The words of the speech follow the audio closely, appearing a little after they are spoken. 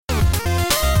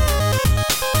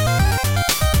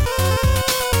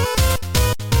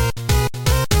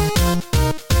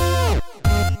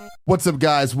What's up,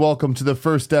 guys? Welcome to the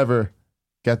first ever,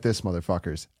 get this,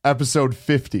 motherfuckers, episode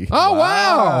 50. Oh,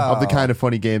 wow. Of the Kind of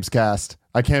Funny Gamescast.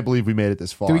 I can't believe we made it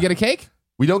this far. Do we get a cake?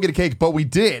 We don't get a cake, but we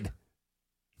did.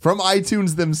 From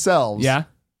iTunes themselves. Yeah.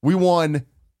 We won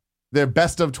their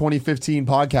best of 2015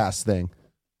 podcast thing,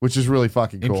 which is really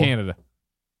fucking cool. In Canada.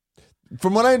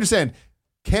 From what I understand,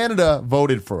 Canada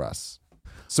voted for us.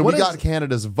 So What we is- got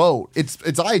Canada's vote. It's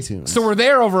iTunes. So we're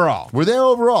there overall. We're there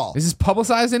overall. Is this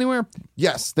publicized anywhere?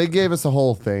 Yes, they gave us a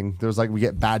whole thing. There was like, we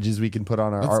get badges we can put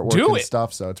on our Let's artwork do and it.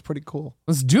 stuff, so it's pretty cool.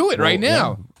 Let's do it right Well,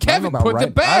 now. yeah. Kevin, About put the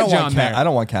right. badge on there. I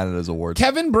don't want Canada's awards.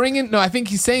 Kevin, bring in. No, I think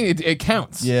he's saying it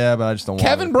counts. Yeah, but I just don't want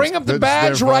Kevin, it. bring up the It's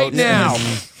badge their right vote. now.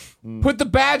 Mm. Put the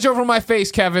badge over my face,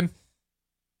 Kevin.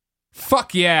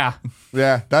 Fuck yeah.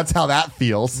 Yeah, that's how that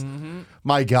feels. Mm-hmm.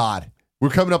 My God.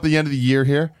 We're coming up at the end of the year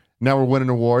here. Now we're winning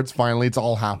awards. Finally, it's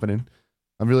all happening.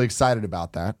 I'm really excited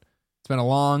about that. It's been a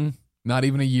long, not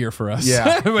even a year for us.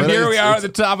 Yeah, but but here we it's- are at the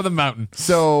top of the mountain.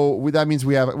 So that means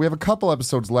we have a couple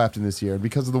episodes left in this year. And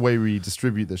because of the way we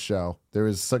distribute the show, there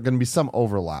is going to be some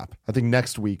overlap. I think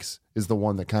next week's is the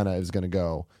one that kind of is going to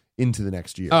go into the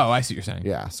next year. Oh, I see what you're saying.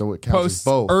 Yeah, so it counts as Posts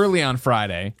both. early on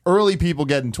Friday. Early people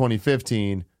get in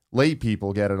 2015. Late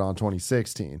people get it on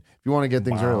 2016. If you want to get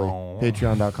things early,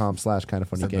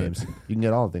 patreon.com/kindoffunnygames. You can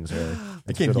get all the things early. I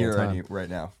It's can't good hear old time. any right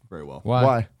now very well. Why?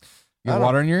 Why? You got I don't-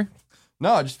 water in your ear?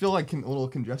 No, I just feel like a little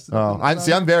congested. Oh,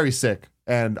 I'm very sick,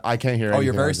 and I can't hear. Oh,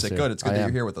 you're anything very I just sick. hear. Good. It's good I that am.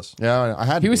 you're here with us. Yeah, I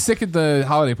had. He to was be. sick at the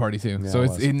holiday party too, Yeah, so I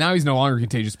it's was. now he's no longer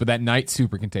contagious. But that night,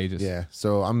 super contagious. Yeah,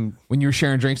 so I'm. When you were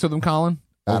sharing drinks with him, Colin,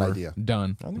 Bad over. idea.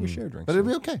 Done. I don't think we share drinks. But it'll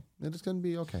be okay. It's gonna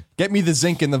be okay. Get me the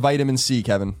zinc and the vitamin C,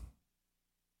 Kevin.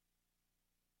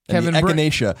 And Kevin, the bring-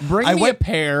 echinacea. Bring I me went. a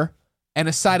pear and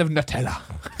a side of Nutella.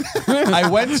 I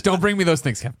went. Don't bring me those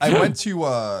things, Kevin. I went to.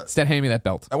 Instead, hand me that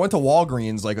belt. I went to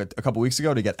Walgreens like a couple weeks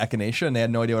ago to get echinacea, and they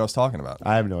had no idea what I was talking about.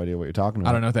 I have no idea what you're talking about.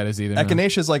 I don't know what that is either. no.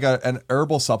 Echinacea is like an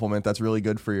herbal supplement that's really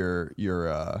good for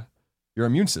your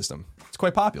immune system. It's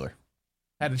quite popular.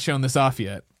 Hadn't shown this off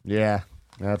yet. Yeah,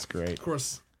 that's great. Of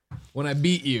course, when I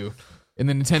beat you in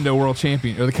the Nintendo World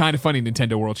Champion or the Kind of Funny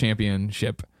Nintendo World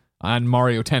Championship on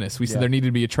Mario Tennis, we said there needed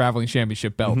to be a traveling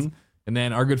championship belt, and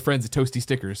then our good friends at Toasty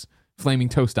Stickers,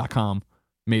 FlamingToast.com,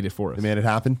 made it for us. They made it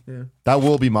happen. Yeah, that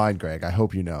will be mine, Greg. I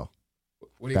hope you know.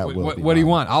 What do That you, will what, be what do you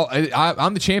mine. want?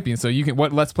 I'm the champion, so you can.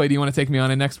 What Let's Play do you want to take me on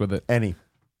in next with it? Any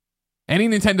Any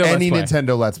Nintendo Let's Play.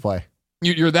 Nintendo Let's Play.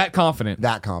 You're that confident.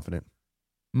 That confident.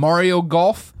 Mario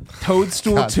Golf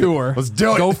Toadstool God, Tour. let's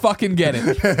do it. Go fucking get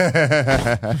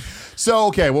it. So,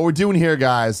 okay, what we're doing here,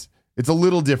 guys, it's a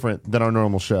little different than our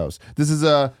normal shows. This is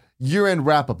a year-end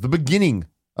wrap-up, the beginning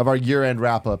of our year-end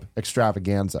wrap-up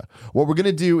extravaganza. What we're going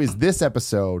to do is this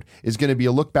episode is going to be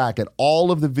a look back at all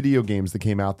of the video games that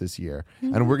came out this year,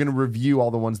 and we're going to review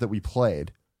all the ones that we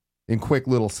played in quick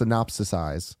little synopsis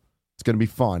eyes. It's going to be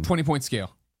fun. 20-point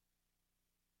scale.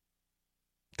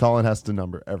 Colin has to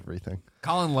number everything.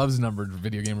 Colin loves numbered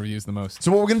video game reviews the most.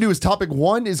 So what we're going to do is topic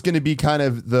one is going to be kind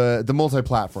of the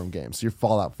multi-platform games, your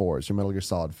Fallout 4s, your Metal Gear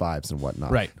Solid 5s and whatnot.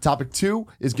 Right. Topic two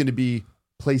is going to be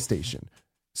PlayStation.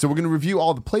 So we're going to review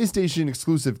all the PlayStation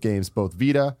exclusive games, both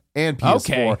Vita and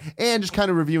PS4, and just kind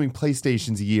of reviewing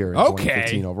PlayStation's year in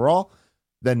 2015 overall.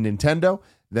 Then Nintendo,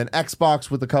 then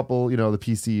Xbox with a couple, the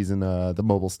PCs and the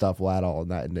mobile stuff. We'll add all of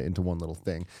that into one little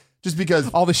thing. Just because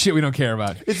All the shit we don't care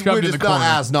about. we're Shoved in just the not corner.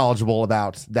 as knowledgeable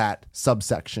about that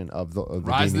subsection of the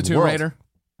Rise of the gaming Tomb world. Raider.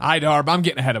 Darb, I'm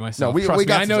getting ahead of myself. No, Trust we me,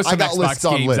 got I know some got Xbox lists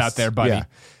on games lists out there, buddy. Yeah.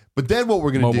 But then what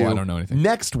we're going to Mobile, do I don't know anything.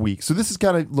 next week. So this is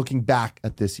kind of looking back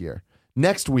at this year.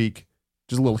 Next week,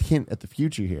 just a little hint at the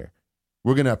future here.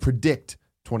 We're going to predict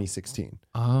 2016.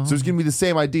 Oh. So it's going to be the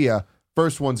same idea.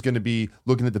 First one's going to be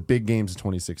looking at the big games of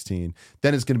 2016.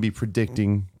 Then it's going to be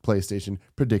predicting PlayStation,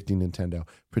 predicting Nintendo,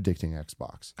 predicting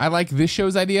Xbox. I like this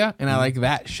show's idea, and I like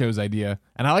that show's idea.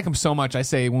 And I like them so much, I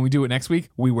say when we do it next week,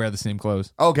 we wear the same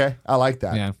clothes. Okay, I like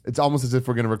that. Yeah. It's almost as if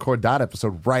we're going to record that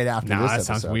episode right after Nah, this that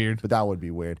episode. sounds weird. But that would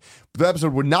be weird. But the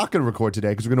episode we're not going to record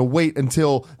today because we're going to wait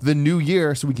until the new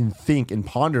year so we can think and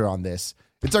ponder on this.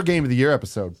 It's our Game of the Year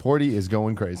episode. Porty is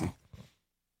going crazy.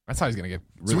 That's how he's going to get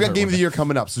really So we got hurt Game one of the day. Year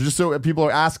coming up. So just so people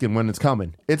are asking when it's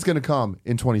coming, it's going to come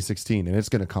in 2016 and it's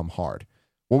going to come hard.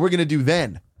 What we're going to do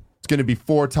then, it's going to be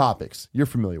 4 topics. You're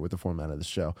familiar with the format of the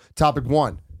show. Topic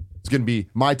 1 is going to be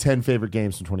my 10 favorite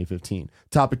games from 2015.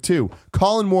 Topic 2,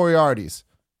 Colin Moriarty's,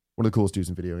 one of the coolest dudes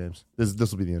in video games. This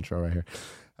will be the intro right here.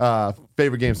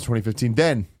 Favorite games from 2015.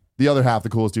 Then the other half, the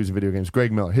coolest dudes in video games,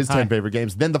 Greg Miller, his 10 favorite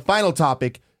games. Then the final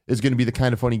topic is going to be the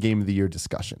Kind of Funny Game of the Year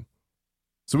discussion.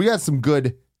 So we got some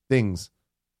good things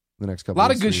the next couple A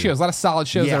lot of weeks good for you. shows, a lot of solid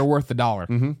shows Yeah. that are worth the dollar.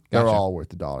 They're Gotcha. all worth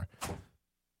the dollar.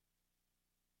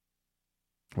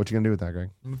 What you gonna do with that, Greg?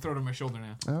 I'm gonna throw it on my shoulder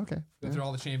now. Oh, okay. Go through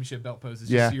all the championship belt poses,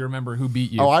 Yeah. just so you remember who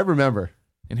beat you Oh, I remember.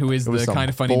 and who is It was the some kind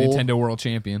of funny bull- Nintendo World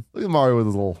Champion. Look at Mario with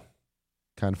his little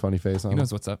kind of funny face on. He him.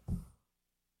 knows what's up.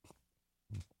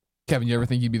 Kevin, you ever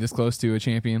think you'd be this close to a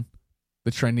champion?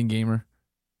 The trending gamer,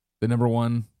 the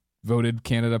 #1 voted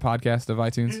Canada podcast of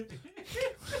iTunes.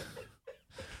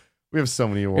 We have so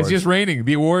many awards. It's just raining.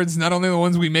 The awards, not only the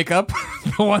ones we make up,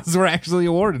 the ones we're actually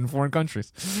awarded in foreign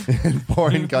countries. in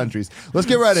foreign countries. Let's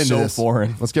get right into So this.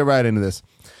 foreign. Let's get right into this.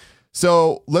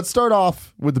 So let's start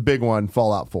off with the big one,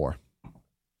 Fallout 4.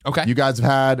 Okay. You guys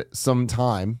have had some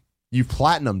time. You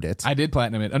platinumed it. I did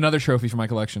platinum it. Another trophy for my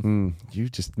collection. You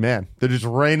just, man, they're just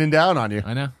raining down on you.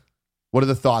 I know. What are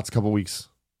the thoughts a couple weeks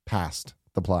past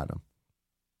the platinum?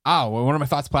 Oh, well, one of my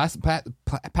thoughts past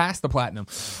the platinum.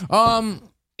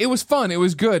 It was fun. It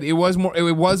was good. It was more.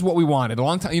 It was what we wanted. A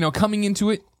long time, coming into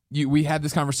it, we had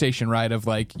this conversation, right? Of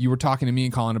like, you were talking to me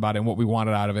and Colin about it and what we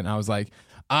wanted out of it, and I was like,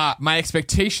 my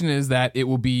expectation is that it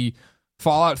will be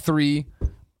Fallout 3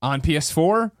 on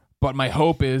PS4, but my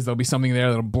hope is there'll be something there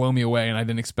that'll blow me away, and I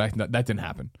didn't expect that. That didn't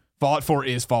happen. Fallout 4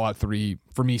 is Fallout 3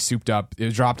 for me, souped up.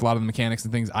 It dropped a lot of the mechanics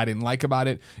and things I didn't like about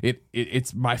it.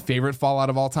 It's my favorite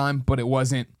Fallout of all time, but it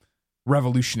wasn't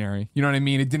revolutionary. You know what I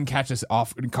mean? It didn't catch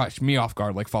me off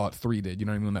guard like Fallout 3 did. You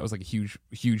know what I mean? That was like a huge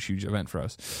event for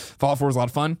us. Fallout 4 was a lot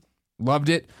of fun. Loved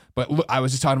it. But look, I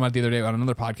was just talking about it the other day on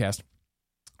another podcast.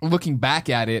 Looking back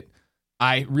at it,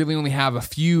 I really only have a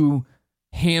few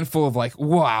handful of like,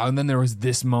 wow, and then there was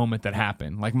this moment that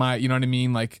happened. Like you know what I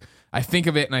mean? Like, I think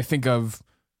of it and I think of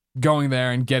going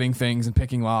there and getting things and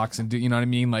picking locks and you know what I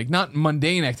mean? Like, not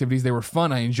mundane activities. They were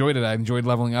fun. I enjoyed it. I enjoyed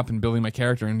leveling up and building my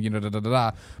character and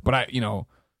But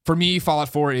for me, Fallout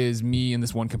 4 is me and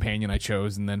this one companion I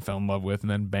chose and then fell in love with and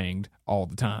then banged all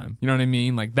the time. You know what I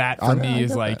mean? Like, that for me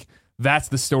is like, that's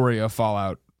the story of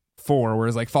Fallout 4.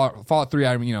 Whereas like Fallout 3,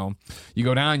 you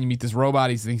go down, you meet this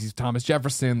robot. He thinks he's Thomas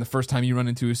Jefferson. The first time you run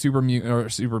into a super mutant or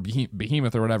super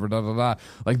behemoth or whatever,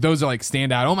 like those are like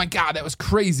stand out. Oh my god, that was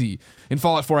crazy. In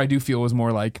Fallout 4, I do feel was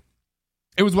more like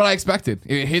it was what I expected.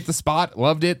 It hit the spot.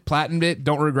 Loved it. Platinumed it.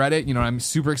 Don't regret it. I'm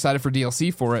super excited for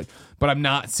DLC for it, but I'm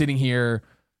not sitting here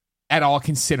at all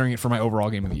considering it for my overall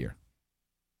game of the year.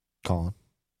 Colin.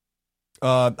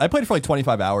 I played it for like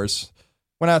 25 hours.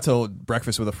 Went out to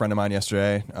breakfast with a friend of mine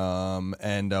yesterday,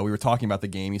 and we were talking about the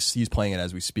game. He's playing it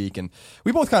as we speak, and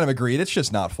we both kind of agreed it's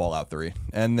just not Fallout 3,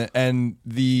 and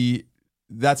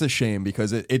that's a shame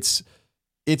because it's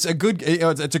a good,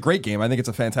 it's a great game. I think it's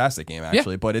a fantastic game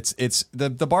actually, but it's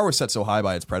the bar was set so high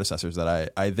by its predecessors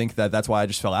that I think that's why I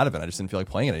just fell out of it. I just didn't feel like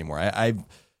playing it anymore. I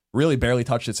really barely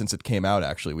touched it since it came out.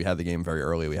 Actually, we had the game very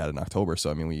early. We had it in October, so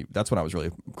I mean that's when I was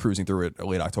really cruising through it,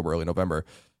 late October, early November.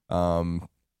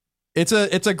 It's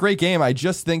a great game. I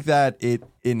just think that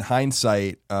in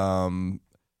hindsight,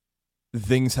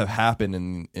 things have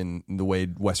happened in the way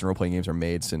Western role-playing games are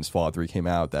made since Fallout 3 came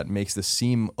out that makes this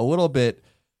seem a little bit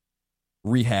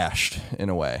rehashed in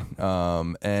a way.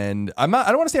 And I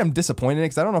don't want to say I'm disappointed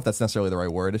because I don't know if that's necessarily the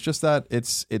right word. It's just that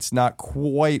it's not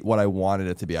quite what I wanted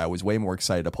it to be. I was way more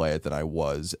excited to play it than I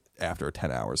was after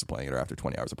 10 hours of playing it or after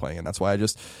 20 hours of playing it. And that's why I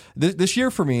just this year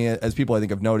for me, as people I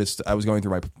think have noticed, I was going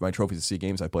through my trophies to see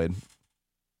games I played.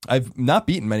 I've not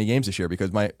beaten many games this year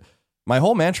because my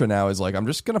whole mantra now is like I'm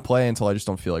just gonna play until I just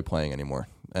don't feel like playing anymore.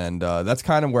 And that's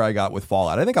kind of where I got with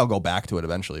Fallout. I think I'll go back to it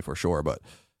eventually for sure, but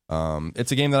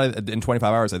it's a game that in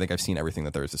 25 hours, I think I've seen everything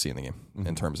that there is to see in the game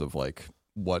in terms of like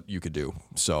what you could do.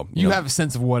 So you have a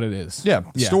sense of what it is. Yeah.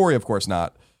 Story, of course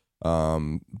not.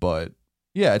 But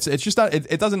yeah, it's just not,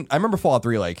 it doesn't, I remember Fallout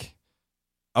 3, like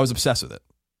I was obsessed with it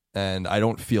and I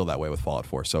don't feel that way with Fallout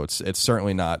 4. So it's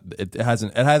certainly not, it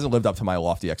hasn't lived up to my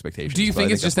lofty expectations. Do you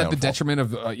think it's just at the detriment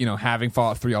of, having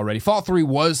Fallout 3 already? Fallout 3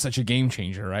 was such a game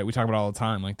changer, right? We talk about it all the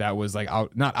time. Like that was like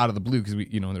not out of the blue because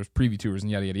there's preview tours and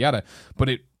yada, yada, yada, but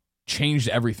it changed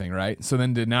everything, right? So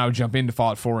then to now jump into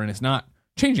Fallout 4 and it's not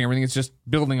changing everything, it's just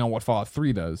building on what Fallout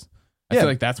 3 does. I feel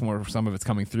like that's more some of it's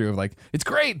coming through of like, it's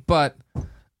great, but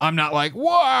I'm not like,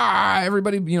 wow,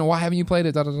 everybody, why haven't you played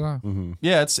it? Da, da, da. Mm-hmm.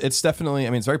 Yeah, it's definitely, I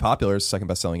mean, it's very popular. It's the second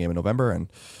best-selling game in November,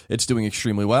 and it's doing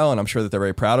extremely well, and I'm sure that they're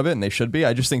very proud of it, and they should be.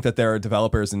 I just think that there are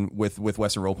developers with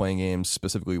Western role-playing games,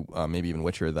 specifically maybe even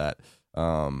Witcher, that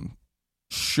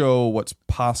show what's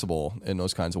possible in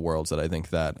those kinds of worlds that I think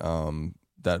that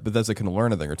Bethesda can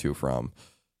learn a thing or two from.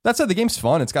 That said, the game's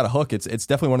fun. It's got a hook. It's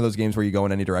definitely one of those games where you go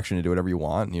in any direction and do whatever you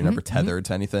want, and you're never tethered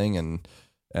to anything, and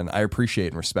I appreciate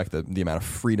and respect the amount of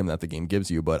freedom that the game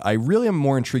gives you. But I really am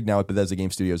more intrigued now with Bethesda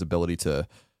Game Studios' ability to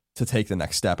take the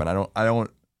next step. And I don't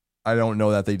I don't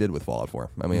know that they did with Fallout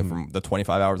 4. I mean, from the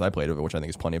 25 hours I played of it, which I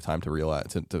think is plenty of time to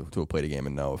realize to have played a game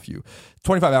and know if you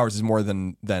 25 hours is more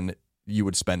than you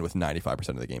would spend with 95%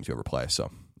 of the games you ever play. So,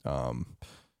 I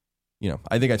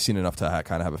think I've seen enough to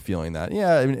kind of have a feeling that,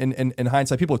 in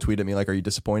hindsight, people have tweeted at me like, "Are you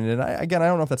disappointed?" And I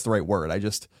don't know if that's the right word.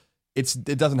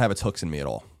 It doesn't have its hooks in me at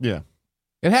all. Yeah.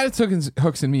 It had its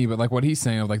hooks in me, but like what he's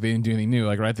saying of like they didn't do anything new.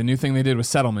 Like, right, the new thing they did was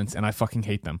settlements, and I fucking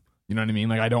hate them. You know what I mean?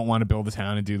 Like, I don't want to build a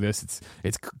town and do this.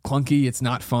 It's clunky. It's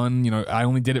not fun. I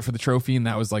only did it for the trophy, and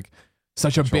that was like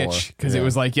such a bitch because it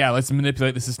was like, let's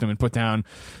manipulate the system and put down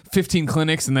 15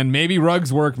 clinics, and then maybe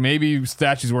rugs work, maybe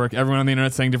statues work. Everyone on the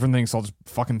internet saying different things, so I'll just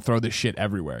fucking throw this shit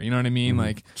everywhere. You know what I mean?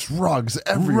 Like, it's rugs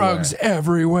everywhere. Rugs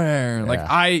everywhere.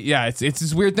 Yeah. Like it's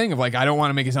this weird thing of like I don't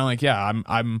want to make it sound like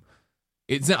I'm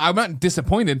not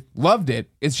disappointed. Loved it.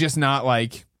 It's just not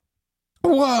like,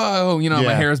 whoa,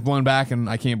 my hair is blown back and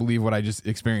I can't believe what I just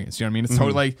experienced. You know what I mean? It's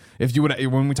totally like if you would,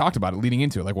 when we talked about it leading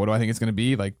into it, like, what do I think it's going to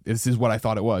be? Like, this is what I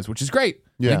thought it was, which is great.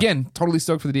 Yeah. And again, totally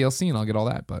stoked for the DLC and I'll get all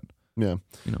that, but yeah.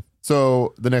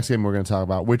 So the next game we're going to talk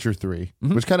about, Witcher 3,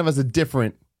 which kind of has a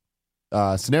different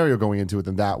scenario going into it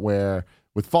than that, where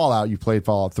with Fallout, you played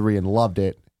Fallout 3 and loved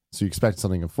it, so you expected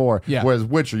something in 4. Yeah. Whereas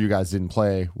Witcher, you guys didn't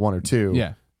play 1 or 2.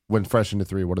 Yeah. Went fresh into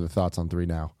 3. What are the thoughts on 3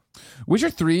 now? Witcher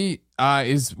 3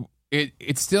 is...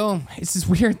 It's this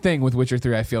weird thing with Witcher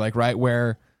 3, I feel like, right?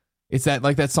 Where it's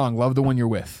that song, Love the One You're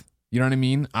With. You know what I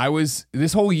mean?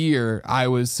 This whole year, I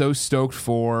was so stoked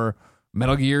for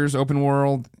Metal Gear's open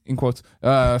world, in quotes,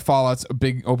 Fallout's a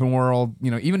big open world,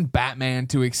 even Batman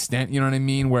to extent, you know what I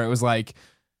mean? Where it was like,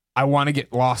 I want to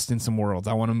get lost in some worlds.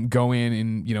 I want to go in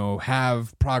and,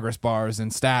 have progress bars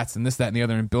and stats and this, that, and the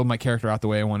other and build my character out the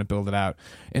way I want to build it out.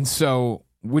 And so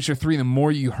Witcher 3, the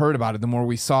more you heard about it, the more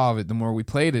we saw of it, the more we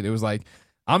played it, it was like,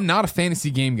 I'm not a fantasy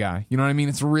game guy. You know what I mean?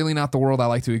 It's really not the world I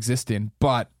like to exist in,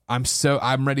 but I'm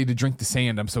ready to drink the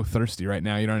sand. I'm so thirsty right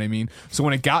now. You know what I mean? So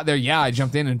when it got there, I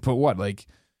jumped in and put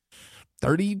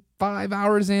 35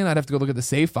 hours in? I'd have to go look at the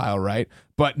save file, right?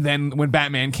 But then when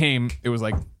Batman came, it was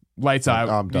like, lights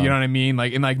out. You know what I mean?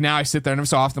 Like, and like now I sit there and I'm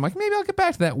so often I'm like, maybe I'll get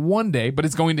back to that one day, but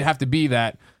it's going to have to be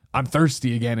that I'm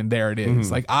thirsty again, and there it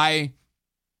is. Like,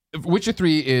 Witcher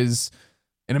 3 is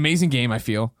an amazing game, I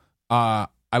feel. I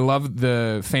love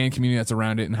the fan community that's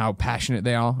around it and how passionate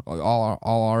they all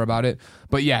are about it.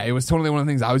 But yeah, it was totally one of the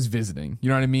things I was visiting. You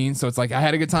know what I mean? So it's like I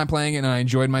had a good time playing it and I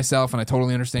enjoyed myself, and I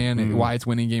totally understand why it's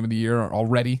winning Game of the Year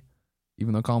already,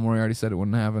 even though Colin Murray already said it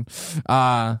wouldn't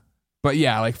happen. But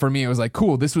yeah, like for me, it was like,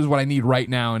 cool, this was what I need right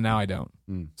now, and now I don't.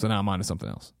 So now I'm on to something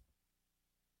else.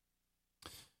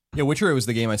 Yeah, Witcher was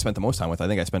the game I spent the most time with. I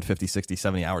think I spent 50, 60,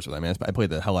 70 hours with it. I mean, I played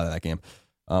the hell out of that game.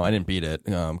 I didn't beat it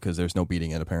because there's no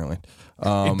beating it, apparently.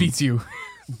 It beats you.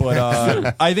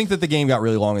 But I think that the game got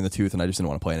really long in the tooth, and I just didn't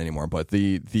want to play it anymore. But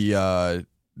there's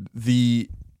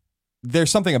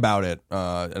something about it,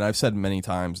 and I've said many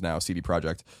times now, CD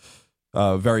Projekt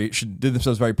did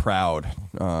themselves very proud.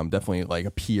 Definitely like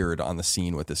appeared on the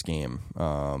scene with this game.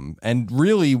 And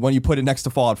really, when you put it next to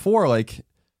Fallout 4, like,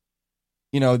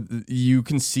 you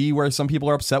can see where some people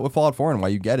are upset with Fallout 4 and why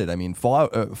you get it. I mean,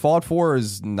 Fallout 4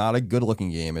 is not a good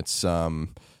looking game. It's got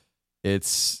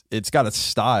its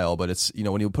style, but it's,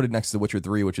 when you put it next to The Witcher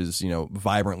 3, which is,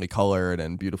 vibrantly colored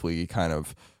and beautifully kind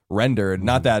of rendered.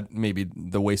 Not that maybe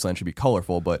the wasteland should be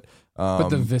colorful, but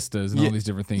the vistas and all these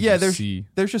different things. Yeah, there's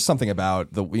just something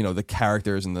about the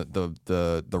characters and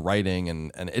the writing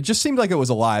and it just seemed like it was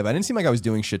alive. I didn't seem like I was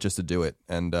doing shit just to do it,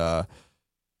 and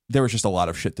there was just a lot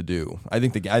of shit to do. I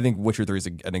think Witcher 3 is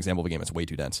an example of a game that's way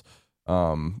too dense.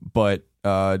 But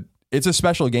it's a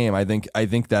special game. I think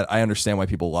that I understand why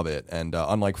people love it, and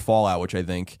unlike Fallout, which I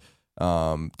think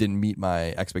didn't meet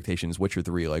my expectations, Witcher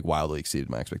 3 like wildly exceeded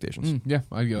my expectations. Yeah,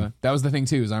 I get that. That was the thing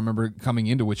too. Is I remember coming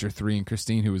into Witcher 3 and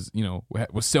Christine, who was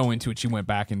was so into it, she went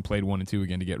back and played 1 and 2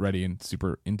 again to get ready and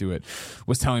super into it,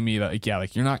 was telling me that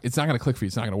it's not gonna click for you,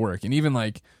 it's not gonna work. And even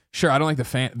like, sure, I don't like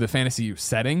the fantasy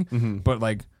setting, but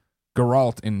like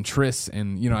Geralt and Triss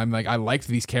and I'm like, I liked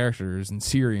these characters and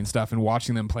Ciri and stuff, and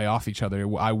watching them play off each other,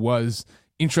 I was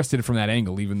interested from that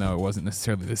angle, even though it wasn't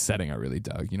necessarily the setting I really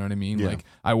dug. You know what I mean? Yeah. Like,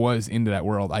 I was into that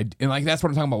world. And like that's what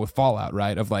I'm talking about with Fallout,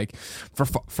 right? Of like,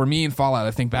 for me in Fallout,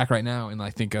 I think back right now and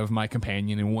I think of my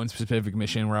companion in one specific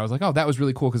mission where I was like, oh, that was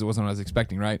really cool because it wasn't what I was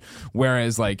expecting, right?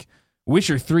 Whereas like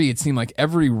Witcher 3, it seemed like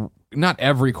not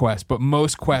every quest, but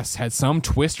most quests had some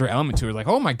twist or element to it. Like,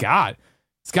 oh my God,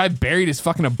 this guy buried his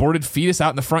fucking aborted fetus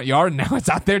out in the front yard, and now it's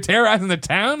out there terrorizing the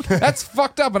town? That's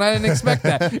fucked up, and I didn't expect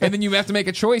that. And then you have to make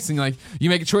a choice, and you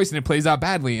make a choice, and it plays out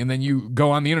badly, and then you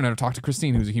go on the internet or talk to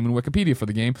Christine, who's a human Wikipedia for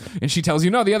the game, and she tells you,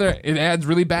 no, it adds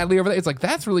really badly over there. It's like,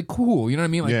 that's really cool. You know what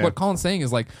I mean? Like, what Colin's saying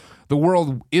is like, the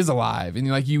world is alive, and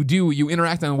you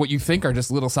interact on what you think are just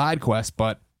little side quests,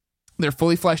 but they're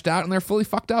fully fleshed out and they're fully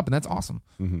fucked up, and that's awesome.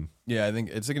 Yeah, I think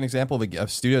it's like an example of a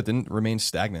studio that didn't remain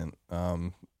stagnant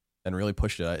and really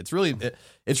pushed it. It's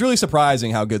really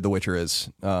surprising how good The Witcher is.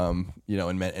 In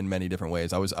many different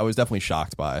ways. I was definitely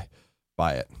shocked by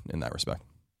it in that respect.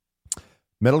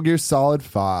 Metal Gear Solid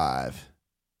 5.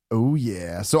 Oh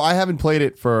yeah. So I haven't played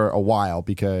it for a while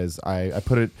because I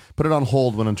put it on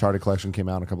hold when Uncharted Collection came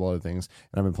out and a couple other things,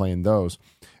 and I've been playing those.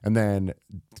 And then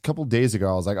a couple days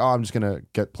ago I was like, oh, I'm just gonna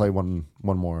play one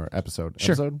more episode.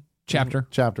 Sure. Episode?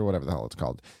 Chapter, whatever the hell it's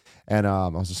called. And I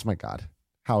was just, my God,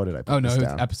 how did I put this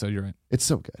down? It's episode, you're right. It's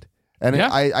so good. And Yeah.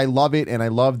 I love it, and I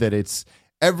love that it's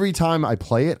every time I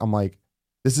play it, I'm like,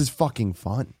 this is fucking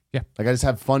fun. Yeah. Like I just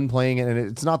have fun playing it, and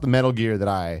it's not the Metal Gear that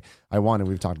I wanted.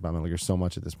 We've talked about Metal Gear so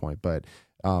much at this point, but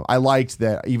I liked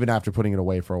that even after putting it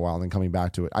away for a while and then coming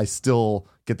back to it, I still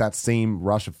get that same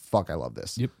rush of fuck, I love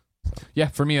this. Yep. Yeah,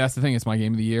 for me, that's the thing. It's my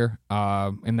game of the year.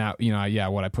 And that,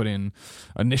 what I put in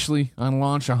initially on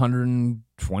launch,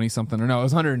 120 something, or no, it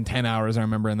was 110 hours, I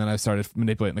remember. And then I started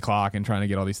manipulating the clock and trying to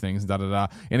get all these things, And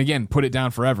again, put it down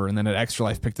forever. And then at Extra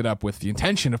Life picked it up with the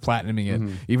intention of platinuming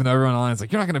it, even though everyone online is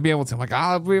like, you're not going to be able to. I'm like,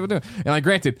 I'll be able to. And like,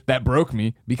 granted, that broke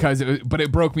me but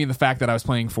it broke me in the fact that I was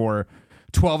playing for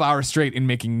 12 hours straight and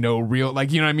making no real,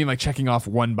 like, you know what I mean? Like checking off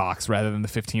one box rather than the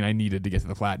 15 I needed to get to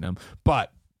the platinum.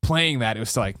 But playing that, it was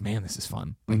still like, man, this is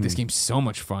fun. Like this game's so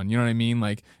much fun. You know what I mean?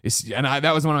 Like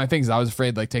that was one of my things. I was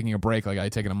afraid like taking a break, like I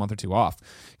had taken a month or two off,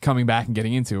 coming back and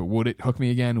getting into it. Would it hook me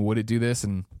again? Would it do this?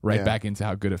 And back into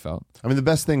how good it felt. I mean, the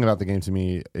best thing about the game to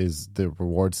me is the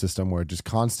reward system, where just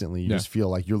constantly you just feel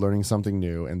like you're learning something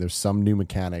new, and there's some new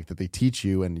mechanic that they teach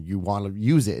you, and you want to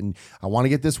use it. And I want to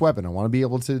get this weapon. I want to be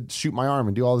able to shoot my arm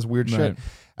and do all this weird shit.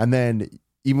 And then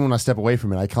even when I step away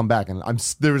from it, I come back and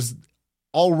there's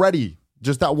already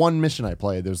just that one mission I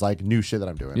played, there's like new shit that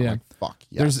I'm doing. Yeah. I'm like, fuck,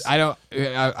 yes. I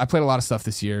played a lot of stuff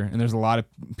this year, and there's a lot of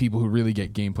people who really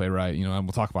get gameplay right, and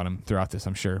we'll talk about them throughout this,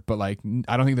 I'm sure. But like,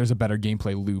 I don't think there's a better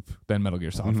gameplay loop than Metal Gear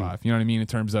Solid 5. You know what I mean? In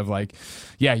terms of like,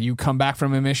 yeah, you come back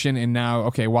from a mission, and now,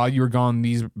 okay, while you were gone,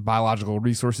 these biological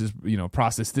resources,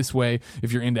 processed this way.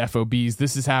 If you're into FOBs,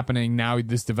 this is happening. Now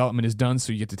this development is done,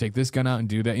 so you get to take this gun out and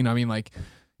do that. You know what I mean? Like,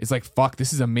 it's like, fuck,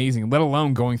 this is amazing, let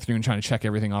alone going through and trying to check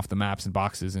everything off the maps and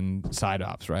boxes and side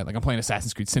ops, right? Like I'm playing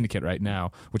Assassin's Creed Syndicate right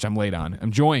now, which I'm late on. I'm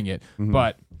enjoying it,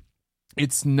 but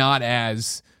it's not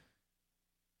as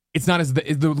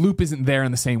the loop isn't there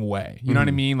in the same way. You know what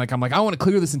I mean? Like I'm like, I want to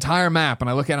clear this entire map, and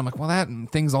I look at it, I'm like, well, that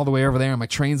thing's all the way over there, and my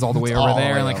train's all the way over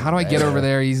there, and like, how do I get over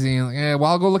there easy? And like, well,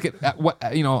 I'll go look at what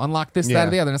unlock this, that, or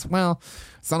the other. And it's well,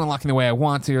 it's not unlocking the way I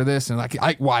want to, or this, and like,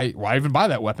 why even buy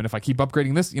that weapon if I keep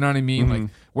upgrading this? You know what I mean? Like,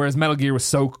 whereas Metal Gear was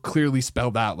so clearly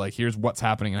spelled out, like here's what's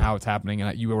happening and how it's happening, and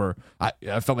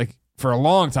I felt like for a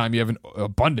long time you have an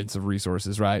abundance of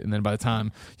resources, right? And then by the time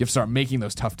you have to start making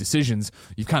those tough decisions,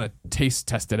 you've kind of taste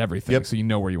tested everything, so you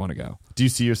know where you want to go. Do you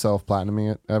see yourself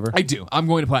platinuming it ever? I do. I'm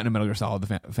going to platinum Metal Gear Solid,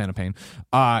 the Phantom Pain.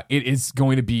 It is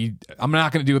going to be, I'm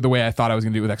not going to do it the way I thought I was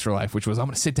going to do it with Extra Life, which was I'm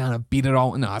going to sit down and beat it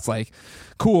all. No, it's like,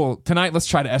 cool, tonight let's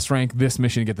try to S-rank this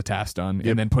mission and get the task done,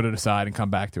 and then put it aside and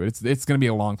come back to it. It's going to be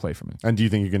a long play for me. And do you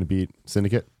think you're going to beat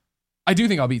Syndicate? I do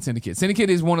think I'll beat Syndicate. Syndicate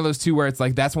is one of those two where it's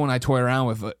like, that's one I toy around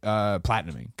with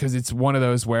platinuming, because it's one of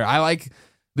those where I like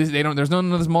this. There's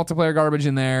none of this multiplayer garbage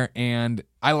in there, and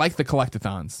I like the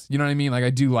collectathons. You know what I mean? Like I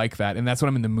do like that, and that's what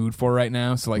I'm in the mood for right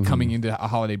now. So like coming into a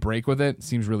holiday break with it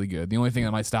seems really good. The only thing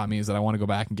that might stop me is that I want to go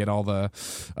back and get all the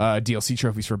DLC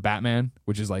trophies for Batman,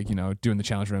 which is like doing the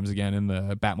challenge rooms again and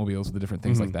the Batmobiles with the different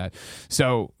things like that.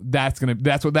 So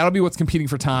that'll be what's competing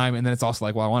for time, and then it's also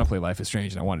like, well, I want to play Life is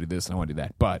Strange, and I want to do this and I want to do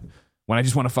that, but when I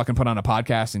just want to fucking put on a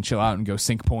podcast and chill out and go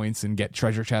sync points and get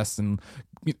treasure chests and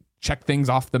check things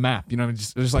off the map,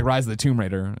 just like Rise of the Tomb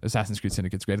Raider, Assassin's Creed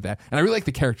Syndicate's great at that. And I really like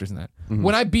the characters in that.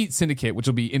 When I beat Syndicate, which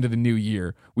will be into the new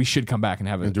year, we should come back and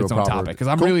have its own topic, because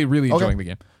I'm really, really enjoying the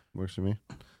game. Works for me.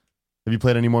 Have you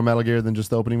played any more Metal Gear than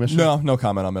just the opening mission? No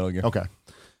comment on Metal Gear. Okay.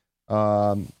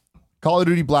 Call of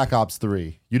Duty Black Ops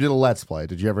 3. You did a Let's Play.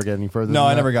 Did you ever get any further? No,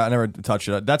 I never touched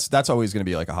it. That's always going to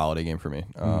be like a holiday game for me.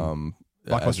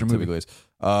 Blockbuster movie. Typically is.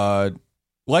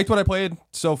 Liked what I played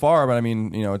so far, but I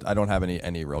mean, I don't have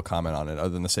any real comment on it other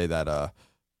than to say that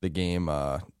the game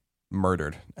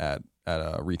murdered at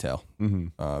retail.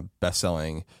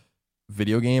 Best-selling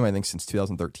video game, I think, since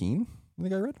 2013. I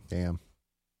think I read. Damn,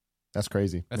 that's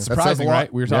crazy. That's surprising,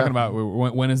 right? We were talking about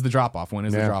when is the drop off? When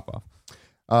is the drop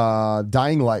off?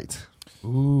 Dying Light.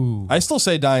 Ooh, I still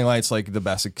say Dying Light's like the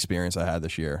best experience I had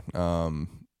this year.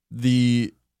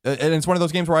 And it's one of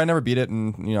those games where I never beat it,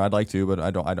 and I'd like to, but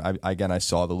I don't. I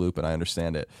saw the loop and I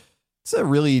understand it. It's a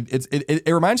really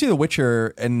it reminds you of The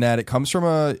Witcher in that it comes from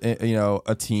a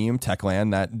team,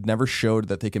 Techland, that never showed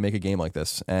that they could make a game like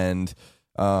this, and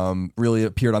really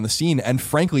appeared on the scene. And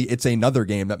frankly, it's another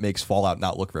game that makes Fallout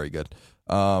not look very good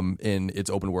in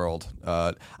its open world.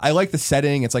 I like the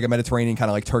setting. It's like a Mediterranean kind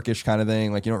of like Turkish kind of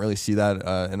thing. Like you don't really see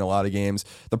that in a lot of games.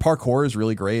 The parkour is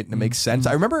really great and it makes sense.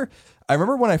 I remember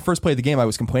when I first played the game, I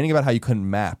was complaining about how you couldn't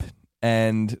map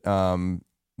and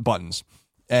buttons,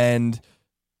 and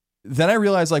then I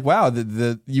realized, like, wow,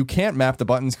 you can't map the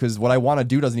buttons because what I want to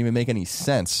do doesn't even make any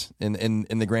sense in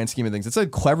the grand scheme of things. It's a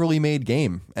cleverly made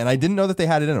game, and I didn't know that they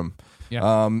had it in them.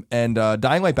 Yeah. And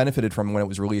Dying Light benefited from when it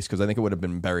was released because I think it would have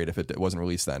been buried if it wasn't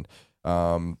released then.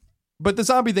 But the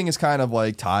zombie thing is kind of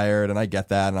like tired, and I get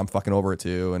that, and I'm fucking over it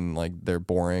too, and like they're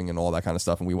boring and all that kind of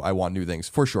stuff, and I want new things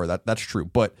for sure. That's true,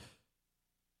 but.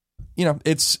 You know,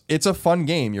 it's a fun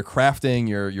game. You're crafting,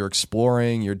 you're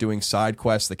exploring, you're doing side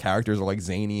quests. The characters are like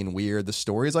zany and weird. The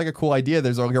story is like a cool idea.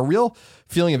 There's like a real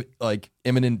feeling of like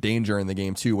imminent danger in the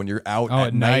game too. When you're out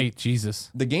at night,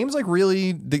 Jesus, the game's like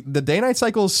really the day night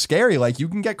cycle is scary. Like you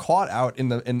can get caught out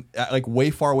in like way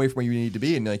far away from where you need to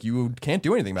be, and like you can't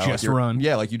do anything about it. Just like run.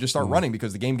 Yeah, like you just start running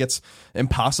because the game gets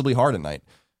impossibly hard at night.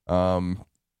 Dying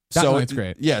Light's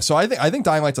great. Yeah, so I think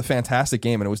Dying Light's a fantastic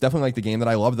game, and it was definitely like the game that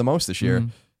I loved the most this year.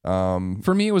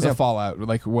 For me, it was a Fallout,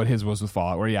 like what his was with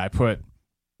Fallout, where I put,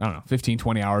 I don't know, 15,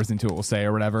 20 hours into it, we'll say,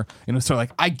 or whatever. And it's sort of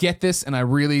like, I get this, and I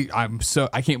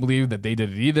can't believe that they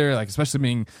did it either, like, especially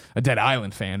being a Dead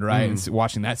Island fan, right? And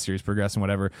watching that series progress and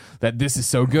whatever, that this is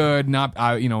so good.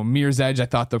 Mirror's Edge, I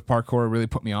thought the parkour really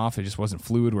put me off. It just wasn't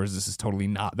fluid, whereas this is totally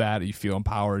not that. You feel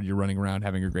empowered, you're running around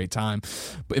having a great time.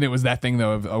 And it was that thing,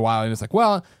 though, of a while, and it's like,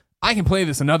 well, I can play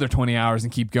this another 20 hours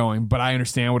and keep going, but I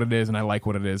understand what it is and I like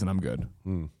what it is and I'm good.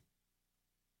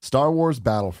 Star Wars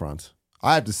Battlefront.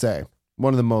 I have to say,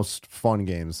 one of the most fun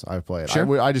games I've played.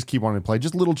 Sure. I just keep wanting to play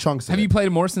just little chunks of Have it. you played it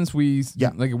more since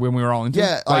like when we were all into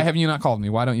it? Why haven't you not called me?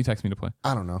 Why don't you text me to play?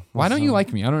 I don't know. Why don't you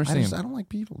like me? I don't understand. I don't like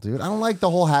people, dude. I don't like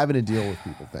the whole having to deal with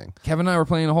people thing. Kevin and I were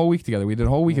playing a whole week together. We did a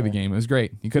whole week of the game. It was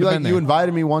great. You could have been there. You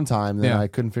invited me one time, then I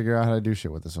couldn't figure out how to do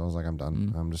shit with it, so I was like, I'm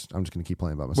done. I'm just gonna keep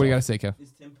playing by myself. What do you got to say, Kev?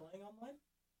 Is Tim playing online?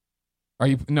 Are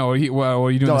you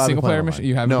are you doing the single player mission?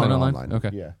 You haven't played online? Okay.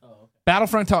 Yeah.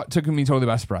 Battlefront took me totally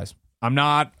by surprise. I'm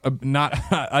not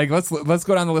like let's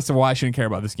go down the list of why I shouldn't care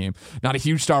about this game. Not a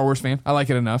huge Star Wars fan. I like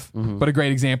it enough. But a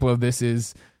great example of this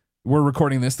is we're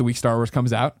recording this the week Star Wars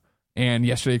comes out. And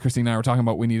yesterday, Christine and I were talking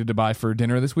about what we needed to buy for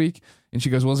dinner this week. And she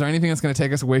goes, well, is there anything that's going to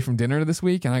take us away from dinner this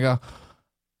week? And I go,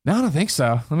 no, I don't think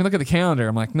so. Let me look at the calendar.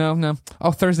 I'm like, no.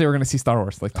 Oh, Thursday we're going to see Star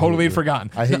Wars. Like totally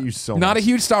forgotten. I hate you so much. Not a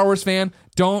huge Star Wars fan.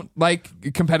 Don't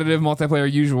like competitive multiplayer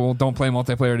usual. Don't play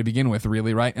multiplayer to begin with,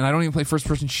 really, right? And I don't even play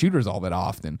first-person shooters all that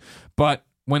often. But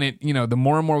when it, the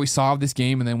more and more we saw of this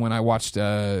game, and then when I watched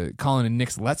Colin and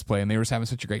Nick's Let's Play, and they were just having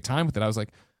such a great time with it, I was like,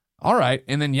 all right.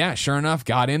 And then, sure enough,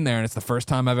 got in there. And it's the first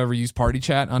time I've ever used party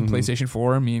chat on PlayStation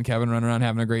 4. Me and Kevin running around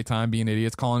having a great time, being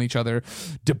idiots, calling each other,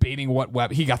 debating what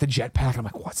weapon. He got the jetpack. I'm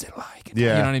like, what's it like?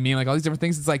 Yeah. You know what I mean? Like all these different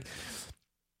things. It's like,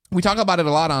 we talk about it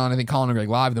a lot on, I think, Colin and Greg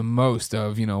Live the most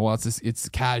of, well, it's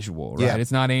casual, right? Yeah.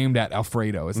 It's not aimed at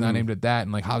Alfredo. It's not aimed at that.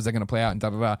 And like, how's that going to play out? And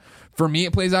da-da-da. For me,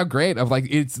 it plays out great. Of like,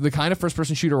 it's the kind of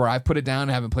first-person shooter where I've put it down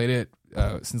and haven't played it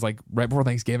since like right before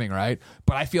Thanksgiving, right?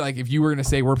 But I feel like if you were going to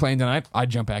say we're playing tonight, I'd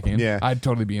jump back in. Yeah. I'd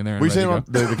totally be in there. We're saying about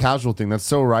the casual thing. That's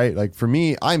so right. Like for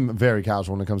me, I'm very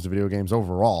casual when it comes to video games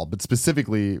overall, but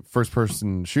specifically first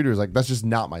person shooters, like that's just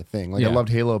not my thing. Like I loved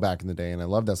Halo back in the day and I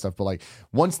loved that stuff. But like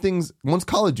once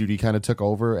Call of Duty kind of took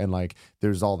over and like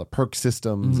there's all the perk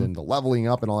systems and the leveling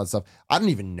up and all that stuff, I don't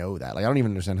even know that. Like I don't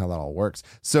even understand how that all works.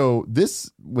 So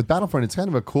this with Battlefront, it's kind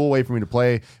of a cool way for me to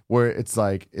play where it's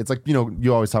like,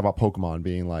 you always talk about Pokemon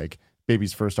being like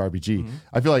baby's first RPG.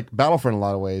 I feel like Battlefront in a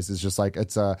lot of ways is just like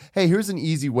it's hey, here's an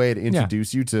easy way to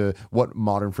introduce you to what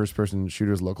modern first person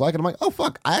shooters look like. And I'm like, oh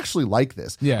fuck, I actually like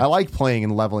this. I like playing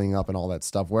and leveling up and all that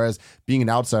stuff. Whereas being an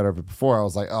outsider of it before, I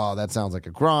was like, oh, that sounds like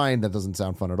a grind. That doesn't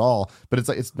sound fun at all. But it's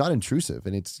like it's not intrusive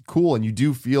and it's cool and you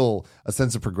do feel a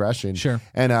sense of progression. Sure.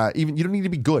 And even you don't need to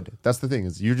be good. That's the thing,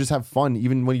 is you just have fun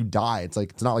even when you die. It's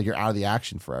like it's not like you're out of the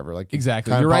action forever. Like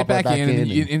exactly. You're right back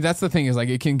in. And that's the thing, is like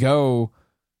it can go,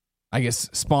 I guess,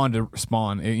 spawn to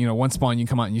spawn. One spawn you can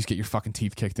come out and you just get your fucking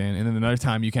teeth kicked in, and then another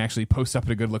time you can actually post up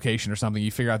at a good location or something.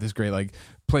 You figure out this great like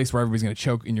place where everybody's gonna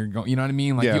choke and you're going. You know what I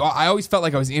mean? Like I always felt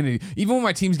like I was in it. Even when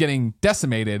my team's getting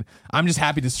decimated, I'm just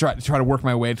happy to try to work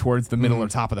my way towards the middle or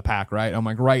top of the pack. Right? I'm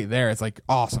like right there. It's like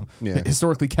awesome. Yeah.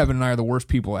 Historically, Kevin and I are the worst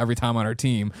people every time on our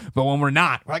team, but when we're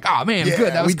not, we're like, oh man,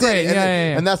 good. That was great.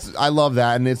 And that's I love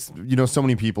that. And it's so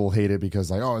many people hate it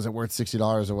because like, oh, is it worth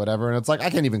 $60 or whatever? And it's like I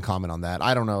can't even comment on that.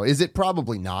 I don't know. Is Is it?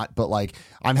 Probably not, but like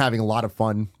I'm having a lot of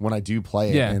fun when I do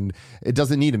play it, and it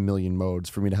doesn't need a million modes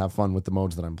for me to have fun with the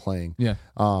modes that I'm playing. Yeah.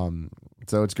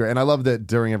 So it's great, and I love that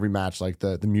during every match, like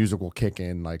the music will kick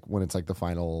in, like when it's like the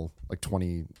final like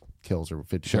 20 kills or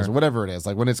 50 kills or whatever it is.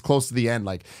 Like when it's close to the end,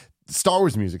 like Star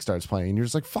Wars music starts playing, and you're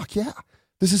just like, "Fuck yeah,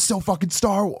 this is so fucking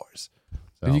Star Wars."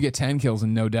 So. If you get 10 kills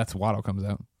and no deaths, Watto comes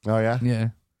out. Oh yeah, Yeah.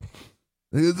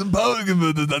 So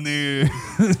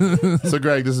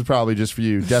Greg, this is probably just for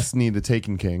you. Destiny: The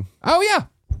Taken King. Oh yeah,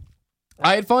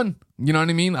 I had fun. You know what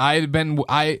I mean?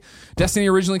 Destiny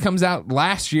originally comes out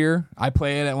last year. I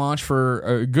play it at launch for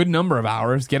a good number of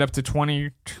hours, get up to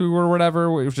 22 or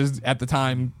whatever, which is at the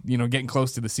time, getting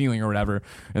close to the ceiling or whatever.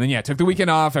 And then took the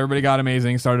weekend off. Everybody got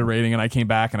amazing, started raiding, and I came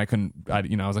back and I couldn't. I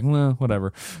was like, well,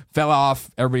 whatever. Fell off.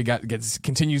 Everybody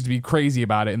continues to be crazy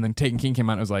about it. And then Taken King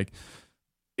came out and it was like,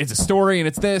 it's a story and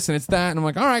it's this and it's that, and I'm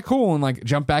like, all right, cool, and like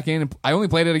jump back in. And I only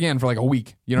played it again for like a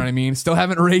week. You know what I mean? Still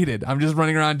haven't raided. I'm just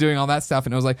running around doing all that stuff,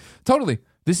 and I was like, totally,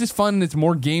 this is fun. It's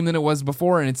more game than it was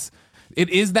before, and it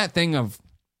is that thing of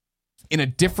in a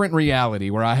different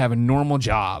reality where I have a normal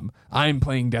job. I'm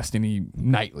playing Destiny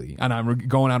nightly, and I'm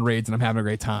going on raids, and I'm having a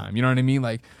great time. You know what I mean?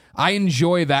 Like I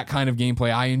enjoy that kind of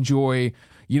gameplay. I enjoy,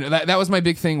 that was my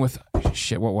big thing with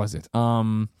shit. What was it?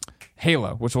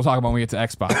 Halo, which we'll talk about when we get to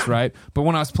Xbox, right? But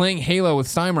when I was playing Halo with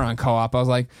Steimer on co-op, I was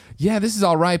like, yeah, this is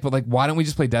all right, but like, why don't we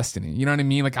just play Destiny? You know what I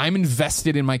mean? Like, I'm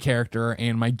invested in my character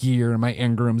and my gear and my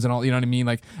engrams and all, you know what I mean?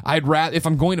 Like, if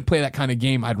I'm going to play that kind of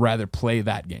game, I'd rather play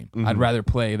that game. Mm-hmm. I'd rather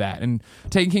play that. And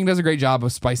Taken King does a great job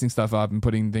of spicing stuff up and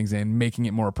putting things in, making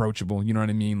it more approachable. You know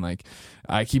what I mean? Like,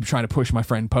 I keep trying to push my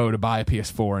friend Poe to buy a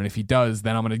PS4, and if he does,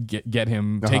 then I'm going to get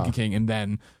him Taken King, and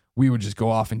then we would just go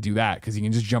off and do that because he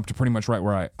can just jump to pretty much right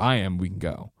where I am. We can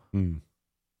go.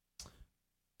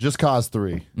 Just Cause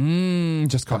 3.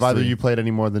 Just Cause 3. Have either you played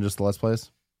any more than just the Let's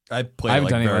Plays? I played it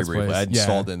like very briefly. I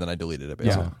installed it and then I deleted it.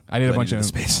 Basically. Yeah, I did a bunch of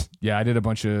space. Yeah, I did a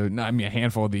bunch of. I mean, a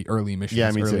handful of the early missions.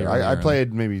 Yeah, me too. I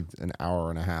played maybe an hour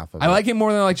and a half. Of I like it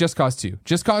more than I like Just Cause 2.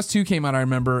 Just Cause 2 came out, I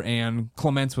remember, and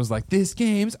Clements was like, "This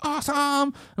game's awesome."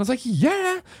 And I was like,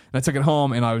 "Yeah." And I took it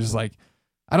home, and I was just like,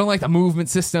 I don't like the movement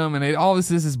system, and all this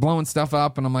is blowing stuff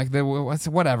up, and I'm like,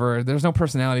 whatever. There's no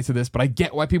personality to this, but I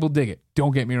get why people dig it.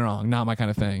 Don't get me wrong, not my kind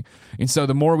of thing. And so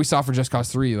the more we saw for Just Cause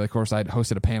 3, like, of course, I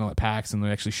hosted a panel at PAX, and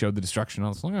they actually showed the destruction. I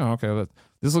was like, oh, okay,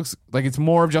 this looks like it's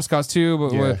more of Just Cause 2,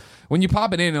 but when you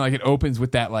pop it in and like it opens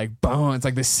with that like boom, it's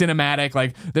like the cinematic,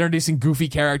 like they're introducing goofy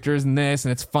characters in this,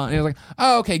 and it's fun. And it was like,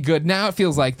 oh, okay, good. Now it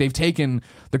feels like they've taken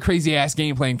the crazy ass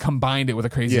gameplay and combined it with a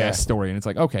crazy ass story, and it's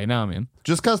like, okay, now I'm in.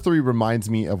 Just Cause 3 reminds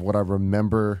me of what I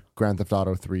remember Grand Theft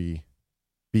Auto 3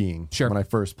 being when I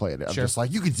first played it. I'm just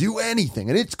like, you could do anything,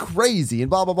 and it's crazy, and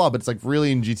blah, blah, blah. But it's like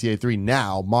really in GTA 3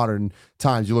 now, modern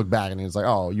times, you look back, and it's like,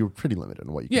 oh, you were pretty limited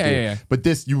in what you could do. Yeah. But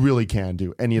this, you really can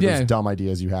do any of those dumb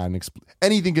ideas you had, and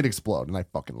anything could explode, and I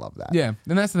fucking love that. Yeah,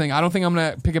 and that's the thing. I don't think I'm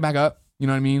going to pick it back up. You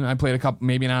know what I mean? I played a couple,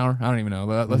 maybe an hour. I don't even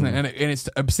know. And it's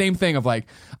the same thing of like,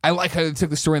 I like how they took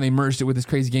the story and they merged it with this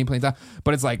crazy gameplay and stuff.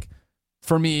 But it's like,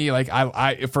 for me, like for a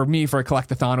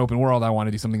collectathon open world, I want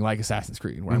to do something like Assassin's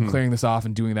Creed, where I'm clearing this off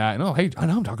and doing that. And hey, I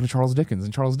know I'm talking to Charles Dickens,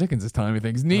 and Charles Dickens is telling me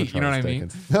things neat. You know what I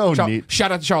mean? Neat.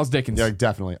 Shout out to Charles Dickens. Yeah,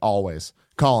 definitely, always.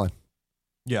 Colin.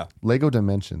 Yeah. Lego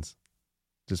Dimensions.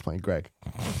 Just playing Greg.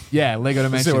 Yeah, Lego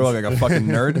Dimensions. You look like a fucking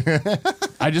nerd.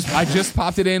 I just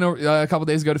popped it in a couple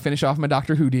days ago to finish off my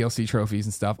Doctor Who DLC trophies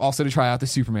and stuff. Also to try out the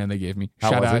Superman they gave me.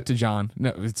 Shout out to John.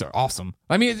 No, it's awesome.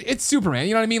 I mean, it's Superman.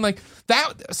 You know what I mean? Like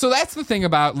that. So that's the thing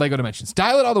about Lego Dimensions.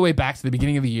 Dial it all the way back to the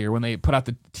beginning of the year when they put out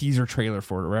the teaser trailer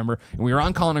for it. Remember? And we were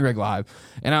on Colin and Greg Live,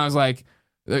 and I was like,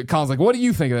 Colin's like, what do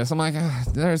you think of this? I'm like,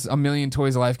 there's a million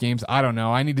Toys of Life games. I don't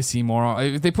know. I need to see more.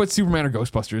 If they put Superman or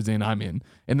Ghostbusters in, I'm in.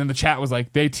 And then the chat was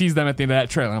like, they teased them at the end of that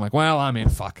trailer. I'm like, well, I'm in.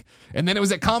 Fuck. And then it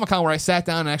was at Comic-Con where I sat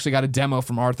down and actually got a demo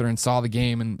from Arthur and saw the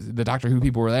game, and the Doctor Who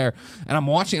people were there. And I'm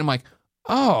watching, and I'm like,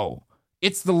 oh,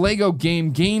 it's the Lego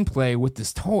game gameplay with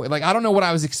this toy. Like, I don't know what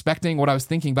I was expecting, what I was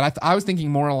thinking, but I was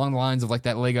thinking more along the lines of like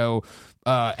that Lego,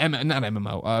 not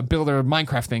MMO, Builder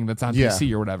Minecraft thing that's on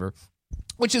PC or whatever.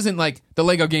 Which isn't like the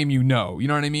Lego game you know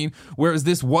what I mean? Whereas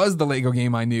this was the Lego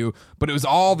game I knew, but it was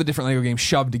all the different Lego games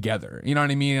shoved together. You know what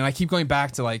I mean? And I keep going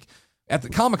back to like, at the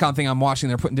Comic-Con thing I'm watching,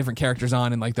 they're putting different characters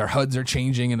on, and like their HUDs are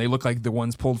changing, and they look like the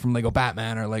ones pulled from Lego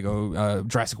Batman or Lego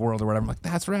Jurassic World or whatever. I'm like,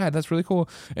 that's rad, that's really cool.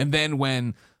 And then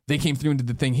when they came through and did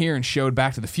the thing here and showed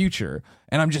Back to the Future.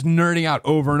 And I'm just nerding out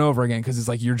over and over again because it's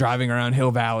like you're driving around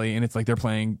Hill Valley and it's like they're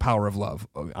playing Power of Love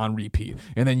on repeat.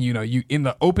 And then, you in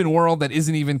the open world that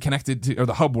isn't even connected to, or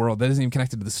the hub world that isn't even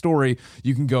connected to the story,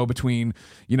 you can go between,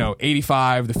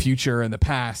 85, the future, and the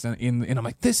past. And I'm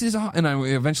like, this is, and I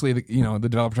eventually, the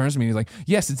developer turns to me and he's like,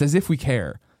 yes, it's as if we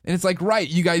care. And it's like, right,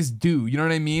 you guys do. You know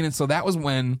what I mean? And so that was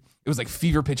when it was like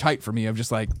fever pitch hype for me of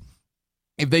just like,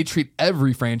 if they treat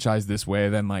every franchise this way,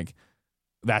 then like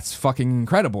that's fucking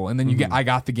incredible. And then I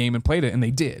got the game and played it, and they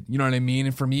did. You know what I mean?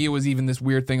 And for me, it was even this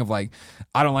weird thing of like,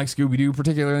 I don't like Scooby-Doo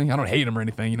particularly. I don't hate him or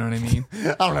anything. You know what I mean?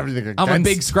 I don't have anything against. I'm a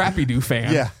big Scrappy-Doo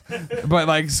fan. Yeah. But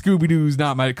like Scooby-Doo's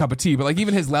not my cup of tea. But like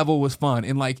even his level was fun.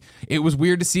 And like it was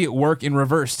weird to see it work in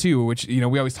reverse too, which, we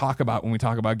always talk about when we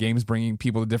talk about games bringing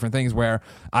people to different things, where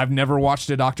I've never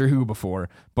watched a Doctor Who before,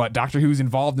 but Doctor Who's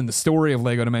involved in the story of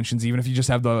Lego Dimensions, even if you just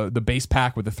have the base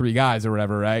pack with the 3 guys or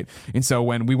whatever, right? And so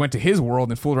when we went to his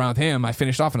world and fooled around with him, I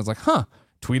finished off and I was like,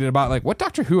 tweeted about like what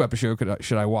Doctor Who episode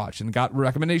should I watch, and got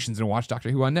recommendations and watched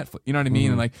Doctor Who on Netflix. You know what I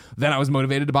mean? And like then I was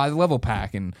motivated to buy the level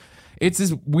pack, and it's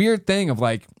this weird thing of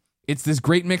like it's this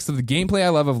great mix of the gameplay I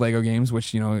love of Lego games,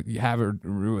 which you have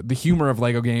the humor of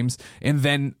Lego games, and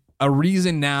then a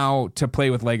reason now to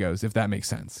play with Legos, if that makes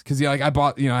sense. Because like I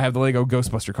bought, I have the Lego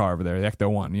Ghostbuster car over there, the Ecto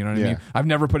 1. You know what I mean? I've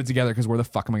never put it together because where the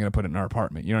fuck am I going to put it in our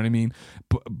apartment? You know what I mean?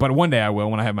 But one day I will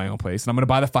when I have my own place, and I'm going to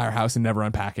buy the firehouse and never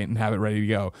unpack it and have it ready to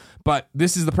go. But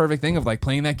this is the perfect thing of like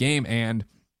playing that game and.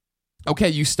 Okay,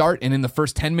 you start, and in the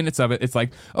first 10 minutes of it, it's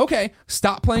like, okay,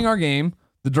 stop playing our game.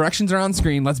 The directions are on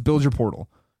screen. Let's build your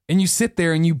portal. And you sit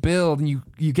there and you build, and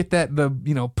you get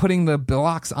putting the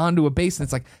blocks onto a base, and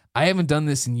it's like, I haven't done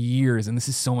this in years, and this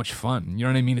is so much fun. You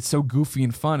know what I mean? It's so goofy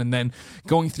and fun. And then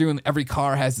going through, and every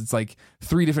car has its like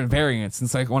 3 different variants. And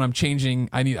it's like when I'm changing,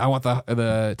 I want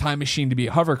the time machine to be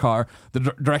a hover car. The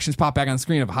directions pop back on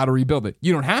screen of how to rebuild it.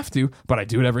 You don't have to, but I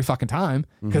do it every fucking time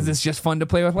because it's just fun to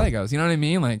play with Legos. You know what I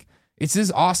mean? Like it's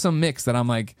this awesome mix that I'm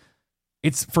like,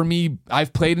 it's for me.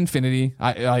 I've played Infinity.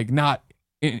 I like not.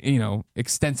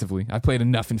 Extensively. I've played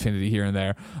enough Infinity here and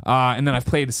there. And then I've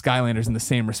played Skylanders in the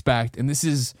same respect. And this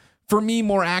is, for me,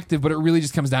 more active, but it really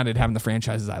just comes down to having the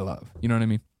franchises I love. You know what I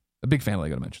mean? A big fan of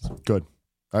Lego Dimensions. Good.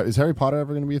 Is Harry Potter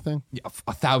ever going to be a thing? Yeah,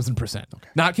 1,000%. Okay.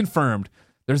 Not confirmed.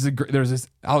 There's this,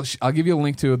 I'll give you a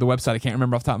link to the website. I can't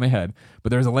remember off the top of my head,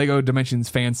 but there's a Lego Dimensions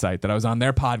fan site that I was on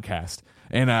their podcast.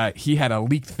 And he had a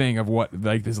leaked thing of what,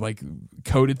 like this like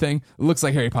coded thing. It looks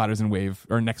like Harry Potter's in wave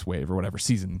or next wave or whatever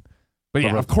season. But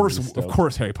yeah, of course,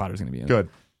 Harry Potter's going to be in it. Good.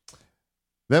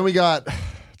 Then we got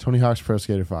Tony Hawk's Pro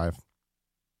Skater 5.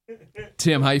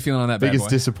 Tim, how you feeling on that Biggest bad boy?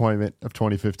 disappointment of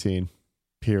 2015,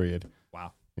 period.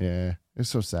 Wow. Yeah, it's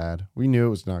so sad. We knew it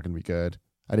was not going to be good.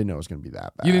 I didn't know it was going to be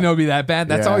that bad. You didn't know it would be that bad?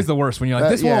 That's always the worst when you're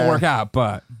like, this won't work out,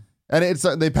 but... And it's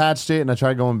they patched it, and I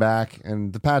tried going back,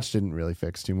 and the patch didn't really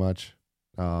fix too much.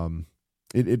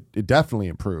 It definitely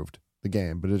improved the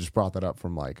game, but it just brought that up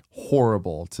from like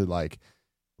horrible to like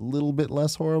a little bit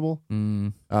less horrible. It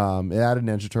added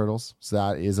Ninja Turtles, so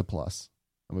that is a plus.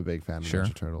 I'm a big fan of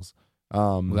Ninja Turtles.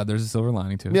 Glad there's a silver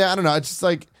lining to it. Yeah, I don't know. It's just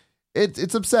like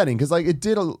it's upsetting because like it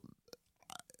did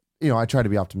I try to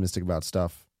be optimistic about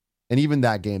stuff, and even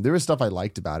that game, there was stuff I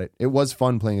liked about it. It was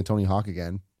fun playing a Tony Hawk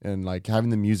again, and like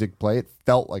having the music play. It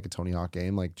felt like a Tony Hawk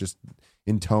game, like just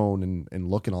in tone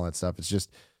and look and all that stuff. It's just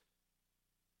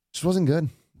wasn't good.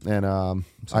 And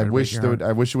I wish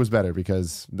it was better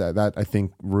because that I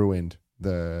think ruined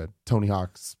the Tony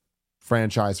Hawk's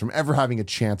franchise from ever having a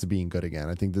chance of being good again.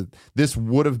 I think that this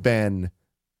would have been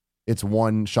its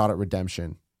one shot at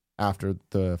redemption after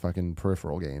the fucking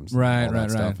Peripheral games. Right.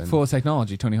 Full of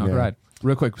technology, Tony Hawk Ride.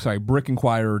 Real quick, sorry,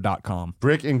 brickinquirer.com.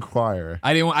 Brick Inquirer.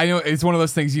 I know it's one of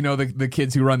those things, the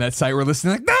kids who run that site were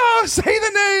listening like, no, say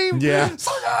the name. Yeah.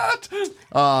 Say that.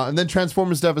 And then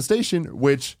Transformers Devastation,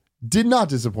 which did not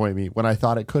disappoint me when I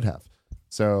thought it could have.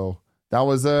 So that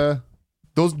was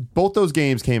both those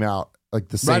games came out like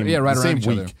the same, right the same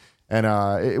week. Other.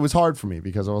 And it was hard for me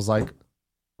because I was like,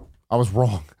 I was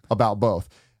wrong about both.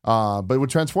 But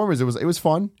with Transformers, it was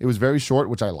fun. It was very short,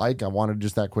 which I like. I wanted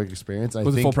just that quick experience.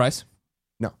 Was it full price?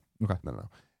 No. Okay. No.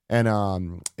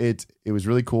 And it was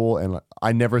really cool. And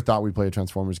I never thought we'd play a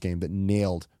Transformers game that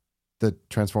nailed the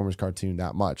Transformers cartoon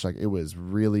that much. Like it was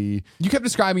really. You kept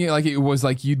describing it like it was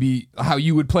like how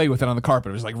you would play with it on the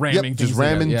carpet. It was like ramming, just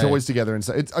ramming toys together. And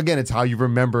so it's how you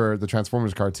remember the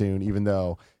Transformers cartoon, even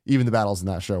though even the battles in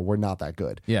that show were not that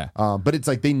good. Yeah. But it's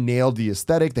like they nailed the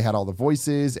aesthetic. They had all the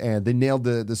voices, and they nailed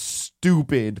the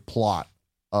stupid plot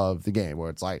of the game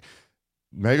where it's like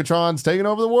Megatron's taking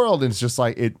over the world, and it's just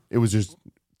like it was just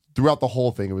throughout the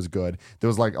whole thing, it was good. There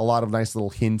was like a lot of nice little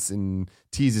hints and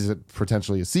teases at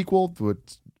potentially a sequel,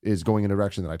 which is going in a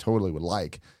direction that I totally would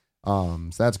like. So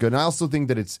that's good. And I also think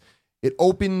that it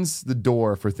opens the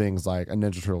door for things like a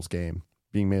Ninja Turtles game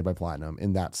being made by Platinum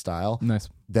in that style. Nice.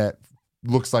 That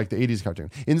looks like the 80s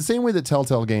cartoon. In the same way that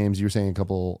Telltale games, you were saying a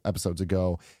couple episodes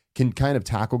ago, can kind of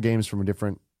tackle games from a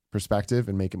different perspective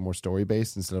and make it more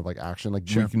story-based instead of like action. Like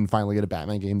Sure. we can finally get a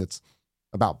Batman game that's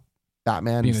about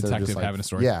Batman Being a instead of detective, just like, having a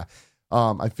story. Yeah.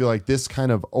 I feel like this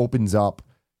kind of opens up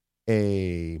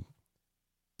the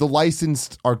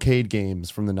licensed arcade games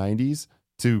from the 90s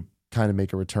to kind of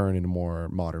make a return in a more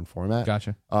modern format.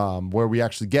 Gotcha. Where we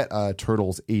actually get a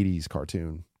Turtles 80s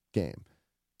cartoon game.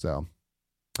 So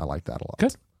I like that a lot.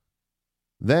 Good.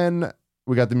 Then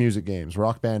we got the music games,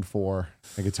 Rock Band 4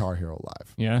 and Guitar Hero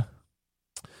Live. Yeah.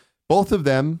 Both of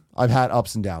them I've had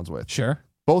ups and downs with. Sure.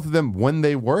 Both of them, when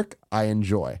they work, I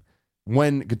enjoy.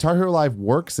 When Guitar Hero Live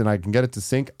works and I can get it to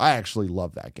sync, I actually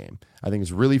love that game. I think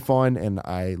it's really fun, and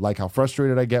I like how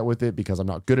frustrated I get with it because I'm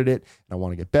not good at it, and I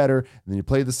want to get better. And then you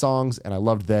play the songs, and I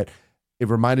loved that it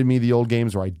reminded me of the old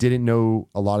games where I didn't know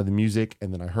a lot of the music,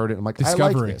 and then I heard it, and I'm like, I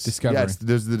like this. Discovery. Yeah,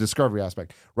 there's the discovery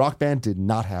aspect. Rock Band did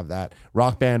not have that.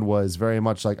 Rock Band was very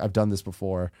much like, I've done this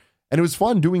before, and it was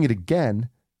fun doing it again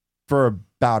for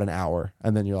about an hour,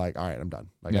 and then you're like, all right, I'm done.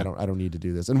 Like, Yeah. I don't need to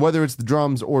do this. And whether it's the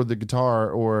drums or the guitar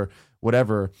or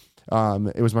whatever,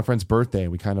 it was my friend's birthday.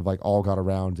 We kind of like all got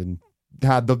around and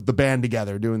had the band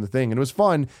together doing the thing, and it was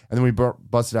fun. And then we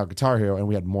busted out Guitar Hero, and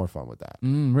we had more fun with that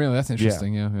Really, that's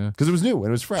interesting. Yeah. because it was new and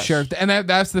it was fresh. Sure, and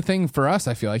that's the thing for us.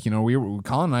 I feel like Colin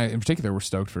and I in particular were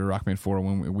stoked for Rock Band 4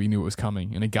 when we knew it was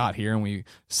coming, and it got here, and we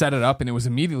set it up, and it was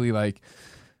immediately like,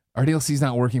 our DLC's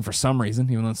not working for some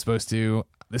reason, even though it's supposed to.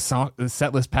 The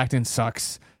set list packed in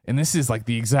sucks, and this is like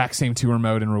the exact same tour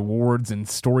mode and rewards and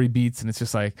story beats, and it's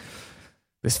just like,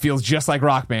 this feels just like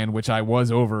Rock Band, which I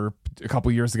was over a couple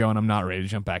years ago, and I'm not ready to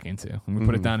jump back into. And we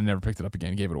put it down and never picked it up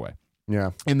again, gave it away.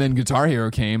 Yeah. And then Guitar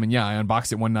Hero came, and I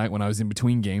unboxed it one night when I was in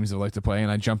between games I like to play, and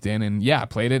I jumped in, and I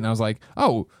played it, and I was like,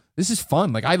 oh, this is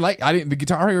fun. Like the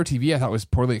Guitar Hero TV I thought was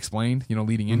poorly explained,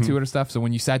 leading into it and stuff. So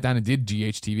when you sat down and did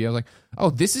GHTV, I was like, oh,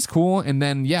 this is cool. And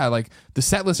then like the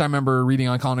set list I remember reading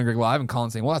on Colin and Greg Live and Colin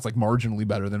saying, well, that's like marginally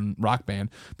better than Rock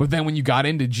Band. But then when you got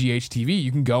into GHTV, you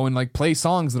can go and like play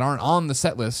songs that aren't on the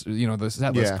set list, the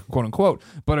set list, quote unquote,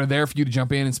 but are there for you to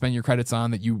jump in and spend your credits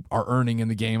on that you are earning in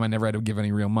the game. I never had to give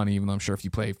any real money, even though I'm sure if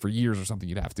you play for years or something,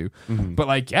 you'd have to. But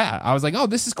I was like, oh,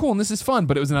 this is cool and this is fun.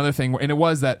 But it was another thing and it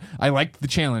was that I liked the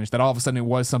challenge that all of a sudden it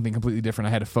was something completely different. I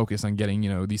had to focus on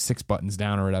getting, these 6 buttons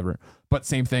down or whatever. But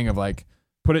same thing of like,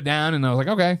 put it down, and I was like,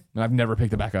 okay. And I've never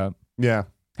picked it back up. Yeah.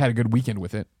 Had a good weekend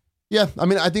with it. Yeah. I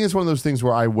mean, I think it's one of those things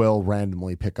where I will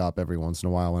randomly pick up every once in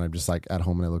a while when I'm just like at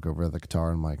home and I look over at the guitar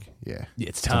and I'm like,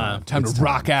 It's time to It's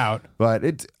rock out. But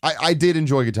I did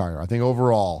enjoy Guitar Hero. I think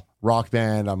overall, Rock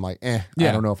Band, I'm like, I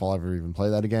Yeah. don't know if I'll ever even play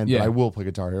that again, Yeah. but I will play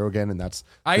Guitar Hero again, and that's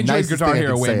I the enjoyed nicest Guitar thing I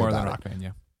Hero can way say more than about Rock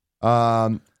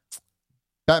Band,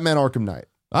 Batman Arkham Knight.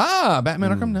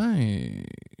 Batman Arkham Knight.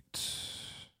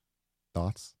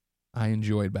 Thoughts? I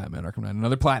enjoyed Batman Arkham Knight.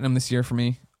 Another platinum this year for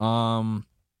me. I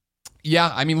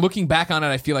mean, looking back on it,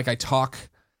 I feel like I talk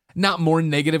not more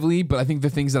negatively, but I think the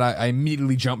things that I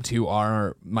immediately jump to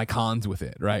are my cons with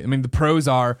it, right? I mean, the pros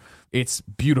are it's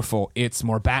beautiful, it's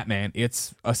more Batman,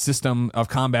 it's a system of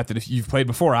combat that if you've played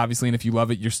before, obviously, and if you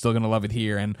love it, you're still going to love it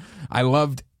here. And I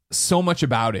loved so much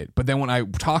about it, but then when I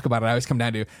talk about it, I always come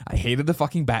down to I hated the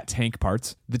fucking bat tank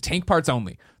parts. The tank parts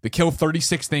only. The kill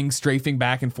 36 things strafing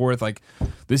back and forth, like,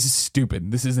 this is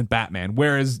stupid. This isn't Batman.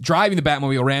 Whereas driving the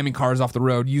Batmobile, ramming cars off the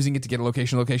road, using it to get a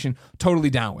location, totally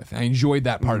down with. I enjoyed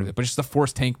that part of it, but just the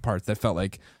forced tank parts that felt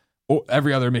like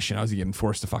every other mission I was getting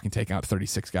forced to fucking take out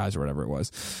 36 guys or whatever it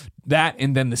was. That,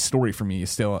 and then the story for me is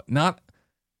still not...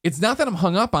 It's not that I'm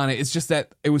hung up on it. It's just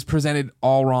that it was presented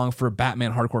all wrong for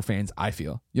Batman hardcore fans, I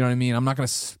feel. You know what I mean? I'm not going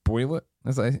to spoil it.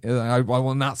 I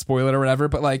will not spoil it or whatever,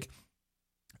 but like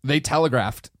they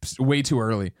telegraphed way too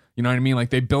early. You know what I mean?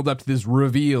 Like they build up to this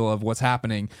reveal of what's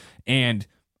happening, and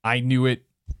I knew it.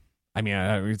 I mean,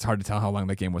 it's hard to tell how long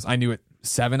that game was. I knew it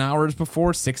 7 hours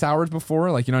before, 6 hours before.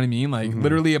 Like, you know what I mean? Like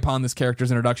literally upon this character's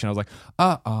introduction, I was like,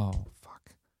 oh, fuck.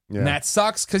 Yeah. And that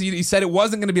sucks because he said it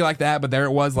wasn't going to be like that, but there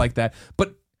it was like that.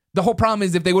 But the whole problem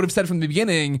is if they would have said from the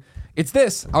beginning, it's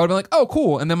this, I would have been like, oh,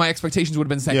 cool. And then my expectations would have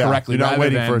been set correctly. You're not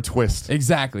waiting for a twist.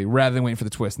 Exactly. Rather than waiting for the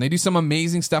twist. And they do some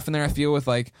amazing stuff in there, I feel, with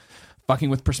like fucking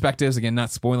with perspectives, again, not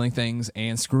spoiling things,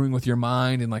 and screwing with your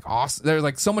mind. And like, awesome. There's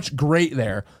like so much great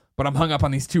there. But I'm hung up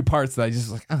on these 2 parts that I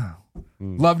just like,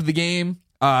 loved the game.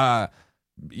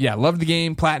 yeah, loved the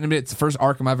game, platinumed it. It's the first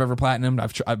Arkham I've ever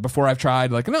platinumed. Before I've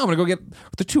tried, like, no, I'm going to go get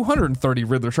the 230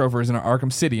 Riddler trophies in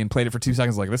Arkham City and played it for 2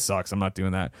 seconds. Like, this sucks. I'm not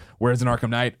doing that. Whereas in Arkham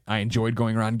Knight, I enjoyed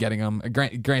going around getting them.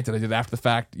 Granted, I did after the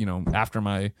fact,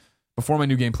 before my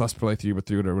New Game Plus playthrough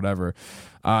with it or whatever.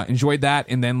 Enjoyed that.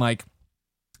 And then, like,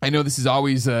 I know this is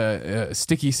always a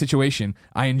sticky situation.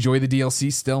 I enjoy the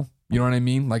DLC still. You know what I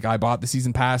mean? Like, I bought the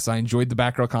season pass. I enjoyed the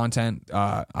back row content.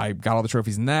 I got all the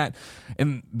trophies in that.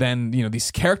 And then,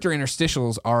 these character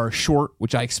interstitials are short,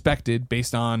 which I expected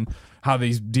based on how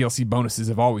these DLC bonuses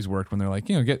have always worked when they're like,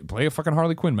 play a fucking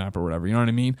Harley Quinn map or whatever. You know what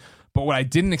I mean? But what I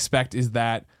didn't expect is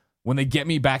that when they get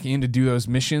me back in to do those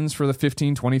missions for the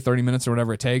 15, 20, 30 minutes or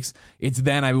whatever it takes, it's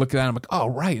then I look at that and I'm like, oh,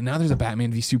 right, now there's a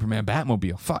Batman v Superman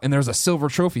Batmobile. Fuck, and there's a silver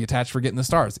trophy attached for getting the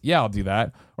stars. Yeah, I'll do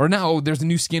that. Or now there's a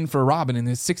new skin for Robin in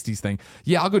his 60s thing.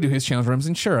 Yeah, I'll go do his challenge rooms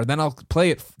and sure. Then I'll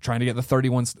play it trying to get the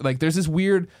 31. Like, there's this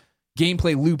weird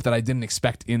gameplay loop that I didn't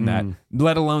expect in that,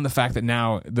 let alone the fact that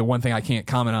now the one thing I can't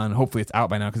comment on, hopefully it's out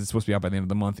by now because it's supposed to be out by the end of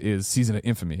the month, is Season of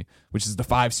Infamy, which is the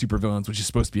 5 supervillains, which is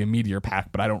supposed to be a meteor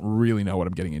pack, but I don't really know what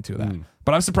I'm getting into that.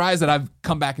 But I'm surprised that I've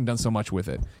come back and done so much with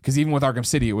it, because even with Arkham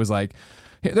City, it was like,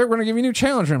 hey, they're going to give you new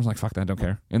challenge rooms. I'm like, fuck that, don't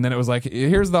care. And then it was like,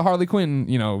 here's the Harley Quinn,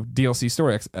 DLC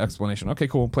story explanation. Okay,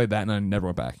 cool, played that, and I never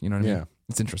went back. You know what I mean?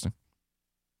 It's interesting.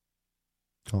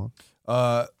 Cool.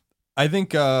 I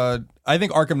think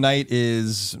Arkham Knight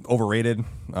is overrated.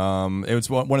 It was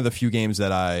one of the few games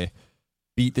that I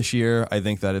beat this year. I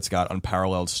think that it's got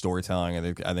unparalleled storytelling.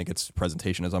 I think its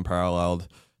presentation is unparalleled.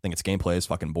 I think its gameplay is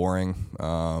fucking boring.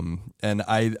 And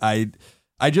I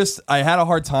had a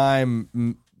hard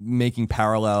time making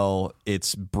parallel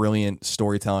its brilliant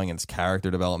storytelling and its character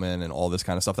development and all this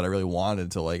kind of stuff that I really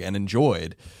wanted to like and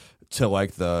enjoyed, to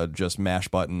like the just mash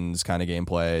buttons kind of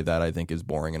gameplay that I think is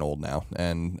boring and old now.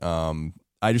 And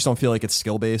I just don't feel like it's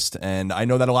skill based. And I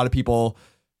know that a lot of people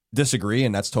disagree,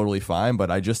 and that's totally fine.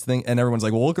 But I just think, and everyone's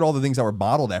like, well, look at all the things that were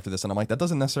modeled after this. And I'm like, that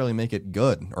doesn't necessarily make it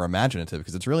good or imaginative,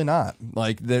 because it's really not.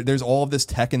 Like, there's all of this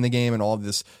tech in the game and all of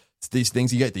these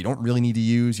things you get that you don't really need to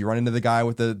use. You run into the guy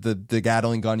with the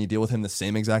Gatling gun, you deal with him the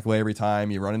same exact way every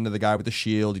time. You run into the guy with the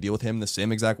shield, you deal with him the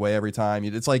same exact way every time.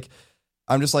 It's like,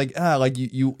 I'm just like, like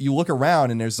you look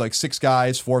around and there's like 6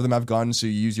 guys, 4 of them have guns, so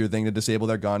you use your thing to disable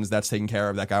their guns. That's taken care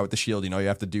of. That guy with the shield, you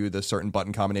have to do the certain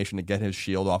button combination to get his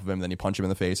shield off of him. Then you punch him in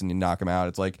the face and you knock him out.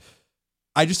 It's like,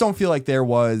 I just don't feel like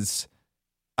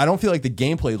I don't feel like the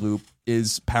gameplay loop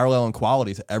is parallel in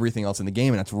quality to everything else in the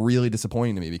game, and that's really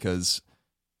disappointing to me, because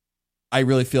I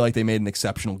really feel like they made an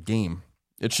exceptional game.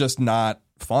 It's just not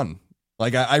fun.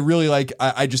 Like, I really like,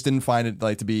 I just didn't find it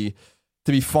like to be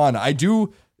fun. I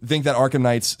do think that Arkham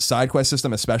Knight's side quest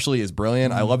system especially is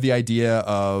brilliant. I love the idea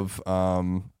of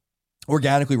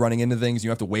organically running into things.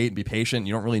 You have to wait and be patient.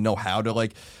 You don't really know how to,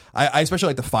 like, I especially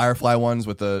like the Firefly ones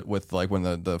with like when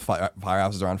the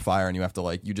firehouses are on fire and you have to,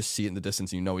 like, you just see it in the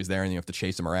distance and you know he's there and you have to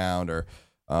chase him around, or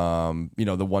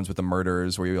the ones with the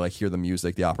murders where you like hear the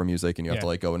music, the opera music, and you have to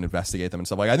like go and investigate them and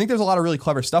stuff. Like, I think there's a lot of really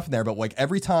clever stuff in there, but like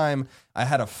every time I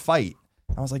had a fight,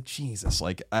 I was like, Jesus,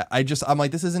 like I'm like,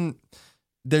 this isn't,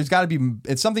 there's got to be,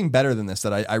 it's something better than this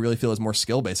that I really feel is more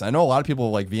skill based. I know a lot of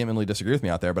people like vehemently disagree with me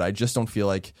out there, but I just don't feel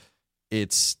like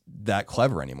it's that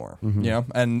clever anymore.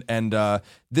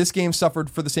 And this game suffered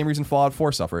for the same reason Fallout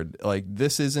 4 suffered. Like,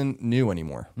 this isn't new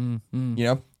anymore.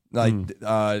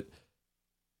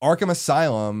 Arkham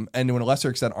Asylum, and to a lesser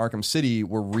extent Arkham City,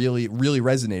 were really, really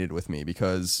resonated with me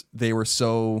because they were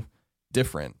so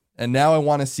different. And now I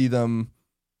want to see them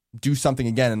do something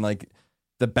again. And like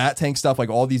the Bat Tank stuff, like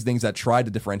all these things that tried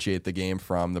to differentiate the game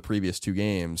from the previous 2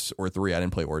 games, or 3. I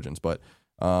didn't play Origins, but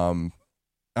I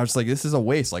was just like, this is a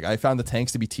waste. Like, I found the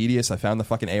tanks to be tedious. I found the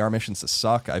fucking AR missions to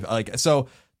suck. So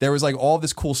there was like all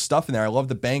this cool stuff in there. I love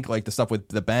the bank, like the stuff with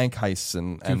the bank heists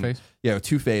and Two-Face. Yeah,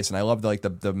 Two-Face. And I loved like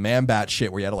the Man-Bat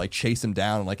shit where you had to like chase him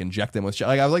down and like inject him with shit.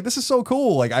 Like, I was like, this is so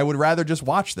cool. Like, I would rather just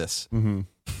watch this,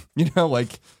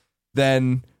 like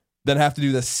than have to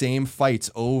do the same fights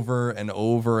over and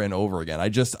over and over again. I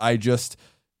just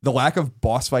the lack of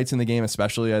boss fights in the game,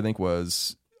 especially, I think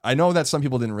was, I know that some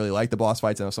people didn't really like the boss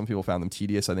fights. I know some people found them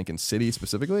tedious, I think in City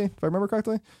specifically, if I remember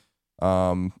correctly.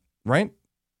 Right?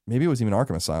 Maybe it was even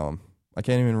Arkham Asylum. I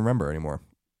can't even remember anymore.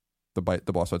 The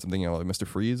boss fights I'm thinking of, like Mr.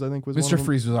 Freeze, I think was Mr.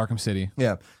 Freeze was Arkham City.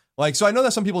 Yeah. Like, so I know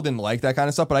that some people didn't like that kind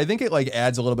of stuff, but I think it like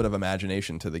adds a little bit of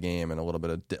imagination to the game and a little bit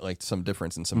of like some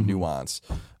difference and some nuance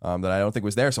that I don't think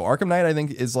was there. So Arkham Knight, I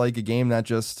think, is like a game that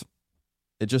just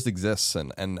exists,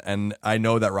 and I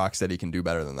know that Rocksteady can do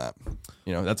better than that.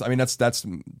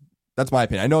 That's my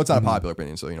opinion. I know it's not a popular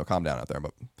opinion, so calm down out there,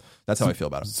 but that's how I feel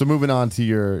about it. So moving on to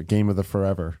your game of the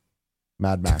forever,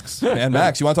 Mad Max. Mad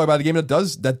Max. You want to talk about a game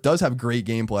that does have great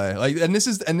gameplay? Like, and this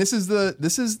is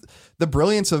the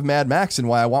brilliance of Mad Max and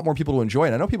why I want more people to enjoy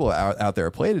it. I know people out there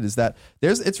have played it. Is that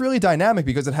it's really dynamic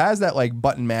because it has that like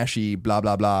button mashy blah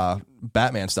blah blah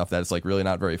Batman stuff that is like really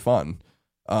not very fun.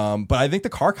 But I think the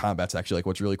car combat's actually like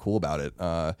what's really cool about it.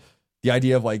 The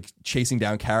idea of like chasing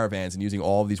down caravans and using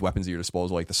all of these weapons at your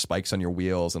disposal, like the spikes on your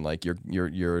wheels and like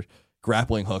your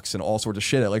grappling hooks and all sorts of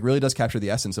shit. It like really does capture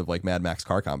the essence of like Mad Max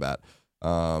car combat.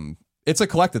 It's a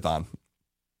collectathon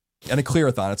and a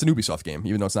clearathon. It's an Ubisoft game,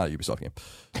 even though it's not a Ubisoft game.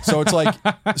 So it's like,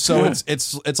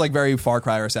 it's like very Far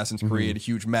Cry or Assassin's Creed,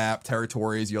 huge map,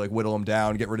 territories. You like whittle them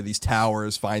down, get rid of these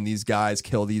towers, find these guys,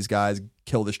 kill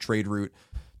this trade route,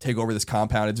 take over this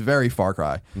compound. It's very Far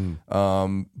Cry.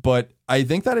 But I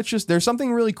think that it's just, there's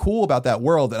something really cool about that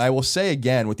world. And I will say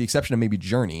again, with the exception of maybe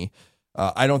Journey,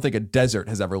 I don't think a desert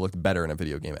has ever looked better in a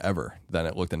video game ever than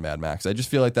it looked in Mad Max. I just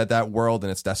feel like that world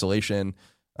and its desolation,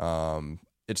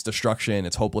 its destruction,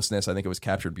 its hopelessness, I think it was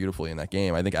captured beautifully in that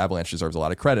game. I think Avalanche deserves a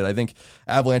lot of credit. I think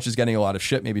Avalanche is getting a lot of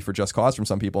shit maybe for just cause from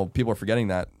some people. People are forgetting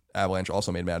that Avalanche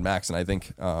also made Mad Max, and I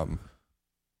think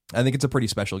it's a pretty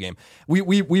special game.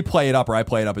 We play it up, or I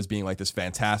play it up as being like this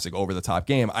fantastic over the top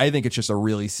game. I think it's just a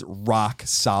really rock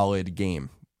solid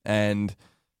game. And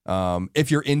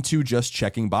if you're into just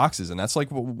checking boxes, and that's like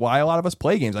why a lot of us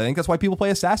play games. I think that's why people play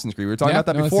Assassin's Creed. We were talking about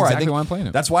that before. That's exactly I think why I'm playing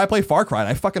it. That's why I play Far Cry, and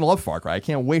I fucking love Far Cry. I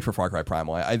can't wait for Far Cry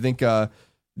Primal. I think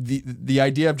the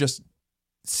idea of just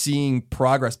seeing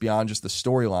progress beyond just the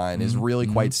storyline is really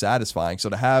quite satisfying. So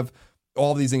to have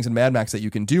all of these things in Mad Max that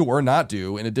you can do or not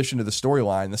do, in addition to the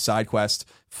storyline, the side quest,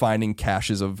 finding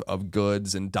caches of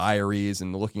goods and diaries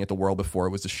and looking at the world before it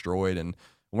was destroyed and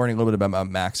learning a little bit about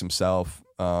Max himself.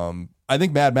 I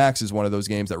think Mad Max is one of those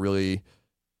games that really,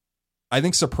 I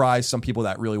think, surprised some people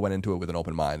that really went into it with an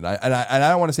open mind. And I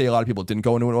don't want to say a lot of people didn't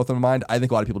go into it with an open mind. I think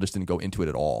a lot of people just didn't go into it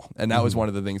at all. And that was one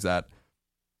of the things that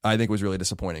I think was really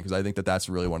disappointing, because I think that's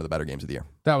really one of the better games of the year.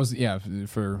 That was,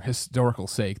 for historical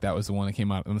sake, that was the one that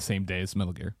came out on the same day as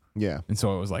Metal Gear. Yeah. And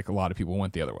so it was like a lot of people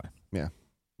went the other way. Yeah.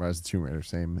 Rise of the Tomb Raider,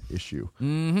 same issue.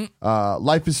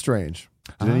 Life is Strange.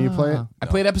 Did any of you play it? I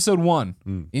played episode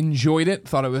 1, enjoyed it,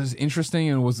 thought it was interesting,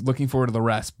 and was looking forward to the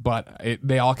rest. But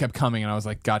they all kept coming, and I was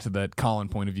like, got to the Colin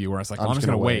point of view where I was like, I'm just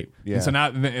gonna wait. Yeah. And so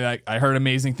now I heard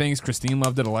amazing things. Christine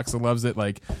loved it. Alexa loves it.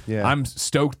 Like, I'm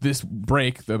stoked this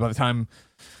break. By the time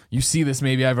you see this,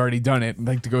 maybe I've already done it.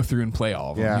 Like to go through and play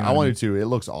all of them. Yeah, you know I wanted to. It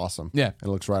looks awesome. Yeah, it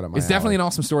looks right up my It's definitely an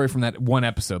awesome story from that one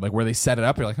episode, like where they set it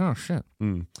up. You're like, oh shit.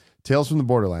 Tales from the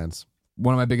Borderlands.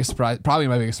 One of my biggest surprise, probably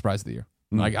my biggest surprise of the year.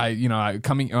 Like not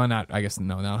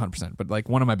 100%, but like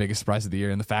one of my biggest surprises of the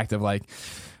year, and the fact of like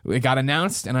it got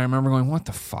announced, and I remember going, what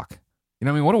the fuck? You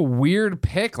know what I mean? What a weird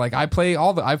pick. Like I've played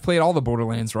all the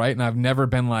Borderlands, right? And I've never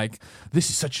been like, this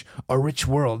is such a rich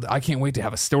world. I can't wait to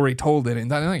have a story told in it.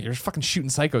 And like, you're just fucking shooting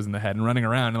psychos in the head and running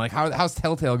around. And like, how's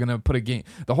Telltale gonna put a game?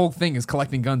 The whole thing is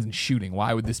collecting guns and shooting.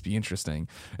 Why would this be interesting?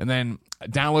 And then I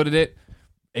downloaded it,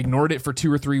 ignored it for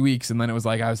 2 or 3 weeks, and then it was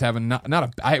like I was having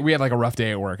we had like a rough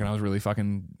day at work, and I was really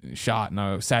fucking shot, and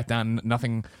I sat down,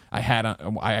 nothing I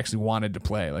actually wanted to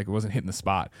play, like it wasn't hitting the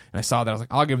spot, and I saw that, I was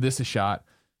like, I'll give this a shot,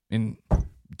 and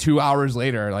 2 hours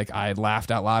later, like I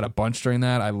laughed out loud a bunch during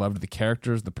that. I loved the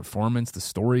characters, the performance, the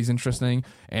story's interesting,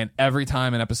 and every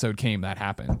time an episode came, that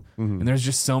happened. And there's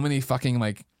just so many fucking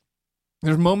like,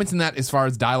 there's moments in that as far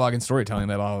as dialogue and storytelling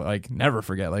that I'll like never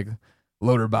forget, like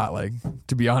Loaderbot, like,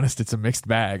 to be honest, it's a mixed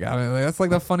bag. I mean, like, that's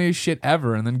like the funniest shit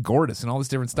ever. And then Gortys and all this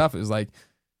different stuff. It was like,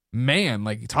 man,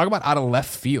 like, talk about out of left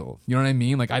field. You know what I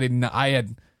mean? Like, I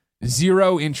had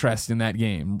zero interest in that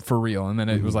game for real. And then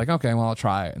it was like, okay, well, I'll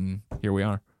try it. And here we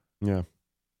are. Yeah.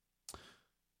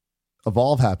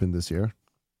 Evolve happened this year.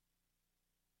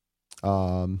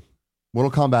 Mortal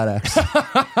Kombat X.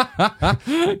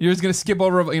 You're just going to skip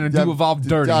over, do Evolve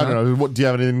dirty. I don't know. Do you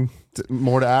have anything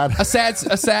more to add? A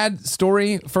sad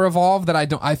story for Evolve that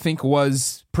I think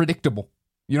was predictable.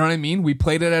 You know what I mean? We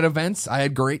played it at events. I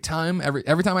had great time.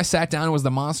 Every time I sat down, it was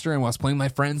the monster, and I was playing with my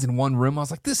friends in one room. I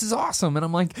was like, this is awesome. And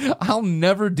I'm like, I'll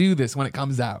never do this when it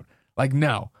comes out. Like,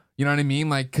 no. You know what I mean?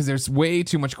 Like, because there's way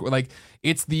too much, like,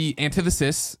 it's the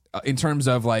antithesis in terms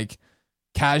of like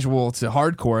casual to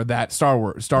hardcore that Star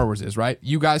Wars is, right?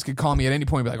 You guys could call me at any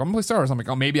point and be like, I'm gonna play Star Wars. I'm like,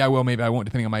 oh, maybe I will, maybe I won't,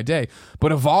 depending on my day.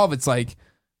 But Evolve, it's like,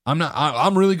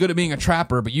 I'm really good at being a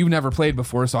trapper, but you've never played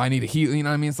before, so I need a heal. You know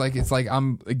what I mean? It's like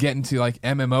I'm getting to like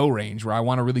MMO range where I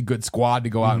want a really good squad to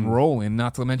go out and roll in.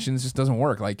 Not to mention, it just doesn't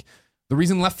work. Like, The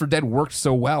reason Left 4 Dead worked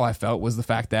so well, I felt, was the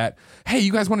fact that, hey,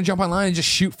 you guys want to jump online and just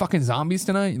shoot fucking zombies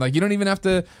tonight? Like, you don't even have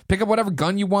to pick up whatever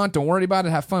gun you want. Don't worry about it.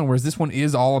 Have fun. Whereas this one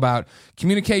is all about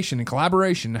communication and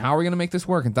collaboration. How are we going to make this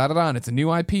work? And da-da-da. And it's a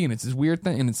new IP, and it's this weird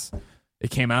thing. And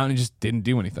it came out and it just didn't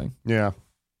do anything. Yeah.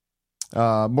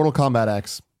 Mortal Kombat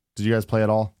X. Did you guys play at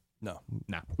all? No.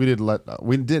 We did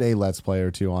a Let's Play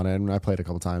or two on it, and I played a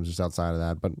couple times just outside of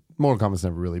that. But Mortal Kombat's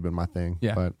never really been my thing.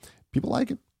 Yeah. But people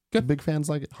like it. Good. Big fans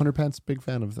like it. Hunter Pence, big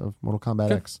fan of Mortal Kombat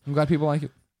Good. X. I'm glad people like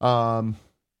it.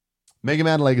 Mega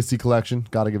Man Legacy Collection.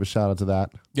 Got to give a shout out to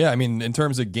that. Yeah, I mean, in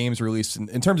terms of games released,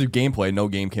 in terms of gameplay, no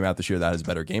game came out this year that has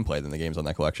better gameplay than the games on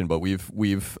that collection. But we've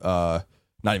not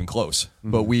even close.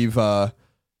 Mm-hmm. But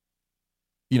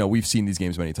we've seen these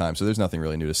games many times, so there's nothing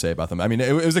really new to say about them. I mean,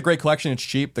 it was a great collection. It's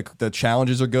cheap. The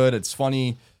challenges are good. It's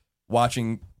funny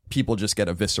watching people just get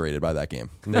eviscerated by that game.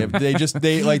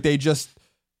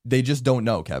 They just don't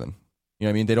know, Kevin. You know what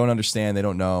I mean? They don't understand. They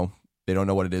don't know. They don't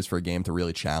know what it is for a game to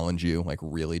really challenge you, like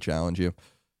really challenge you.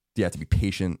 You have to be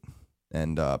patient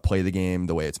and play the game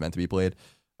the way it's meant to be played.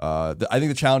 I think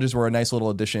the challenges were a nice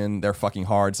little addition. They're fucking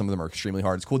hard. Some of them are extremely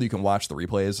hard. It's cool that you can watch the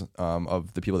replays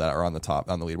of the people that are on the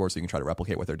leaderboard, so you can try to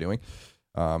replicate what they're doing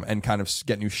and kind of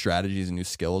get new strategies and new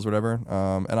skills, whatever.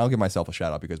 And I'll give myself a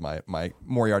shout out because my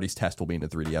Moriarty's test will be in the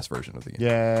 3DS version of the game.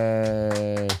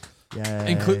 Yay.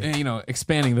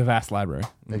 Expanding the vast library.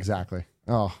 Exactly.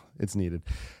 Oh, it's needed.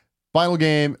 Final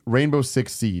game, Rainbow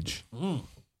Six Siege.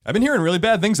 I've been hearing really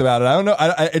bad things about it. I don't know.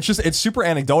 It's super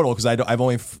anecdotal because I've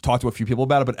only talked to a few people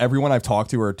about it, but everyone I've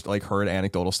talked to or like heard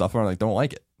anecdotal stuff and don't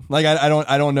like it. Like I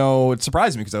don't know. It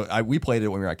surprised me because we played it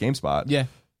when we were at GameSpot. Yeah.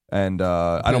 And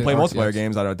I don't play multiplayer yes.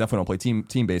 games. I definitely don't play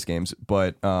team based games.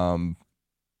 But I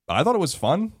thought it was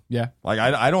fun. Yeah. Like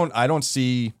I don't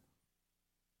see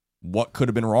what could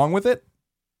have been wrong with it.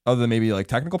 Other than maybe like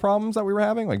technical problems that we were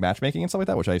having, like matchmaking and stuff like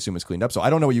that, which I assume is cleaned up. So I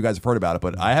don't know what you guys have heard about it,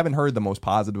 but I haven't heard the most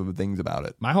positive of things about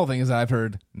it. My whole thing is that I've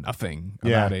heard nothing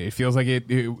about it. It feels like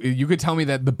you could tell me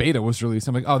that the beta was released.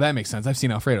 I'm like, oh, that makes sense. I've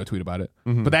seen Alfredo tweet about it.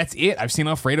 Mm-hmm. But that's it. I've seen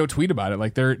Alfredo tweet about it.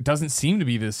 Like there doesn't seem to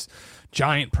be this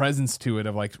giant presence to it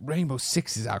of like Rainbow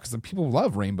Six is out because people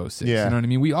love Rainbow Six. Yeah. You know what I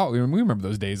mean? We remember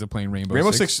those days of playing Rainbow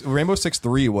Six. Rainbow Six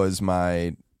 3 was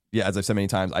as I've said many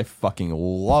times, I fucking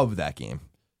love that game.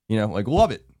 Love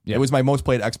it. Yeah. It was my most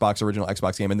played original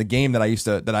Xbox game, and the game that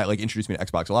introduced me to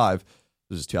Xbox Live.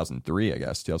 This is 2003, I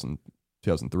guess.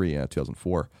 2003,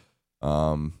 2004.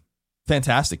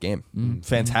 Fantastic game. Mm-hmm.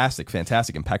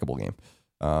 Fantastic, impeccable game.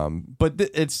 But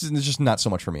it's just not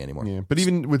so much for me anymore. Yeah, but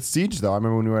even with Siege, though, I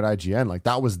remember when we were at IGN, like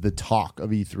that was the talk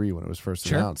of E3 when it was first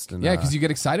announced. And, because you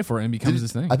get excited for it and it becomes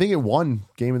this thing. I think it won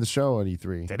Game of the Show at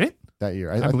E3. Did it? That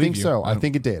year. I think so. I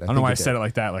think it did. I don't know why I said it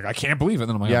like that. Like, I can't believe it.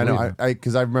 Then I'm like, yeah, no,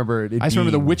 because I remember it. I just remember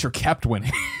The Witcher kept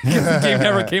winning. The game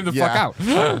never came the fuck out.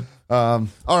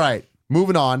 All right.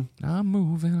 Moving on. I'm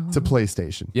moving on. To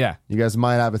PlayStation. Yeah. You guys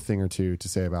might have a thing or two to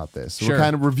say about this. So Sure. We're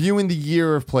kind of reviewing the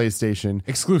year of PlayStation.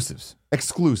 Exclusives.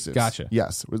 Gotcha.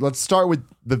 Yes. Let's start with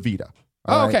the Vita.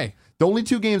 All right? Okay. The only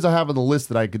two games I have on the list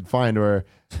that I could find were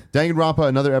Danganronpa,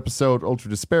 Another Episode,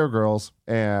 Ultra Despair Girls,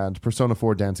 and Persona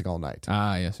 4 Dancing All Night.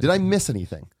 Ah, yes. Did I miss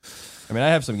anything? I mean, I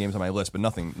have some games on my list, but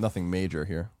nothing major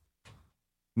here.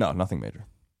 No, nothing major.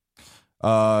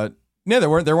 Yeah,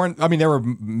 there weren't. I mean, there were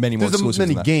many more exclusives. There's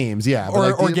many than that. games, yeah.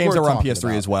 Or games that were on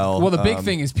PS3 as well. Well, the big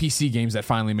thing is PC games that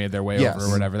finally made their way over or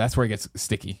whatever. That's where it gets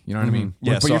sticky. You know what I mean?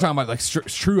 Yeah, but you're talking about like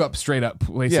straight up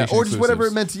PlayStation. Yeah, or just whatever it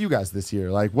exclusives. meant to you guys this year.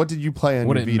 Like, what did you play on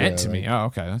What your it Vita? meant to me. Oh,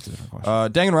 okay, that's a different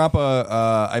question.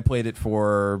 Danganronpa, I played it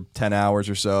for 10 hours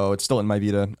or so. It's still in my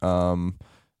Vita.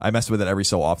 I mess with it every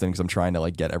so often because I'm trying to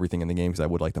like get everything in the game because I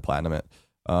would like to platinum it.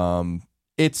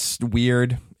 It's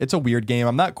weird. It's a weird game.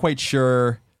 I'm not quite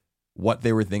sure what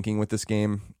they were thinking with this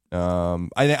game. I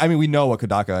mean, we know what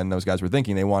Kodaka and those guys were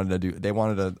thinking. They wanted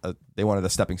a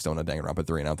stepping stone to Danganronpa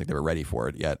 3, and I don't think they were ready for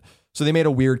it yet. So they made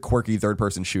a weird, quirky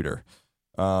third-person shooter.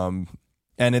 And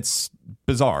it's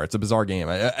bizarre. It's a bizarre game.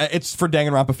 It's for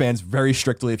Danganronpa fans very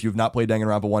strictly. If you've not played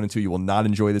Danganronpa 1 and 2, you will not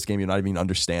enjoy this game. You'll not even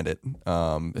understand it,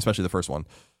 especially the first one.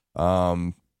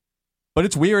 But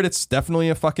it's weird. It's definitely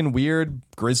a fucking weird,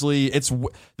 grisly. The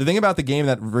thing about the game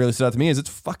that really stood out to me is it's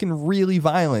fucking really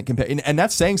violent. And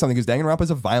that's saying something because Danganronpa is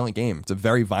a violent game. It's a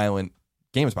very violent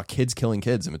game. It's about kids killing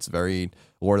kids, and it's very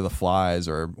Lord of the Flies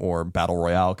or Battle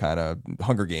Royale kind of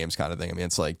Hunger Games kind of thing. I mean,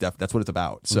 it's like that's what it's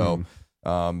about. So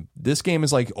this game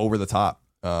is like over the top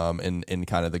in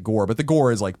kind of the gore, but the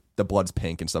gore is like the blood's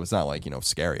pink and stuff. It's not like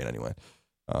scary in any way.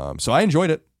 So I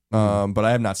enjoyed it. But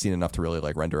I have not seen enough to really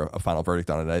like render a final verdict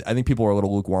on it. I think people are a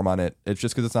little lukewarm on it. It's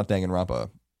just because it's not Danganronpa,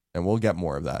 and we'll get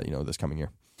more of that, this coming year.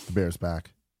 The Bear's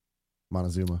back.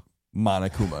 Montezuma.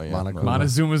 Monokuma. Yeah. Monokuma.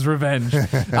 Montezuma's Revenge. You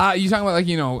talking about like,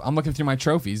 I'm looking through my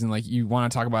trophies and like you want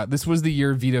to talk about this was the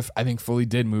year Vita I think fully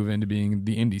did move into being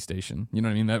the indie station. You know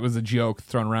what I mean? That was a joke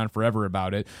thrown around forever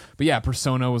about it. But yeah,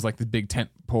 Persona was like the big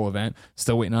tentpole event.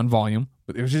 Still waiting on volume.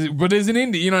 But it's an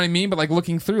indie, you know what I mean? But like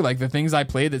looking through like the things I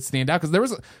played that stand out because there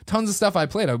was tons of stuff I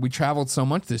played. We traveled so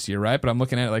much this year, right? But I'm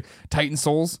looking at it like Titan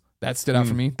Souls. That stood out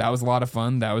for me. That was a lot of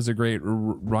fun. That was a great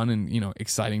run and,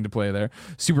 exciting to play there.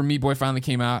 Super Meat Boy finally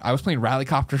came out. I was playing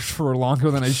Rallycopters for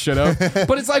longer than I should have.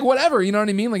 But it's like, whatever, you know what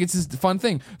I mean? Like, it's just a fun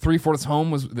thing. 3/4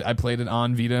 Home I played it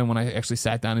on Vita, and when I actually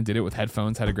sat down and did it with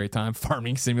headphones, had a great time.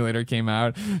 Farming Simulator came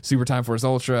out. Super Time Force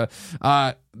Ultra.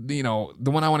 The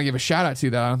one I want to give a shout out to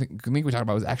that I don't think we talked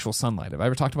about was Actual Sunlight. Have I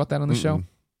ever talked about that on the show?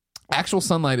 Actual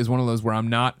Sunlight is one of those where I'm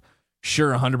not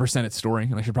sure 100% it's story,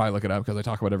 and I should probably look it up because I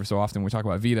talk about it every so often when we talk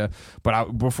about Vita.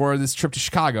 But before this trip to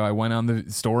Chicago, I went on the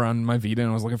store on my Vita and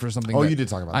I was looking for something. Oh, you did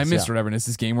talk about I this, missed or whatever. And it's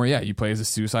this game where you play as a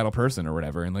suicidal person or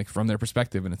whatever, and like from their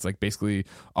perspective, and it's like basically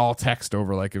all text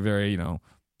over like a very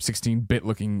 16-bit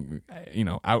looking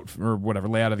out or whatever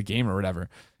layout of the game or whatever.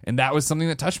 And that was something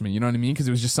that touched me. You know what I mean? Because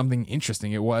it was just something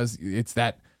interesting. It's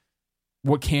that.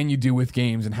 What can you do with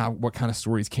games and what kind of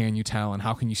stories can you tell and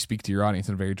how can you speak to your audience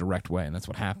in a very direct way? And that's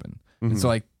what happened. And so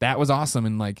like that was awesome.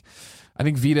 And like, I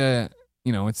think Vita,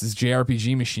 it's this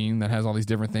JRPG machine that has all these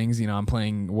different things. I'm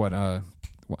playing Chrono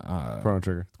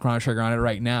Trigger on it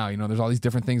right now. There's all these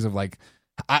different things of like,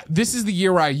 this is the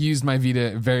year where I used my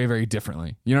Vita very, very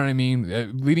differently. You know what I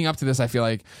mean? Leading up to this, I feel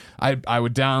like I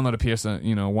would download a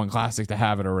PS1 Classic to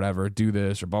have it or whatever, do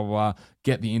this or blah, blah, blah,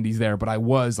 get the indies there. But I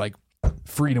was like,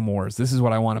 Freedom Wars, this is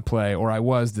what I want to play, or I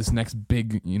was this next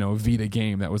big Vita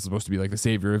game that was supposed to be like the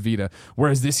savior of Vita,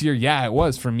 whereas this year it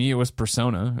was for me, it was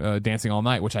Persona Dancing All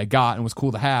Night, which I got and was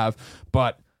cool to have,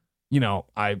 but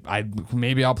I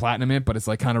maybe I'll platinum it, but it's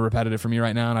like kind of repetitive for me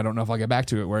right now, and I don't know if I'll get back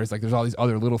to it. Whereas like there's all these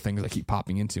other little things I keep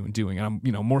popping into and doing, and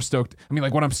I'm more stoked. I mean,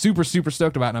 like what I'm super super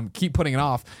stoked about, and I'm keep putting it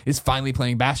off, is finally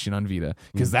playing Bastion on Vita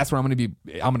because that's where I'm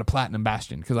gonna platinum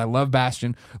Bastion because I love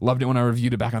Bastion, loved it when I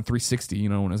reviewed it back on 360,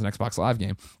 when it was an Xbox Live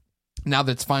game. Now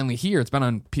that it's finally here, it's been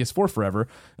on PS4 forever,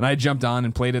 and I jumped on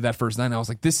and played it that first night. And I was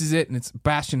like, this is it, and it's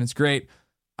Bastion, it's great.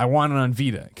 I want it on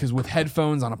Vita because with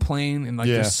headphones on a plane and like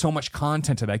there's so much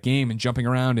content to that game and jumping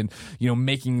around and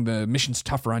making the missions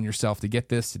tougher on yourself to get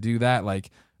this to do that.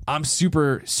 Like I'm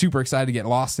super super excited to get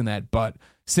lost in that. But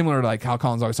similar to like how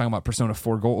Colin's always talking about Persona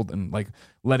 4 Gold and like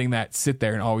letting that sit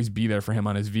there and always be there for him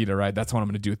on his Vita, right? That's what I'm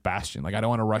going to do with Bastion. Like I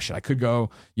don't want to rush it. I could go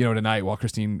tonight while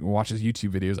Christine watches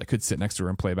YouTube videos. I could sit next to her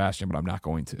and play Bastion, but I'm not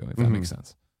going to. If that makes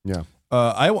sense. Yeah.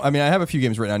 I have a few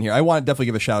games written down here. I want to definitely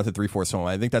give a shout out to 3/4 Home.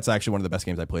 I think that's actually one of the best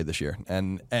games I played this year,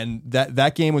 and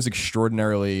that game was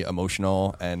extraordinarily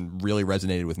emotional and really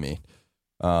resonated with me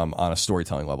on a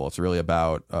storytelling level. It's really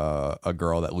about a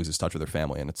girl that loses touch with her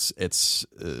family, and it's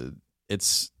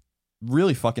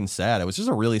really fucking sad. It was just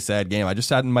a really sad game. I just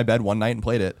sat in my bed one night and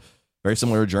played it. Very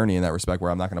similar to Journey in that respect, where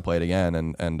I'm not going to play it again,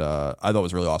 and I thought it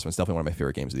was really awesome. It's definitely one of my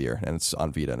favorite games of the year, and it's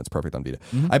on Vita, and it's perfect on Vita.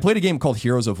 I played a game called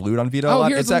Heroes of Loot on Vita a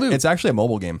lot. It's actually a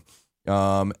mobile game,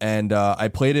 and I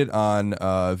played it on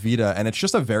Vita, and it's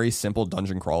just a very simple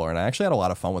dungeon crawler, and I actually had a lot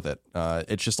of fun with it.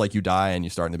 It's just like you die, and you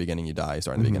start in the beginning, you die, you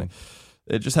start in the beginning.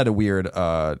 It just had a weird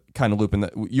kind of loop.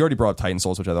 You already brought up Titan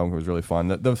Souls, which I thought was really fun.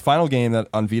 The final game that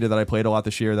on Vita that I played a lot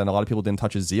this year that a lot of people didn't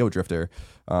touch is Zeo Drifter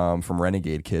from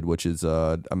Renegade Kid, which is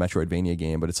a Metroidvania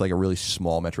game, but it's like a really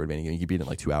small Metroidvania game. You can beat it in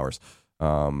like 2 hours.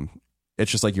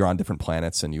 It's just like you're on different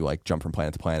planets and you like jump from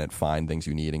planet to planet, find things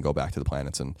you need, and go back to the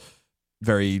planets. And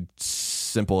very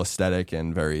simple aesthetic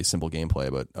and very simple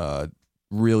gameplay, but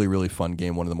really, really fun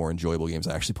game. One of the more enjoyable games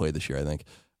I actually played this year, I think.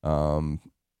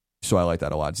 So I like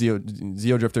that a lot.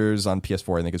 Zeo Drifters on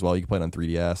PS4, I think, as well. You can play it on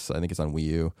 3DS. I think it's on Wii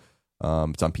U.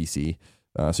 It's on PC.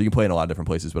 So you can play it in a lot of different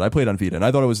places. But I played it on Vita, and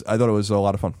I thought it was a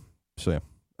lot of fun. So yeah.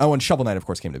 Oh, and Shovel Knight, of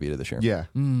course, came to Vita this year. Yeah,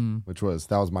 that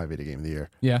was my Vita game of the year.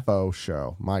 Yeah, faux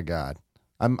show. My God,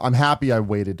 I'm happy I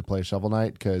waited to play Shovel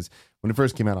Knight because when it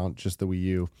first came out on just the Wii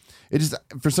U, it just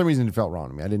for some reason it felt wrong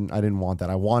to me. I didn't want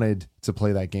that. I wanted to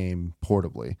play that game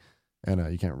portably.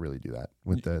 And you can't really do that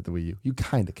with the Wii U. You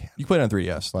kind of can. You played it on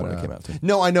 3DS when it came out too.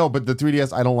 No, I know, but the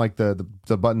 3DS, I don't like the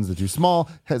buttons are too small.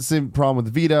 Had the same problem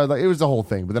with the Vita. Like it was the whole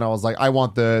thing. But then I was like, I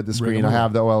want the screen. I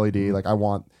have the OLED. Like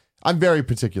I'm very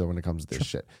particular when it comes to this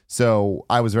shit. So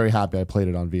I was very happy I played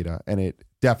it on Vita, and it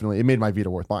made my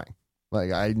Vita worth buying.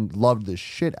 Like I loved the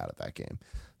shit out of that game.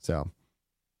 So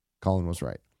Colin was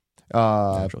right.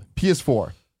 Naturally.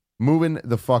 PS4, moving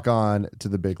the fuck on to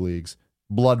the big leagues.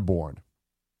 Bloodborne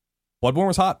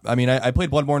was hot. I mean, I played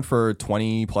Bloodborne for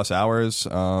 20 plus hours.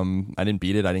 I didn't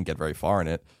beat it. I didn't get very far in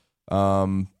it.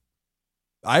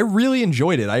 I really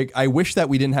enjoyed it. I wish that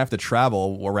we didn't have to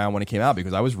travel around when it came out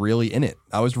because I was really in it.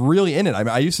 I mean,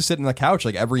 I used to sit on the couch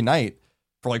like every night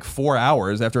for like 4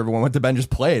 hours after everyone went to bed and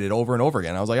just played it over and over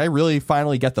again. I was like, I really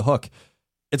finally get the hook.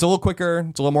 It's a little quicker.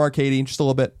 It's a little more arcadey, just a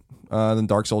little bit than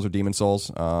Dark Souls or Demon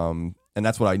Souls. And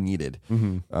that's what I needed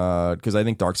because I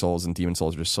think Dark Souls and Demon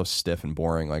Souls are just so stiff and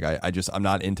boring. Like I'm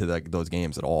not into those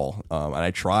games at all. And I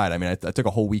tried. I mean, I took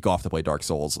a whole week off to play Dark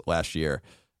Souls last year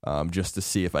just to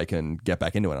see if I can get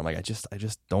back into it. I'm like, I just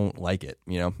don't like it.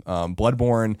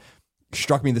 Bloodborne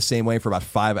struck me the same way for about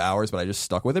 5 hours, but I just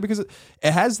stuck with it because it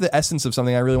has the essence of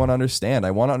something I really want to understand.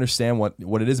 I want to understand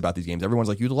what it is about these games. Everyone's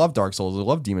like, you love Dark Souls, you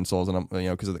love Demon Souls, and I'm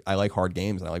because I like hard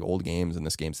games and I like old games, and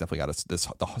this game's definitely got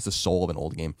the soul of an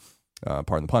old game.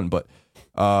 Pardon the pun, but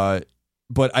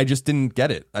I just didn't get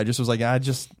it. I just was like,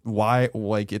 why?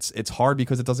 Like it's hard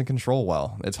because it doesn't control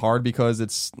well. It's hard because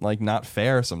it's like not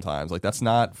fair sometimes. Like that's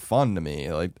not fun to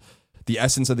me. Like the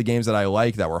essence of the games that I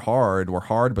like that were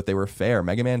hard, but they were fair.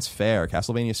 Mega Man's fair,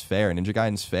 Castlevania's fair, Ninja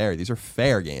Gaiden's fair. These are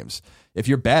fair games. If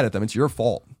you're bad at them, it's your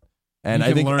fault. And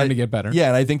I think learn to get better. Yeah,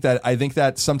 and I think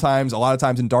that sometimes, a lot of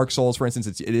times in Dark Souls, for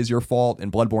instance, it is your fault.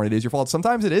 In Bloodborne, it is your fault.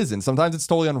 Sometimes it isn't. Sometimes it's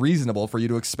totally unreasonable for you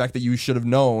to expect that you should have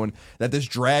known that this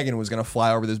dragon was going to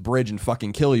fly over this bridge and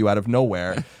fucking kill you out of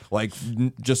nowhere, like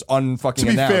just unfucking To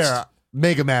be announced. fair,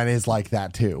 Mega Man is like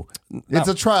that too. It's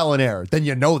a trial and error. Then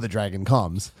the dragon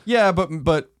comes. Yeah,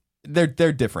 but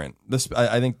they're different.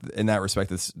 I think in that respect,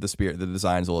 the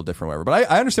design is a little different, whatever. But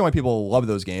I understand why people love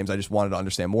those games. I just wanted to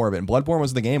understand more of it. And Bloodborne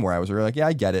was the game where I was really like, yeah,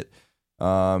 I get it.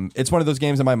 It's one of those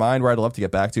games in my mind where I'd love to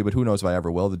get back to, but who knows if I ever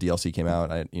will. The DLC came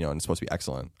out, and it's supposed to be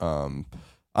excellent.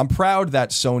 I'm proud that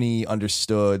Sony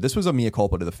understood. This was a mea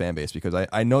culpa to the fan base because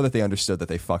I know that they understood that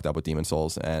they fucked up with Demon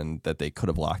Souls and that they could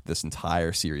have locked this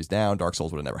entire series down. Dark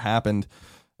Souls would have never happened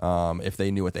if they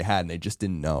knew what they had, and they just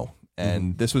didn't know.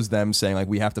 And this was them saying, like,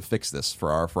 we have to fix this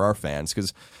for our fans,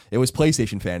 because it was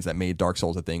PlayStation fans that made Dark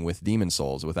Souls a thing with Demon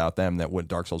Souls. Without them,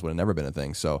 Dark Souls would have never been a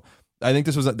thing. So I think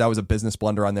that was a business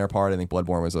blunder on their part. I think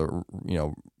Bloodborne was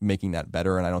making that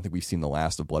better, and I don't think we've seen the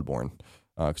last of Bloodborne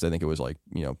because I think it was like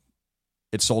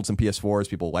it sold some PS4s,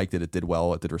 people liked it, it did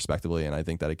well, it did respectably, and I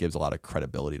think that it gives a lot of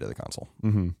credibility to the console.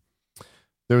 Mm-hmm.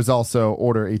 There was also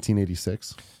Order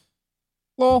 1886.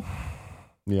 Well.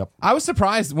 Yep. I was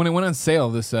surprised when it went on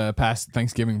sale this past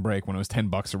Thanksgiving break when it was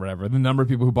 $10 or whatever. The number of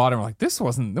people who bought it were like, "This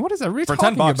wasn't. What is that? Really for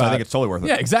 $10? I think it's totally worth it."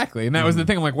 Yeah, exactly. And that was the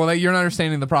thing. I'm like, well, you're not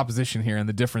understanding the proposition here and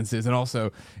the differences, and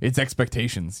also its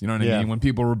expectations. You know what I mean? When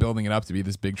people were building it up to be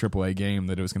this big AAA game,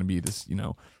 that it was going to be this,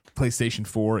 PlayStation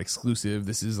 4 exclusive.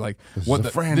 This is like this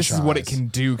is what it can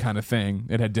do kind of thing.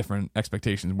 It had different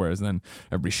expectations, whereas then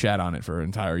everybody shat on it for an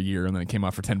entire year, and then it came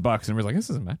out for $10, and everybody's like, "This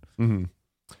isn't bad." Mm-hmm.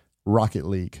 Rocket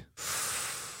League.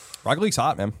 Rocket League's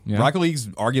hot, man. Yeah. Rocket League's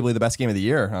arguably the best game of the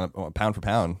year, pound for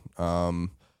pound.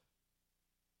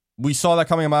 We saw that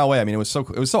coming a mile away. I mean, it was so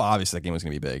obvious that game was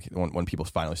going to be big when people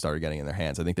finally started getting it in their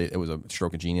hands. I think it was a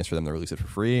stroke of genius for them to release it for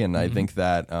free, and I think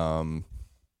that I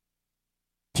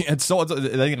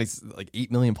think it's like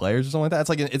 8 million players or something like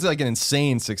that. It's like an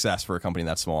insane success for a company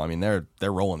that small. I mean, they're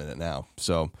rolling in it now.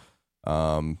 So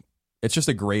it's just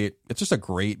a great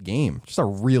game, just a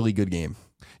really good game.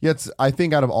 Yeah, I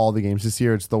think out of all the games this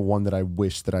year, it's the one that I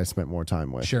wish that I spent more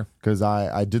time with. Sure. Because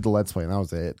I did the Let's Play and that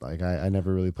was it. Like I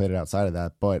never really played it outside of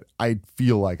that, but I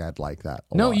feel like I'd like that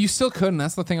a lot. You still could, and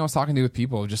that's the thing I was talking to with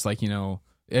people. Just like,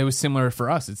 it was similar for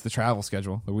us. It's the travel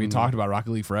schedule. We talked about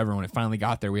Rocket League forever. When it finally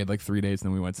got there, we had like 3 days, and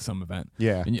then we went to some event.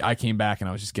 Yeah. And I came back, and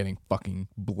I was just getting fucking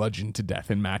bludgeoned to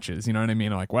death in matches. You know what I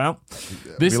mean? I'm like, well,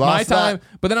 this is my time.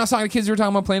 But then I was talking to kids who were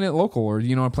talking about playing it local or,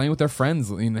 playing with their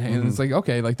friends. And it's like,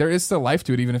 okay, like there is still life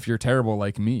to it, even if you're terrible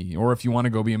like me. Or if you want to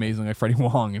go be amazing like Freddie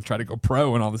Wong and try to go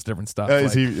pro and all this different stuff.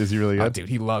 Is he really good? Oh,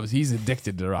 dude, he's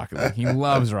addicted to Rocket League. He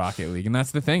loves Rocket League. And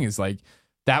that's the thing is like,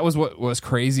 that was what was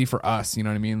crazy for us, you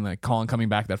know what I mean? Like Colin coming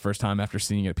back that first time after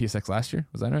seeing it at PSX last year,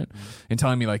 was that right? And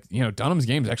telling me like, Dunham's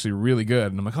game is actually really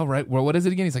good. And I'm like, oh, right. Well, what is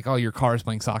it again? He's like, oh, your car is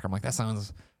playing soccer. I'm like, that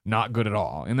sounds not good at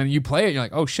all. And then you play it, and you're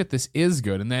like, oh shit, this is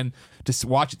good. And then to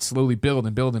watch it slowly build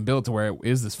and build and build to where it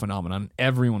is this phenomenon.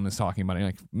 Everyone is talking about it. You're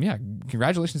like, yeah,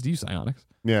 congratulations to you, Psyonix.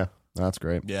 Yeah, that's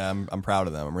great. Yeah, I'm proud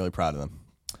of them. I'm really proud of them.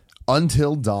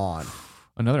 Until Dawn.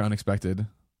 Another unexpected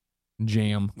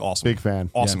jam. Awesome. Big fan.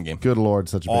 Awesome game. Good Lord,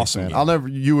 such a big Awesome fan. game.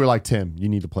 You were like, Tim, you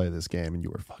need to play this game, and you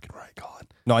were fucking right, Colin.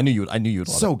 No, I knew you'd love it.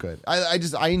 So good.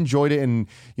 I enjoyed it, and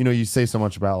you say so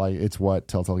much about like it's what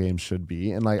Telltale games should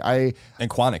be, and like and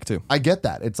Quantic too. I get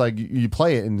that. It's like you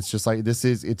play it, and it's just like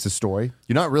it's a story.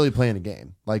 You're not really playing a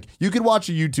game. Like you could watch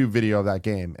a YouTube video of that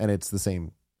game, and it's the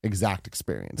same exact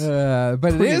experience.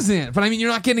 But it isn't. But I mean,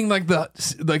 you're not getting like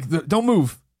the don't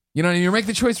move. You know what I mean? You make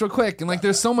the choice real quick, and like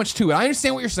there's so much to it. I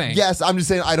understand what you're saying. Yes, I'm just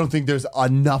saying I don't think there's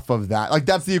enough of that. Like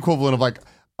that's the equivalent of like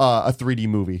a 3D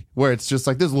movie where it's just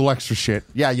like there's a little extra shit.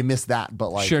 Yeah, you missed that, but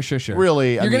like Sure.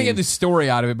 really, You're gonna get the story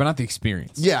out of it, but not the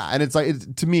experience. Yeah, and it's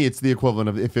like to me, it's the equivalent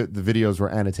of if the videos were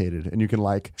annotated and you can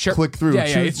like click through. Yeah,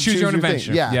 it's choose your own adventure.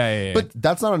 Thing. Yeah. Yeah. But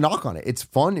that's not a knock on it. It's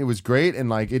fun. It was great, and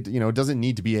like it, it doesn't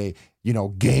need to be a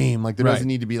game. Like there doesn't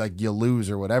need to be like you lose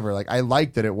or whatever. Like I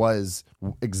like that it was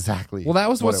exactly. Well, that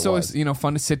was what's so was.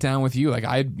 fun to sit down with you. Like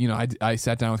I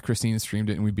sat down with Christine and streamed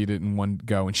it, and we beat it in one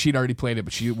go. And she'd already played it,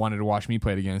 but she wanted to watch me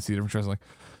play it again and see the different shows. Like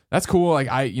that's cool. Like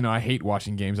I hate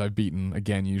watching games I've beaten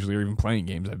again usually, or even playing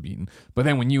games I've beaten. But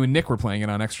then when you and Nick were playing it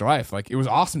on Extra Life, like it was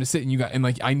awesome to sit and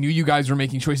like I knew you guys were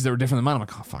making choices that were different than mine. I'm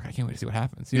like, oh fuck, I can't wait to see what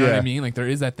happens. You know what I mean? Like there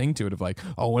is that thing to it of like,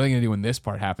 oh, what are they gonna do when this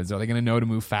part happens? Are they gonna know to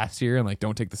move fast here and like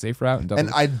don't take the safe route? And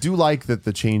I do like that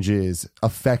the changes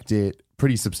affect it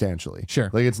pretty substantially.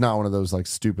 Sure. Like it's not one of those like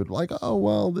stupid like, oh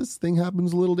well, this thing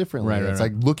happens a little differently. Right, it's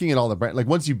like looking at all the like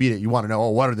once you beat it, you want to know, oh,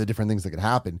 what are the different things that could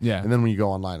happen? Yeah. And then when you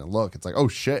go online and look, it's like, oh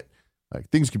shit. Like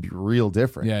things could be real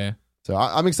different. Yeah. So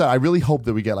I'm excited. I really hope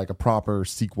that we get like a proper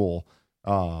sequel.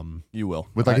 You will.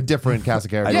 With like a different cast of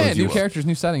characters. Yeah, new characters,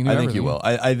 new setting. New I think everything. you will.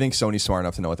 I think Sony's smart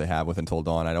enough to know what they have with Until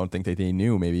Dawn. I don't think that they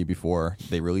knew maybe before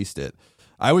they released it.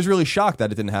 I was really shocked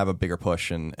that it didn't have a bigger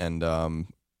push, and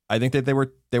I think that they were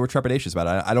trepidatious about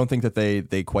it. I don't think that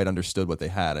they quite understood what they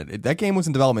had. That game was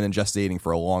in development and gestating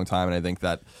for a long time, and I think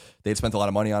that they had spent a lot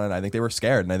of money on it. I think they were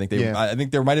scared, and I think I think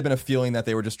there might have been a feeling that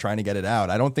they were just trying to get it out.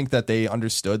 I don't think that they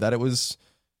understood that it was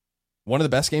one of the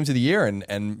best games of the year,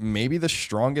 and maybe the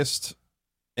strongest.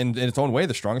 In its own way,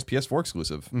 the strongest PS4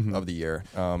 exclusive of the year.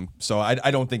 So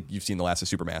I don't think you've seen the last of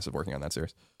Supermassive working on that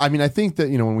series. I mean, I think that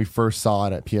when we first saw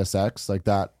it at PSX, like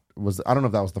that was, I don't know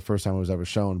if that was the first time it was ever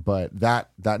shown, but that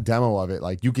demo of it,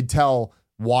 like you could tell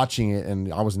watching it,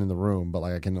 and I wasn't in the room, but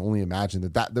like I can only imagine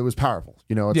that was powerful.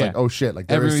 It's like, oh shit, like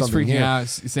there is everybody's something freaking here. out,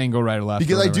 saying go right or left.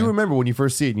 Because or I do remember when you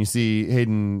first see it and you see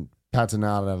Hayden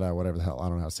Patinata, whatever the hell, I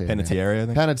don't know how to say it. Panettiere, I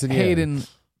think. Panettiere. Hayden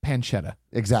Panchetta.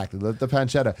 Exactly, the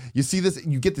pancetta. You see this,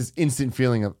 you get this instant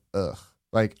feeling of ugh,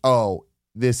 like, oh,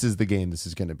 this is the game this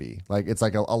is going to be. Like it's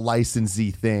like a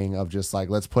licensee thing of just like,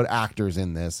 let's put actors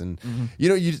in this, and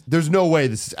there's no way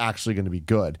this is actually going to be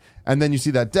good. And then you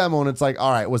see that demo and it's like, all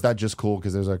right, was that just cool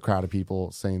because there's a crowd of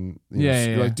people saying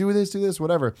like do this,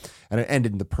 whatever, and it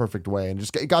ended in the perfect way and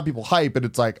it got people hype. And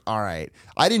it's like, all right,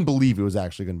 I didn't believe it was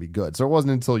actually going to be good, so it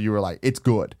wasn't until you were like, it's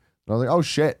good, and I was like, oh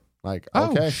shit. Like,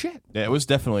 okay. Oh, shit. Yeah, it was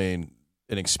definitely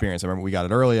an experience. I remember we got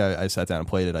it early. I sat down and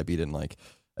played it. I beat it in like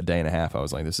a day and a half. I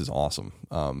was like, this is awesome.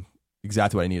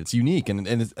 Exactly what I need. It's unique.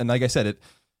 And like I said, it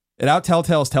out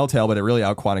Telltale's Telltale, but it really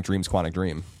out Quantic Dream's Quantic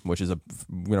Dream, which is going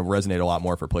to resonate a lot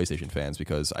more for PlayStation fans,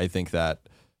 because I think that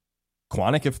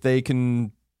Quantic, if they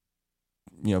can,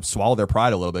 swallow their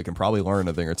pride a little bit, can probably learn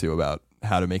a thing or two about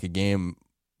how to make a game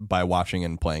by watching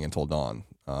and playing Until Dawn,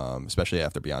 especially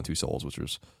after Beyond Two Souls, which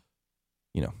was,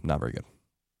 not very good.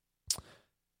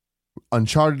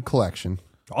 Uncharted Collection.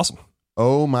 Awesome.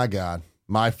 Oh my God.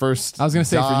 My first I was going to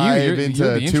say, for you, you're into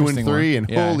the 2 and 3 one. and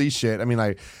holy shit. I mean,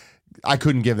 I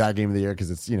couldn't give that game of the year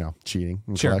because it's, cheating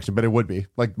in collection, but it would be.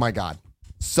 Like, my God.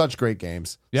 Such great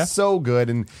games. Yeah. So good.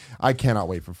 And I cannot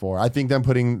wait for 4. I think them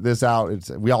putting this out,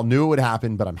 we all knew it would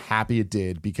happen, but I'm happy it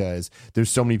did because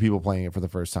there's so many people playing it for the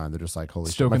first time. They're just like,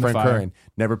 holy shit. My friend Curran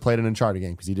never played an Uncharted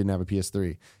game because he didn't have a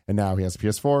PS3. And now he has a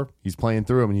PS4. He's playing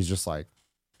through them and he's just like,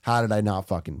 how did I not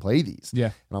fucking play these?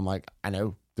 Yeah. And I'm like, I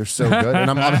know. They're so good.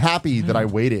 And I'm happy that I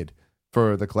waited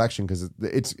for the collection because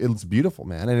it's beautiful,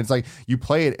 man. And it's like you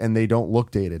play it and they don't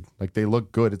look dated. Like they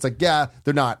look good. It's like, yeah,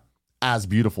 they're not as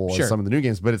beautiful as some of the new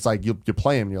games, but it's like you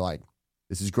play them and you're like,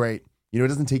 this is great. It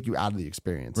doesn't take you out of the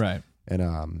experience. Right. And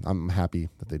I'm happy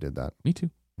that they did that. Me too.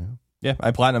 Yeah,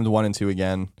 I platinumed 1 and 2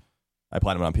 again. I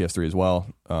platinumed on PS3 as well.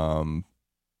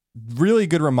 Really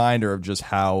good reminder of just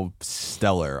how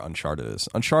stellar Uncharted is.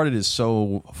 Uncharted is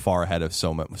so far ahead of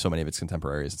so many of its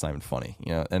contemporaries. It's not even funny,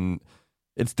 and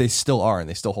they still are, and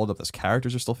they still hold up. Those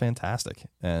characters are still fantastic,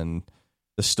 and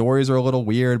the stories are a little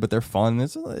weird, but they're fun.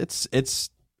 It's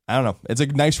I don't know. It's a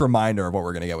nice reminder of what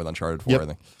we're gonna get with Uncharted 4. Yep, I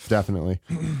think definitely.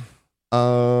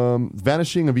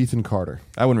 Vanishing of Ethan Carter.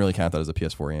 I wouldn't really count that as a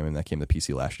PS4 game. I mean, that came to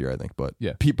PC last year, I think. But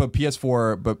yeah, but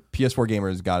PS4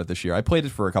 gamers got it this year. I played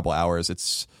it for a couple hours.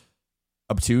 It's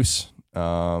obtuse, but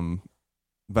I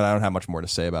don't have much more to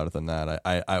say about it than that.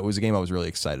 It was a game I was really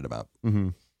excited about. Mm-hmm.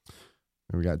 And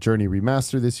we got Journey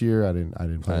Remaster this year. I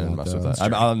didn't play that. Mess with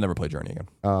that. I'll never play Journey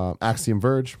again. Axiom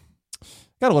Verge.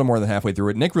 Got a little more than halfway through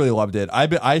it. Nick really loved it.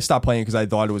 I stopped playing because I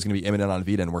thought it was going to be imminent on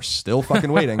Vita, and we're still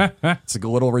fucking waiting. It's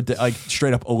like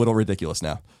straight up a little ridiculous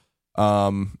now.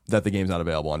 that the game's not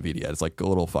available on Vita yet. It's like a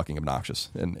little fucking obnoxious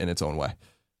in its own way.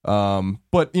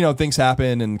 But things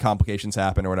happen and complications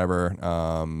happen or whatever.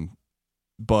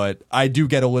 But I do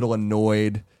get a little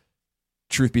annoyed,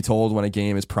 truth be told, when a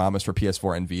game is promised for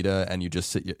PS4 and Vita and you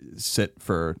just sit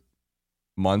for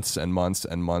months and months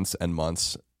and months and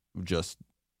months just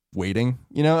waiting.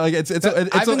 Like it's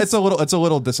a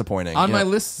little disappointing. On my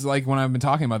list, like when I've been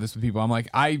talking about this with people, I'm like,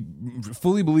 I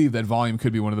fully believe that Volume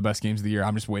could be one of the best games of the year.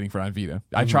 I'm just waiting for it on Vita.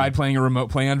 I tried playing a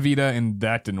remote play on Vita and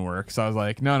that didn't work. So I was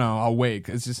like, no, I'll wait.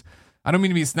 It's just, I don't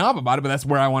mean to be a snob about it, but that's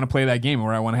where I want to play that game and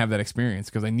where I want to have that experience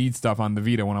because I need stuff on the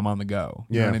Vita when I'm on the go.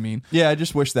 You know what I mean? Yeah, I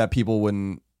just wish that people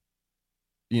wouldn't.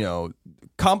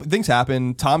 Things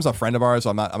happen. Tom's a friend of ours, so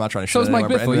I'm not trying to shit on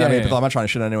anyone. I'm not trying to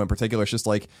shit on anyone in particular. It's just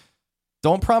like,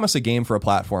 don't promise a game for a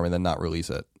platform and then not release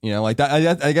it. Like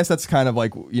that. I guess that's kind of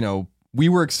like, we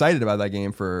were excited about that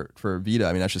game for Vita.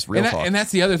 I mean, that's just real talk. And that's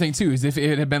the other thing too, is if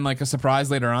it had been like a surprise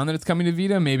later on that it's coming to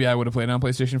Vita, maybe I would have played it on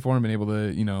PlayStation 4 and been able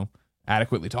to,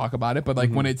 adequately talk about it. But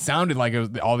like when it sounded like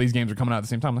all these games were coming out at the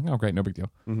same time, I'm like, oh great, no big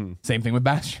deal. Same thing with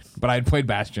Bastion. But I had played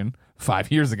Bastion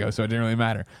 5 years ago, so it didn't really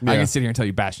matter. I can sit here and tell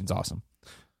you Bastion's awesome.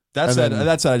 That said,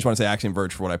 I just want to say Axiom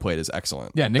Verge for what I played is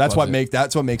excellent. Yeah, Nick that's what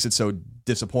loves makes it so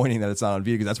disappointing that it's not on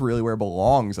Vita because that's really where it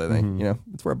belongs. I think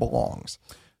it's where it belongs.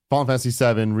 Final Fantasy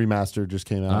VII Remastered just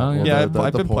came out. Oh, yeah,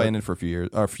 I've been playing it for a few years.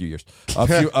 A few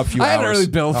hours. I haven't really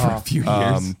built for a few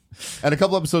years. And a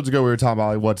couple episodes ago, we were talking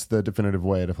about what's the definitive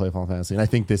way to play Final Fantasy, and I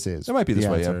think this is. It might be this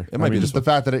way. Yeah. It might be just the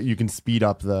fact that you can speed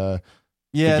up the.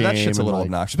 Yeah, the that game shit's a little like,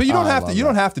 obnoxious, but you don't have to. You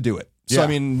don't have to do it. So Yeah, I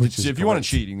mean, if you want to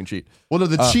cheat, you can cheat. Well, no,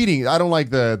 the cheating. I don't like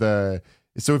the.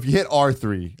 So if you hit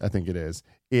R3, I think it is,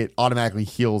 it automatically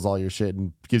heals all your shit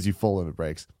and gives you full limit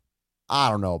breaks. I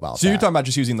don't know about that. So you're talking about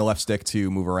just using the left stick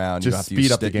to move around. Just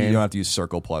speed up the game. You don't have to use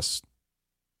circle plus.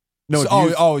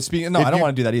 No. Speaking. No, I don't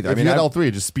want to do that either. If you hit L3,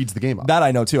 it just speeds the game up. That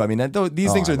I know too. I mean,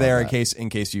 these things are there in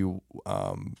case you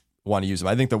want to use them.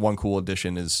 I think the one cool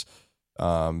addition is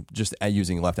just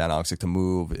using left analog stick to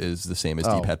move is the same as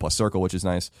D-pad plus circle, which is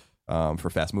nice. For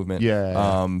fast movement,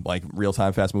 like real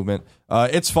time fast movement.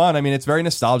 It's fun. I mean, it's very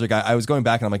nostalgic. I was going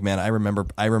back and I'm like, man, I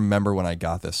remember when I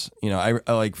got this. I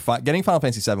like getting Final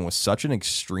Fantasy VII was such an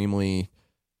extremely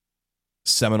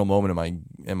seminal moment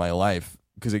in my life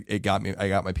because it got me. I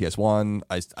got my PS1.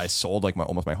 I sold like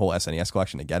almost my whole SNES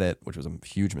collection to get it, which was a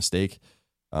huge mistake.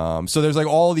 So there's like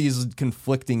all these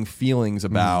conflicting feelings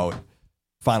about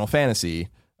Final Fantasy,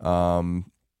 but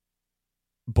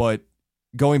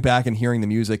going back and hearing the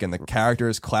music and the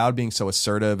characters, Cloud being so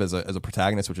assertive as a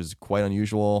protagonist, which is quite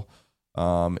unusual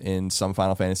in some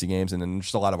Final Fantasy games, and then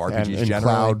just a lot of RPGs and generally.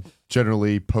 Cloud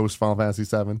generally post Final Fantasy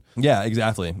VII. Yeah,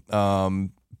 exactly.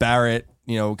 Barrett,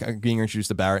 being introduced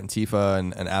to Barrett and Tifa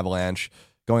and Avalanche,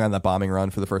 going on that bombing run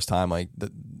for the first time, like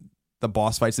the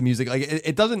boss fights, the music, like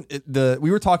it doesn't.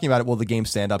 We were talking about it. Will the game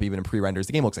stand up even in pre-renders?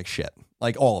 The game looks like shit,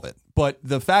 like all of it. But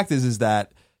the fact is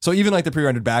that. So even like the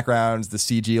pre-rendered backgrounds, the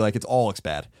CG, like it all looks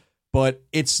bad. But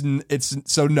it's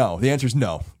so no. The answer is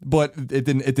no. But it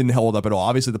didn't hold up at all.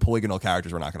 Obviously, the polygonal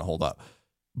characters were not going to hold up.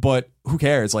 But who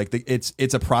cares? Like it's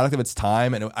a product of its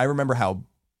time, and I remember how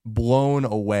blown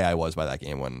away I was by that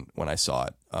game when I saw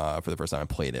it for the first time and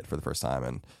played it for the first time,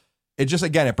 and it just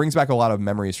it brings back a lot of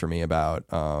memories for me about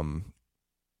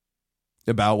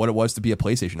what it was to be a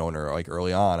PlayStation owner like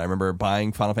early on. I remember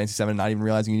buying Final Fantasy VII and not even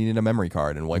realizing you needed a memory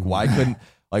card, and like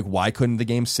why couldn't the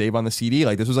game save on the CD?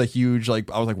 Like this was a huge I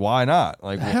was like, why not?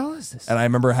 Like the hell is this? And I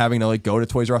remember having to like go to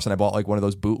Toys R Us and I bought like one of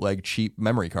those bootleg cheap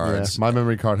memory cards. Yeah, my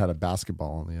memory card had a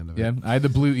basketball on the end of it. Yeah, I had the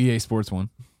blue EA Sports one.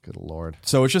 Good Lord.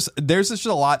 So it's just there's just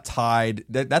a lot tied.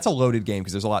 That's a loaded game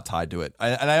because there's a lot tied to it.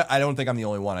 I don't think I'm the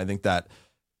only one. I think that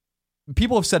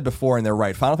people have said before, and they're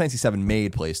right. Final Fantasy VII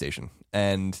made PlayStation,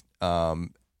 and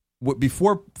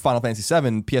before Final Fantasy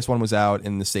VII, PS1 was out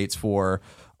in the States for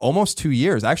almost 2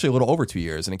 years, actually a little over 2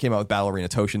 years, and it came out with Battle Arena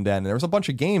Toshinden, and there was a bunch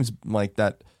of games like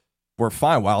that were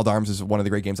fine. Wild Arms is one of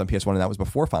the great games on PS1, and that was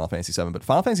before Final Fantasy VII. But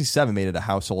Final Fantasy VII made it a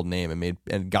household name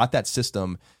and got that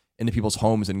system into people's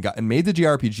homes and made the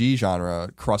JRPG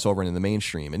genre cross over into the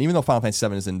mainstream. And even though Final Fantasy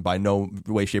VII is by no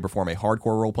way, shape, or form a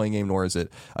hardcore role-playing game, nor is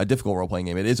it a difficult role-playing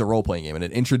game, it is a role-playing game, and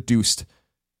it introduced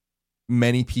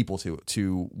many people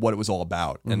to what it was all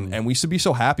about. And we should be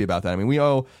so happy about that. I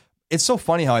mean, it's so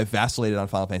funny how I vacillated on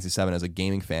Final Fantasy VII as a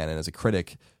gaming fan and as a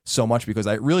critic so much because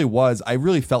I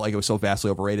really felt like it was so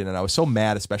vastly overrated, and I was so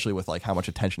mad, especially with like how much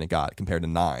attention it got compared to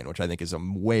 9, which I think is a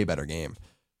way better game.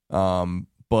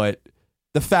 But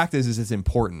the fact is it's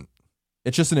important.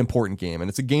 It's just an important game, and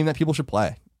it's a game that people should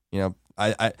play.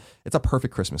 It's a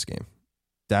perfect Christmas game.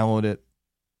 Download it.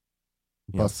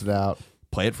 Bust it out.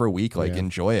 play it for a week, like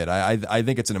enjoy it. I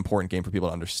think it's an important game for people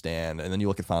to understand. And then you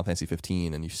look at Final Fantasy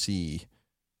 15 and you see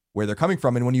where they're coming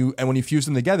from, and when you fuse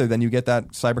them together, then you get that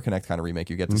CyberConnect kind of remake.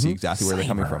 You get to see exactly where they're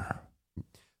coming from.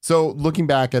 So looking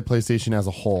back at PlayStation as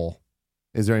a whole,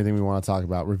 is there anything we want to talk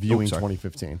about reviewing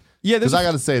 2015? Yeah, because I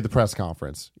got to say the press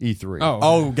conference, E3.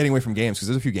 Oh, getting away from games, because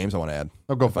there's a few games I want to add.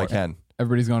 Oh, go if for I it. can.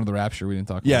 Everybody's gone to the Rapture. We didn't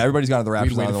talk. Yeah, about everybody's gone to the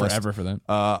Rapture. We waited forever for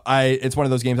that. It's one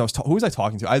of those games. Who was I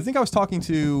talking to? I think I was talking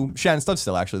to Shannon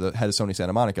Studstill, actually, the head of Sony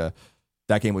Santa Monica.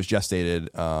 That game was gestated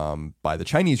by the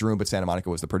Chinese room, but Santa Monica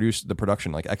was the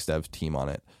production like XDev team on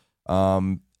it.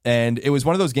 And it was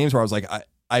one of those games where I was like,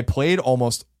 I played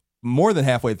almost more than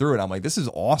halfway through it. I'm like, this is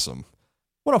awesome.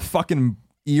 What a fucking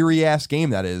eerie ass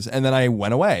game that is. And then I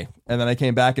went away, and then I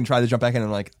came back and tried to jump back in, and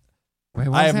I'm like,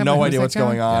 I have no idea what's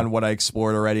going on, what I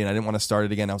explored already, and I didn't want to start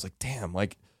it again. I was like, damn,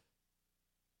 like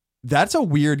that's a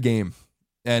weird game.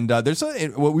 And there's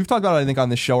what we've talked about, I think, on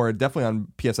this show, or definitely on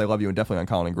PS I Love You, and definitely on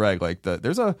Colin and Greg. Like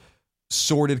there's a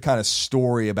sordid kind of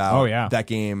story about that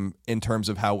game in terms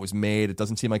of how it was made. It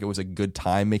doesn't seem like it was a good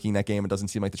time making that game. It doesn't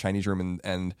seem like the Chinese room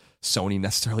and Sony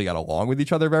necessarily got along with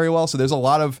each other very well. So there's a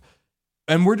lot of,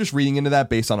 and we're just reading into that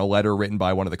based on a letter written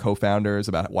by one of the co-founders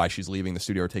about why she's leaving the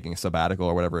studio or taking a sabbatical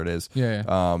or whatever it is.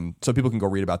 So people can go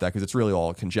read about that, because it's really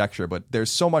all conjecture. But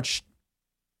there's so much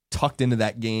tucked into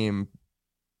that game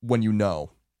when you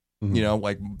know,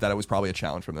 like that it was probably a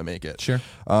challenge for them to make it. Sure.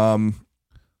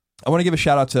 I want to give a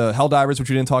shout out to Helldivers, which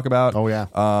we didn't talk about. Oh, yeah.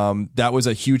 That was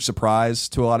a huge surprise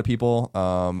to a lot of people.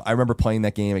 I remember playing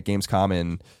that game at Gamescom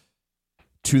in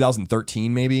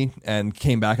 2013 maybe, and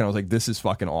came back and I was like, this is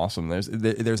fucking awesome. There's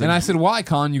I said, why,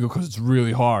 Con? You go, because it's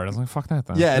really hard. I was like, fuck that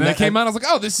then. Yeah, and then it came out, I was like,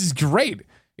 oh, this is great.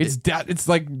 It's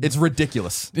like it's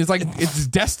ridiculous. It's like it's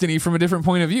Destiny from a different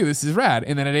point of view. This is rad.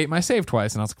 And then it ate my save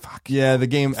twice, and I was like, "Fuck." Yeah, the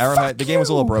game Arrowhead. The game was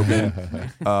a little broken.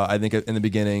 I think in the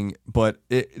beginning, but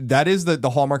that is the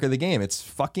hallmark of the game. It's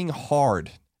fucking hard,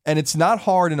 and it's not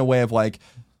hard in a way of like,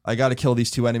 I got to kill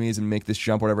these two enemies and make this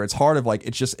jump, or whatever. It's hard of like,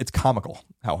 it's comical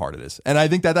how hard it is, and I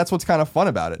think that's what's kind of fun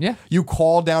about it. Yeah, you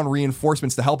call down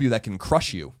reinforcements to help you that can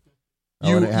crush you.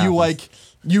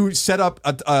 You set up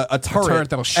a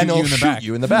turret that'll shoot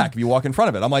you in the back if you walk in front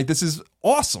of it. I'm like, this is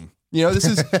awesome. This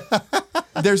is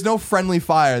there's no friendly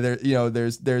fire there.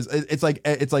 It's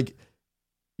like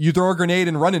you throw a grenade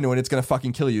and run into it, it's gonna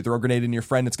fucking kill you. Throw a grenade in your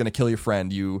friend, it's gonna kill your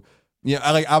friend.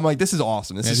 I'm like, this is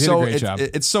awesome. This is so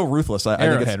it's so ruthless.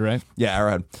 Arrowhead, right? Yeah,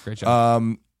 Arrowhead. Great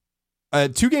job.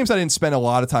 Two games I didn't spend a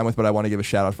lot of time with, but I want to give a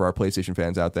shout out for our PlayStation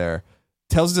fans out there.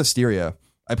 Tales of Zestiria,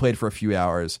 I played for a few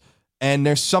hours. And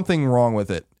there's something wrong with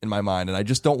it in my mind, and I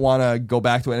just don't want to go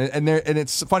back to it. And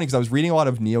it's funny because I was reading a lot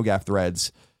of NeoGAF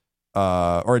threads,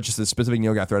 or just a specific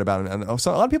NeoGAF thread about it, and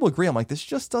so a lot of people agree. I'm like, this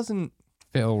just doesn't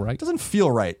feel right. Doesn't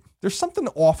feel right. There's something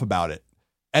off about it,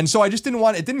 and so I just didn't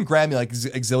want. It didn't grab me like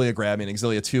Exilia grabbed me in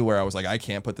Exilia 2, where I was like, I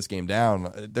can't put this game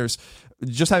down. There's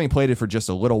just having played it for just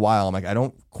a little while. I'm like, I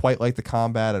don't quite like the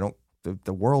combat.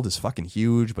 The world is fucking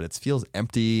huge, but it feels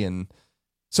empty and.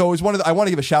 So it was I want to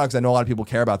give a shout out because I know a lot of people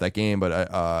care about that game,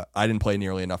 but I didn't play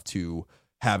nearly enough to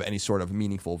have any sort of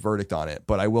meaningful verdict on it.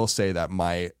 But I will say that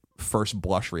my first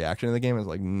blush reaction to the game is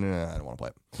like, nah, I don't want to play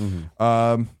it.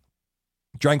 Mm-hmm.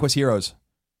 Dragon Quest Heroes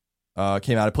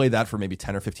came out. I played that for maybe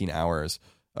 10 or 15 hours.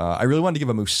 I really wanted to give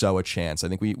a Musou a chance. I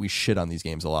think we shit on these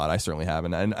games a lot. I certainly have,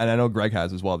 and I know Greg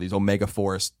has as well. These Omega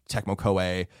Force, Tecmo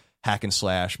Koei, hack and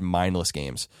slash, mindless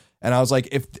games. And I was like,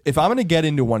 if I'm going to get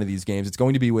into one of these games, it's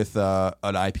going to be with an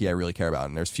IP I really care about.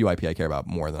 And there's few IP I care about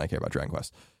more than I care about Dragon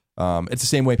Quest. It's the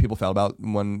same way people felt about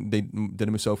when they did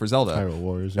a Musou for Zelda. Hyrule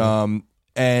Warriors. Yeah.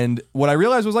 And what I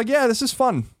realized was like, yeah, this is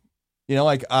fun.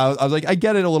 I was like, I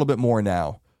get it a little bit more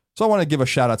now. So I want to give a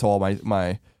shout out to all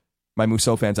my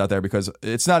Musou fans out there, because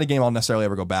it's not a game I'll necessarily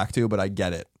ever go back to, but I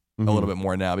get it a little bit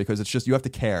more now, because it's just, you have to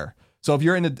care. So if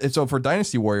you're for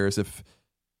Dynasty Warriors,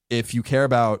 if you care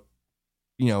about,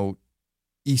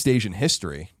 East Asian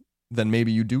history, then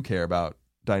maybe you do care about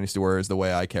Dynasty Warriors the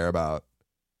way I care about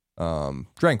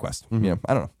Dragon Quest. I don't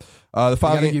know. The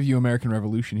final game, give you American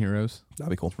Revolution heroes. That'd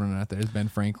be cool. Just running out there. There's Ben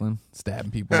Franklin stabbing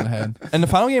people in the head. And the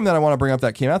final game that I want to bring up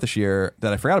that came out this year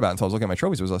that I forgot about until I was looking at my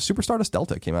trophies was a Super Stardust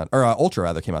Delta came out, or Ultra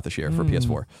rather, came out this year for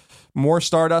PS4. More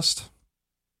Stardust.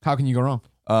 How can you go wrong?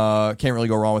 Can't really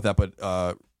go wrong with that,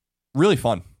 but really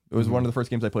fun. It was one of the first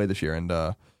games I played this year, and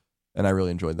I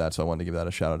really enjoyed that, so I wanted to give that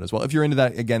a shout out as well. If you're into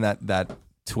that, again, that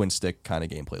twin stick kind of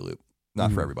gameplay loop,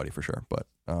 not for everybody for sure, but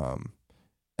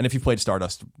and if you played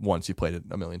Stardust once, you played it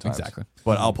a million times. Exactly.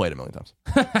 But I'll play it a million times.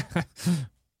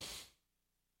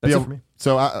 That's it for me.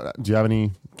 So, do you have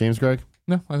any games, Greg?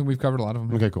 No, I think we've covered a lot of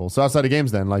them. Okay, cool. So outside of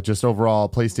games, then, like just overall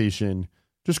PlayStation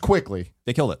Just quickly.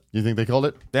 They killed it. You think they killed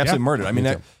it? They absolutely murdered. I mean,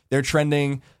 Me too. they're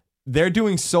trending. They're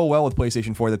doing so well with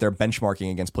PlayStation 4 that they're benchmarking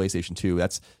against PlayStation 2.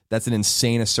 That's an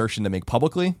insane assertion to make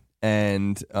publicly,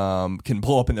 and can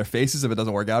blow up in their faces if it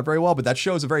doesn't work out very well. But that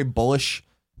shows a very bullish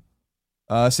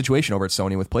situation over at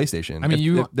Sony with PlayStation. I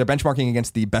mean, they're benchmarking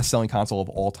against the best-selling console of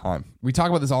all time. We talk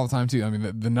about this all the time too. I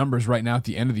mean, the numbers right now at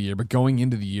the end of the year, but going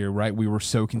into the year, right, we were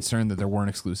so concerned that there weren't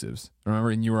exclusives.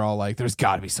 Remember, and you were all like, "There's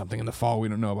got to be something in the fall we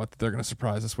don't know about that they're going to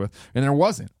surprise us with," and there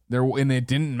wasn't. And it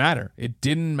didn't matter. It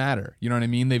didn't matter. You know what I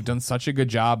mean? They've done such a good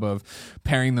job of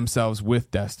pairing themselves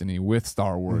with Destiny, with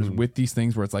Star Wars, with these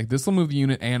things where it's like this will move the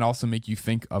unit and also make you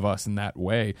think of us in that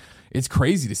way. It's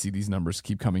crazy to see these numbers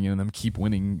keep coming in and them keep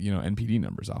winning, NPD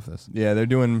numbers off this. Yeah, they're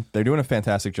doing a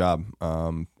fantastic job.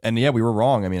 And yeah, we were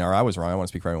wrong. I mean, or I was wrong. I don't want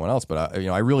to speak for anyone else, but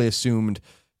I really assumed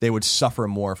they would suffer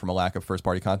more from a lack of first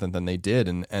party content than they did.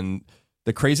 And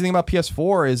the crazy thing about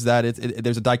PS4 is that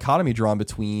there's a dichotomy drawn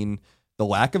between the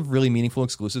lack of really meaningful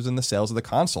exclusives and the sales of the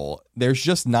console. There's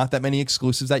just not that many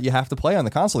exclusives that you have to play on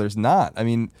the console. There's not. I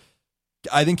mean,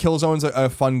 I think Killzone's a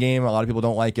fun game. A lot of people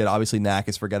don't like it. Obviously, Knack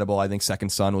is forgettable. I think Second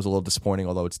Son was a little disappointing,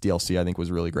 although its DLC I think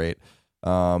was really great.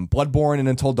 Bloodborne and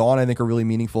Until Dawn I think are really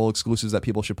meaningful exclusives that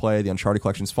people should play. The Uncharted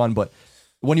collection's fun, but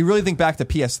when you really think back to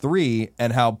PS3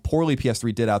 and how poorly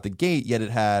PS3 did out the gate, yet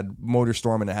it had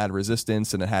Motorstorm and it had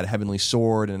Resistance and it had Heavenly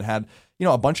Sword and it had,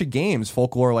 a bunch of games,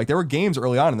 Folklore. Like there were games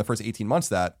early on in the first 18 months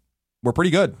that were pretty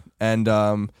good, and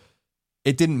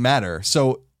it didn't matter.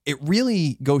 So it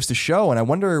really goes to show, and I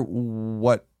wonder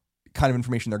what kind of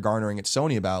information they're garnering at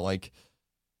Sony about, like,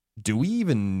 do we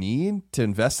even need to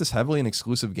invest this heavily in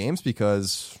exclusive games?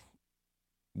 Because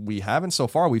we haven't so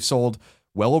far. We've sold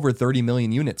well over 30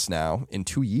 million units now in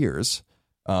 2 years,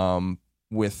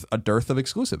 with a dearth of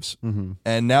exclusives.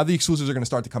 And now the exclusives are going to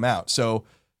start to come out. So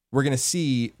we're going to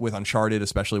see with Uncharted,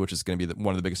 especially, which is going to be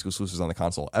one of the biggest exclusives on the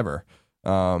console ever.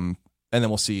 And then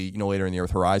we'll see, later in the year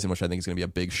with Horizon, which I think is going to be a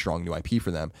big, strong new IP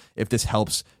for them. If this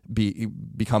helps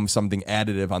become something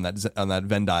additive on that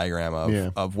Venn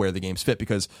diagram of where the games fit,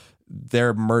 because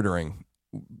they're murdering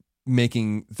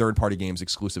making third-party games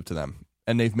exclusive to them,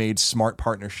 and they've made smart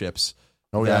partnerships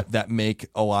that make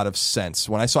a lot of sense.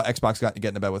 When I saw Xbox get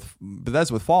into bed with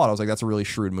Bethesda with Fallout, I was like, that's a really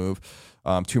shrewd move.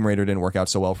 Tomb Raider didn't work out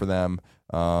so well for them.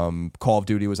 Call of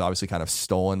Duty was obviously kind of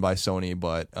stolen by Sony,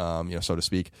 but so to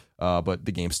speak. But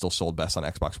the game still sold best on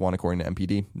Xbox One according to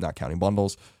MPD, not counting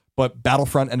bundles. But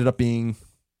Battlefront ended up being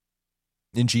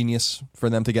ingenious for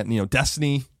them to get.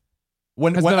 Destiny.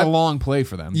 It's been a long play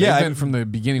for them. They've been from the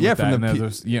beginning. Yeah, with from that,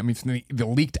 from the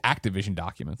leaked Activision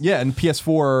documents. Yeah, and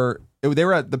PS4. They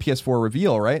were at the PS4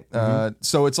 reveal, right?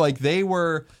 So it's like they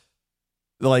were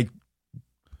there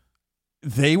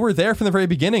from the very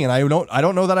beginning, and I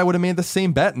don't know that I would have made the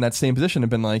same bet in that same position and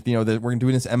been like, that we're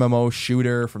doing this MMO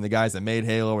shooter from the guys that made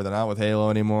Halo, where they're not with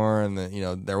Halo anymore, and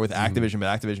they're with Activision,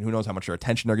 but Activision, who knows how much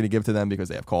attention they're going to give to them because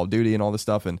they have Call of Duty and all this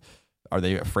stuff, and are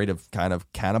they afraid of kind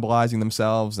of cannibalizing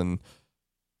themselves? And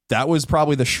that was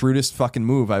probably the shrewdest fucking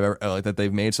move I've ever that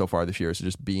they've made so far this year, is to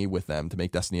just be with them to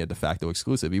make Destiny a de facto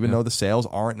exclusive, even though the sales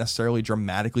aren't necessarily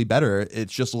dramatically better.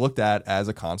 It's just looked at as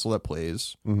a console that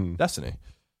plays Destiny.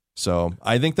 So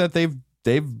I think that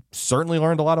they've certainly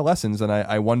learned a lot of lessons, and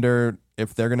I wonder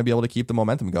if they're going to be able to keep the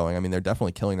momentum going. I mean, they're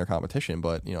definitely killing their competition,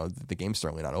 but the game's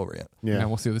certainly not over yet. Yeah, and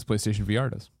we'll see what this PlayStation VR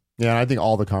does. Yeah, and I think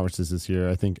all the conferences this year,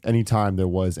 I think anytime there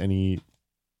was any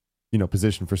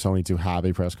position for Sony to have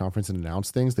a press conference and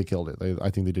announce things, they killed it. I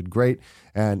think they did great.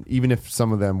 And even if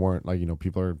some of them weren't, like,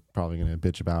 people are probably going to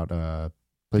bitch about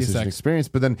PlayStation Experience,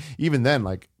 but then even then,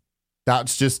 like,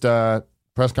 that's just a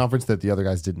press conference that the other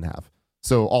guys didn't have.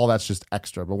 So all that's just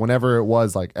extra. But whenever it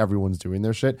was like everyone's doing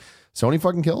their shit, Sony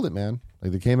fucking killed it, man.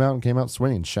 Like, they came out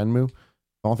swinging. Shenmue,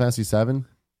 Final Fantasy 7,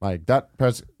 like that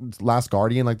Last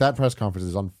Guardian, like that press conference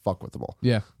is unfuckwithable.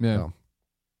 Yeah. So.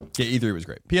 Yeah, E3 was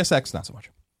great. PSX, not so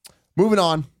much. Moving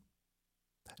on,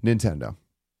 Nintendo.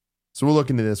 So we'll look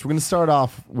into this. We're going to start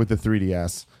off with the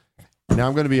 3DS. Now,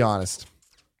 I'm going to be honest.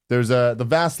 There's the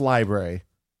vast library,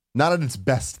 not at its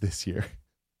best this year.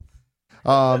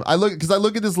 I look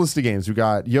at this list of games. We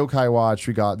got Yokai Watch,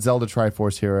 we got Zelda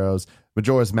Triforce Heroes,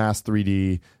 Majora's Mask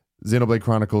 3D, Xenoblade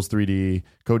Chronicles 3D,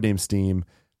 Codename Steam.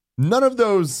 None of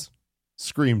those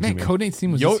screamed to me. Codename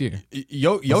Steam was this year.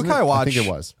 Yokai Watch. I think it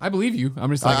was. I believe you.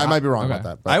 I'm just like, I might be wrong about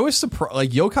that. But. I was surprised.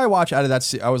 Like, Yokai Watch out of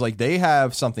that, I was like, they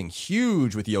have something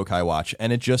huge with Yokai Watch,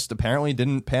 and it just apparently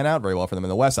didn't pan out very well for them in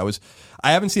the West.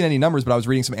 I haven't seen any numbers, but I was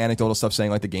reading some anecdotal stuff saying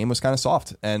like the game was kind of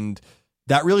soft, and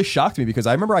that really shocked me because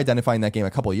I remember identifying that game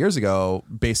a couple of years ago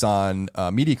based on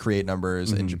media create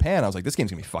numbers in Japan. I was like, this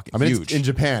game's gonna be fucking huge. In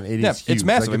Japan, it is huge. It's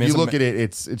massive. Like, if you look at it,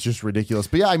 it's just ridiculous.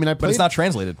 But yeah, I mean, but it's not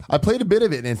translated. I played a bit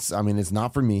of it, and it's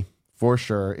not for me. For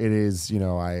sure. It is,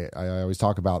 I always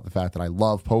talk about the fact that I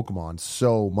love Pokemon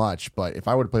so much, but if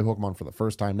I were to play Pokemon for the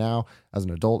first time now as an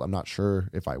adult, I'm not sure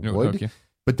if I would. Okay.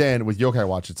 But then with Yokai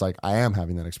Watch, it's like I am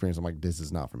having that experience. I'm like, this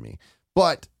is not for me.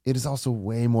 But it is also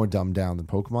way more dumbed down than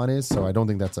Pokemon is, so I don't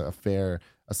think that's a fair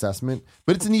assessment.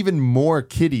 But it's an even more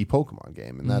kiddie Pokemon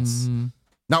game, and that's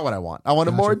not what I want. I want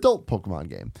a more adult Pokemon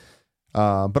game.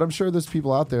 But I'm sure there's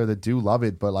people out there that do love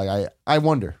it. But like, I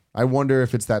wonder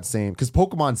if it's that same, because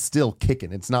Pokemon's still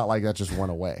kicking. It's not like that just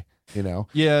went away.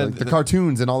 Yeah, like the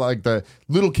cartoons and all that. Like the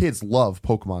little kids love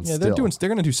Pokemon. Yeah, still. they're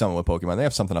gonna do something with Pokemon. They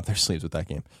have something up their sleeves with that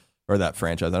game or that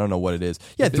franchise. I don't know what it is.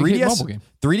 Yeah, It's a big hit mobile 3DS. game.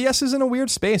 3DS is in a weird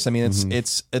space. I mean,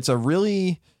 it's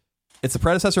the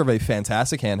predecessor of a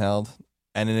fantastic handheld.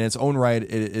 And in its own right,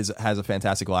 has a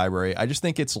fantastic library. I just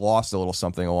think it's lost a little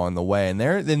something along the way, and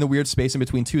they're in the weird space in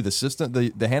between too. The system,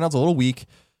 the handheld's a little weak,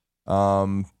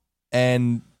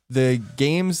 and the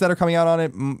games that are coming out on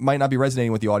it might not be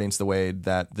resonating with the audience the way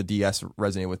that the DS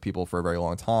resonated with people for a very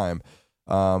long time.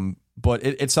 But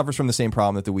it suffers from the same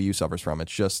problem that the Wii U suffers from.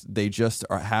 It's just they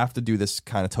have to do this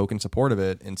kind of token support of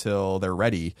it until they're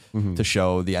ready to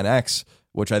show the NX,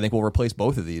 which I think will replace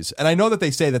both of these. And I know that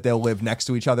they say that they'll live next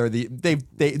to each other. The thing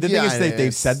is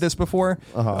they've said this before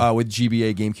with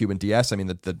GBA, GameCube, and DS. I mean,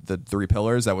 the three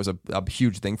pillars, that was a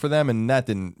huge thing for them, and that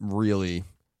didn't really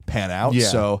pan out. Yeah.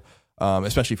 So,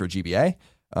 especially for GBA.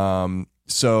 I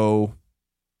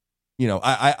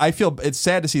feel it's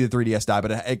sad to see the 3DS die,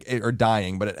 but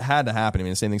dying, but it had to happen. I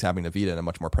mean, the same thing's happening to Vita in a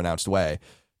much more pronounced way.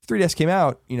 3DS came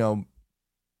out,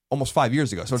 almost 5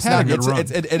 years ago, so it's not. It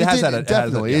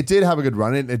did have a good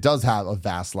run. It does have a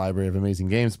vast library of amazing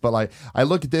games. But like, I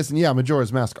look at this, and yeah,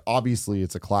 Majora's Mask. Obviously,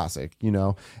 it's a classic, and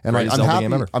like,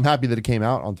 I'm happy that it came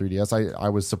out on 3DS. I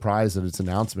was surprised at its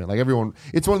announcement. Like everyone,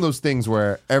 it's one of those things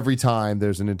where every time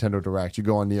there's a Nintendo Direct, you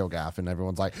go on NeoGAF, and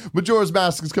everyone's like, Majora's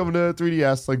Mask is coming to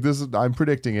 3DS. Like I'm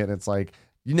predicting it. And it's like,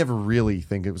 you never really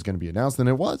think it was going to be announced, and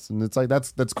it was, and it's like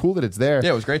that's cool that it's there.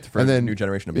 Yeah, it was great for the new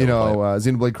generation to be able to play it.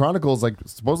 Xenoblade Chronicles, like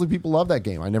supposedly people love that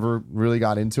game. I never really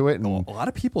got into it, and a lot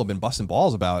of people have been busting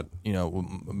balls about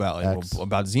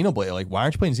Xenoblade. Like, why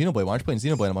aren't you playing Xenoblade? Why aren't you playing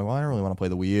Xenoblade? I'm like, well, I don't really want to play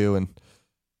the Wii U, and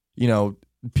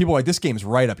people are like, this game's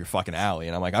right up your fucking alley,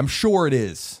 and I'm like, I'm sure it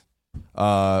is,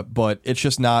 but it's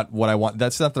just not what I want.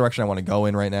 That's not the direction I want to go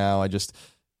in right now. It's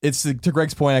to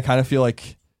Greg's point. I kind of feel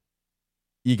like.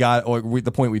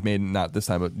 The point we've made, not this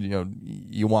time, but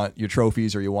you want your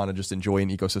trophies, or you want to just enjoy an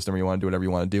ecosystem, or you want to do whatever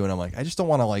you want to do. And I'm like, I just don't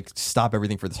want to like stop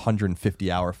everything for this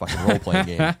 150-hour fucking role playing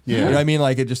game. Yeah. You know what I mean?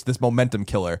 Like, it just this momentum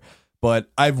killer. But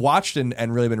I've watched and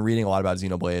really been reading a lot about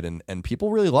Xenoblade, and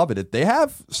people really love it. They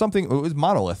have something. It was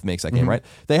Monolith makes that game, right?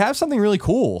 They have something really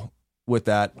cool with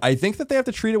that. I think that they have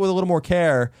to treat it with a little more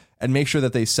care and make sure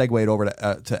that they segue it over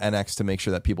to NX to make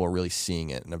sure that people are really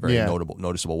seeing it in a very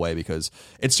noticeable way, because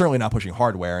it's certainly not pushing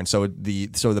hardware. And so the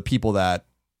people the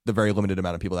very limited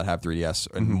amount of people that have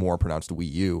 3DS and more pronounced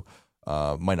Wii U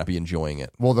might not be enjoying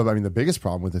it. Well, the biggest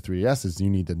problem with the 3DS is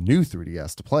you need the new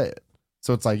 3DS to play it.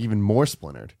 So it's like even more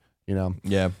splintered,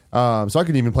 Yeah. So I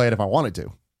couldn't even play it if I wanted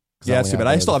to. Yeah, but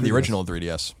I still have the original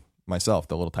 3DS myself,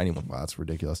 the little tiny one. Wow, that's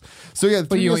ridiculous. So yeah,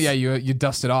 but you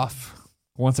dust it off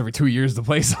once every 2 years to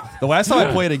play something. The last time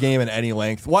I played a game in any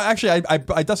length, well, actually,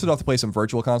 I dusted off to play some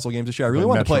virtual console games this year. I really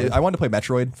wanted to play. I wanted to play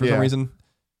Metroid for some reason.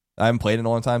 I haven't played it in a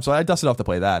long time, so I dusted off to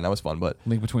play that, and that was fun. But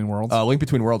Link Between Worlds. Link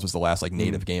Between Worlds was the last like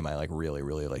native game I like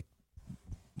really like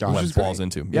went balls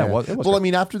into. Yeah, it was well, great. I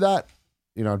mean, after that,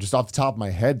 just off the top of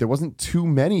my head, there wasn't too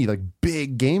many like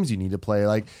big games you need to play.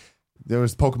 Like there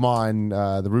was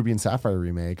Pokemon, the Ruby and Sapphire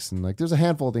remakes, and like there's a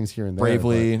handful of things here and there.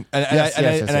 Bravely,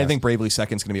 I think Bravely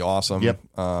Second's going to be awesome. Yep.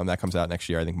 That comes out next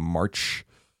year. I think March.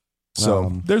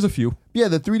 So there's a few. Yeah,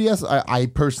 the 3DS, I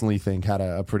personally think had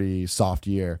a pretty soft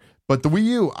year, but the Wii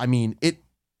U, I mean, it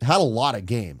had a lot of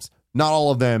games. Not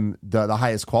all of them the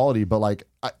highest quality, but like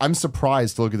I'm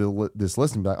surprised to look at this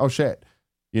list and be like, oh shit,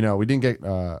 we didn't get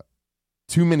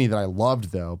too many that I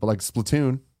loved though. But like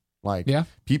Splatoon. Like,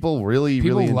 people really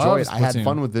enjoy it. I had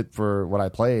fun with it for what I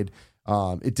played.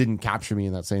 It didn't capture me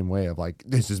in that same way of like,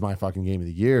 this is my fucking game of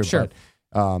the year. Sure.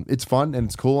 But it's fun and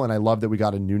it's cool. And I love that we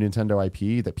got a new Nintendo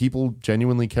IP that people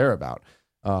genuinely care about.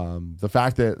 The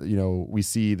fact that, we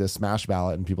see the Smash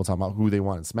ballot and people talking about who they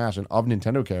want in Smash, and of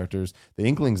Nintendo characters, the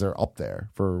Inklings are up there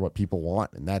for what people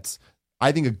want. And that's,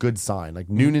 I think, a good sign. Like,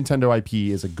 new Nintendo IP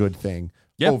is a good thing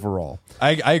overall.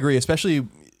 I agree, especially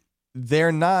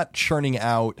they're not churning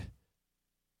out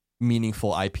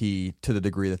meaningful IP to the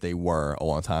degree that they were a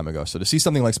long time ago. So to see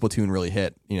something like Splatoon really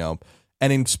hit,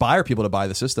 and inspire people to buy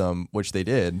the system, which they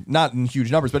did, not in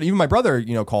huge numbers, but even my brother,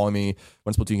 calling me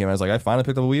when Splatoon came out, I was like, I finally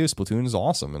picked up a Wii U. Splatoon is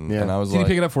awesome. And I was Did like, you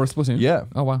pick it up for Splatoon? yeah.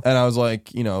 Oh, wow. And I was like,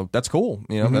 that's cool.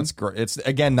 That's great. It's,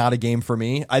 again, not a game for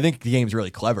me. I think the game's really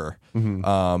clever,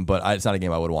 but it's not a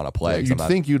game I would want to play. You'd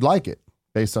think you'd like it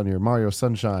based on your Mario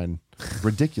Sunshine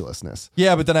ridiculousness.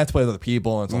 Yeah, but then I have to play with other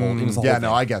people, and it's a whole, it's a whole Yeah, thing.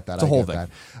 no, I get that. It's a whole thing.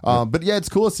 But yeah, it's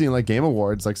cool seeing like Game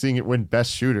Awards, like seeing it win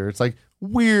Best Shooter. It's like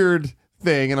weird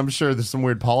thing, and I'm sure there's some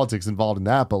weird politics involved in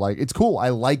that, but like it's cool. I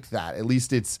like that. At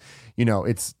least it's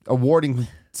it's awarding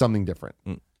something different.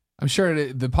 I'm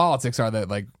sure the politics are that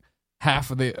like half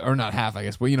of the, or not half, I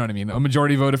guess, but you know what I mean. A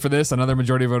majority voted for this, another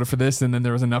majority voted for this, and then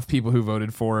there was enough people who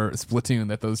voted for Splatoon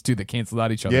that those two that canceled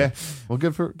out each other. Yeah, well,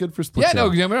 good for Splatoon.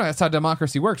 Yeah, no, that's how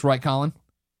democracy works, right, Colin?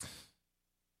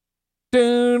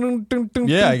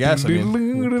 Yeah, I guess.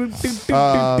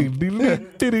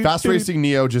 Fast Racing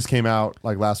Neo just came out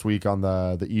like last week on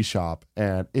the eShop,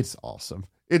 and it's awesome.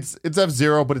 It's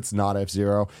F-Zero, but it's not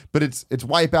F-Zero. But it's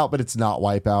Wipeout, but it's not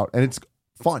Wipeout, and it's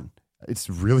fun. It's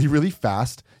really, really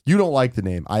fast. You don't like the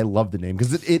name. I love the name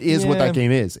because it is what that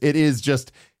game is. It is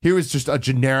just, here is just a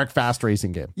generic fast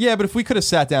racing game. Yeah, but if we could have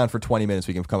sat down for 20 minutes,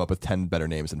 we can come up with 10 better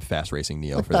names than Fast Racing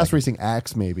Neo. Like for Fast that. Racing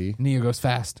X, maybe. Neo goes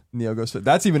fast. Neo goes fast.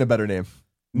 That's even a better name.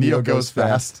 Neo goes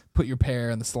fast. Put your pair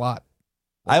in the slot.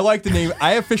 I like the name.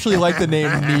 I officially like the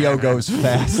name Neo goes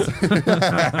fast.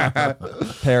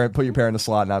 Put your pair in the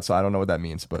slot. Not so. I don't know what that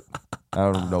means, but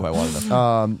I don't know if I want to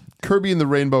know. Kirby and the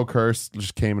Rainbow Curse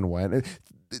just came and went.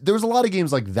 There was a lot of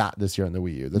games like that this year on the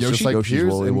Wii U. That's just like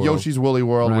Yoshi's Woolly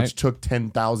World, Right. which took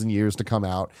 10,000 years to come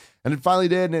out, and it finally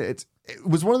did. And it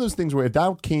was one of those things where if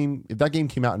that game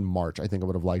came out in March, I think I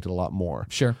would have liked it a lot more.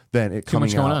 Sure. Than it Too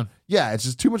much coming going out. on. Yeah, it's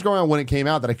just too much going on when it came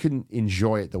out that I couldn't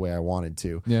enjoy it the way I wanted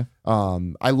to. Yeah.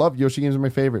 I love Yoshi games are my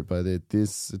favorite, but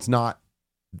it's not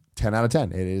 10 out of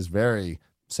 10. It is very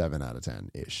 7 out of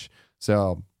 10 ish.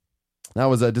 So that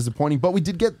was disappointing, but we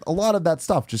did get a lot of that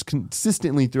stuff just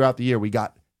consistently throughout the year. We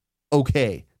got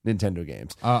okay Nintendo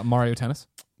games. Mario Tennis.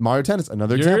 Mario Tennis,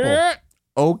 another example.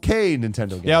 Okay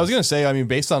Nintendo games. Yeah, I was gonna say. I mean,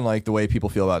 based on like the way people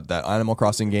feel about that Animal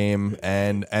Crossing game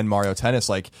and Mario Tennis,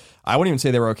 like I wouldn't even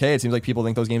say they were okay. It seems like people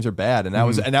think those games are bad, and that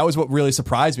was what really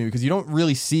surprised me because you don't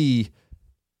really see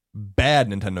bad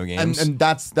Nintendo games. And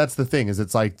that's the thing is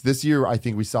it's like this year I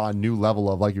think we saw a new level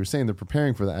of, like you were saying, they're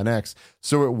preparing for the NX.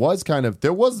 So it was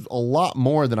there was a lot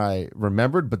more than I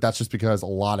remembered, but that's just because a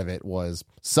lot of it was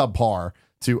subpar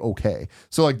to okay.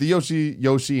 So like the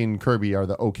Yoshi and Kirby are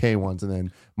the okay ones, and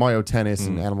then Mario Tennis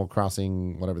and Animal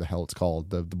Crossing, whatever the hell it's called,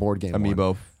 the board game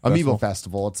Amiibo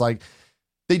Festival. It's like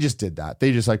they just did that.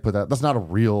 They just like put that. That's not a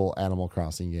real Animal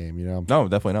Crossing game, No,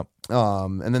 definitely not.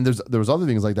 And then there was other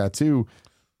things like that too.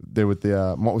 There with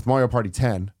with Mario Party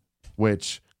 10,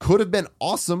 which could have been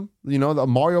awesome. The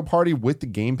Mario Party with the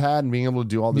gamepad and being able to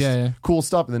do all this cool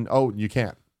stuff, and then you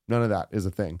can't. None of that is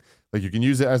a thing. Like you can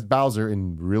use it as Bowser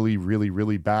in really, really,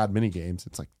 really bad mini games.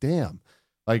 It's like, damn.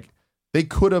 Like they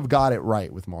could have got it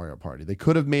right with Mario Party. They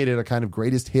could have made it a kind of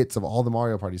greatest hits of all the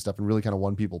Mario Party stuff and really kind of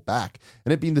won people back.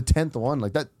 And it being the 10th one,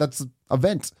 like that's an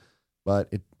event.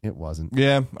 But it wasn't.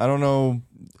 Yeah, I don't know.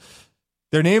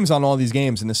 Their names on all these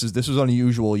games, and this was an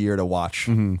unusual year to watch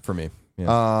for me.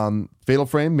 Yeah. Fatal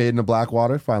Frame, Maiden of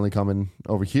Blackwater, finally coming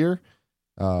over here.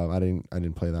 I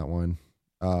didn't play that one.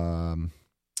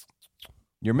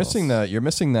 You're missing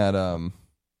that.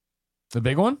 The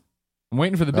big one? I'm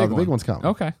waiting for the big one. The big one's coming.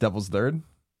 Okay. Devil's Third.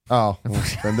 Oh, well,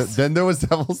 then there was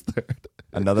Devil's Third.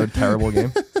 Another terrible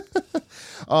game.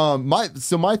 My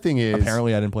thing is,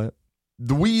 apparently I didn't play it.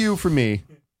 The Wii U for me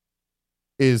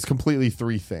is completely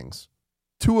three things.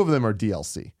 Two of them are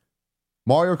DLC.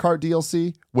 Mario Kart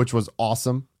DLC, which was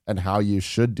awesome, and how you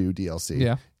should do DLC.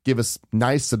 Yeah. Give us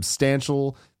nice,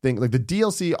 substantial thing. Like the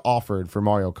DLC offered for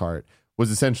Mario Kart was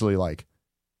essentially like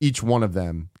each one of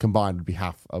them combined would be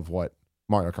half of what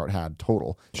Mario Kart had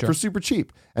total for super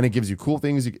cheap. And it gives you cool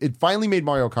things. It finally made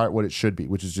Mario Kart what it should be,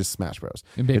 which is just Smash Bros.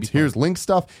 Here's Link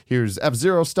stuff, here's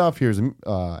F-Zero stuff, here's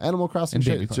Animal Crossing and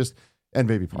shit. It's just, and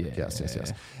Baby Park. Yes.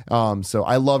 So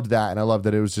I loved that. And I loved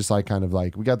that it was just like kind of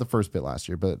like, we got the first bit last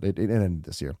year, but it ended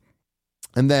this year.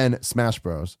 And then Smash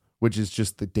Bros, which is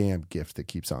just the damn gift that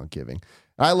keeps on giving.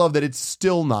 And I love that it's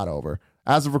still not over.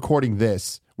 As of recording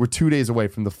this, we're 2 days away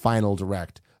from the final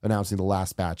direct announcing the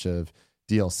last batch of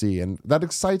DLC, and that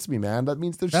excites me, man. That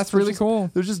means that's really cool.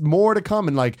 There's just more to come,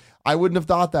 and like I wouldn't have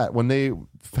thought that when they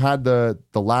had the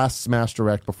last Smash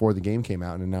Direct before the game came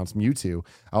out and announced Mewtwo.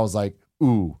 I was like,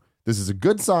 ooh, this is a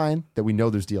good sign that we know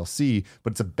there's DLC,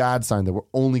 but it's a bad sign that we're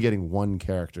only getting one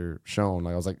character shown.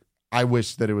 Like I was like, I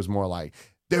wish that it was more like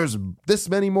there's this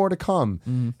many more to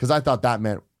come, because I thought that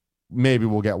meant maybe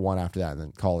we'll get one after that and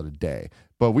then call it a day.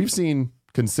 But we've seen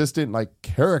consistent like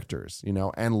characters,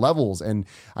 and levels, and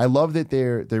I love that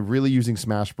they're really using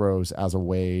Smash Bros as a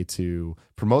way to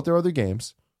promote their other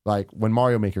games. Like when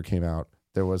Mario Maker came out,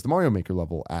 there was the Mario Maker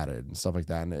level added and stuff like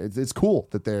that, and it's cool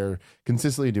that they're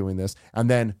consistently doing this. And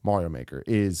then Mario Maker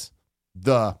is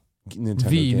the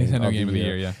Nintendo game of the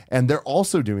year, yeah. And they're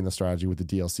also doing the strategy with the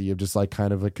DLC of just like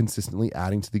kind of like consistently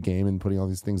adding to the game and putting all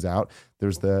these things out.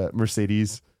 There's the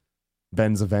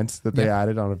Mercedes-Benz events that they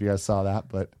added. I don't know if you guys saw that,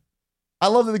 but I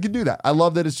love that they can do that. I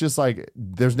love that it's just like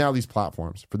there's now these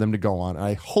platforms for them to go on. And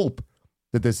I hope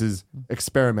that this is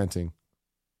experimenting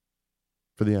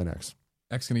for the NX.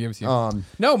 X gonna give it to you.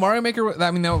 No, Mario Maker.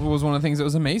 I mean, that was one of the things that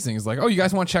was amazing. It's like, oh, you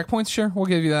guys want checkpoints? Sure, we'll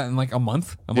give you that in like a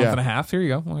month and a half. Here you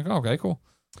go. I'm like, oh, okay, cool.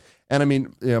 And I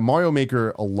mean, Mario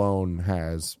Maker alone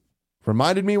has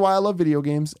reminded me why I love video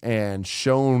games and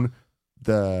shown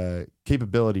the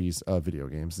capabilities of video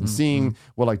games. And seeing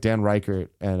what like Dan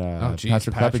Reichert and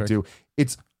Patrick Klepek do,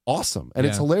 it's awesome and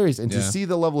it's hilarious. And to see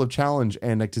the level of challenge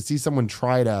and like to see someone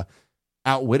try to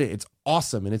outwit it, it's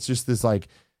awesome. And it's just this like,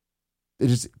 it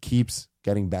just keeps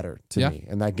getting better to me.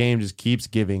 And that game just keeps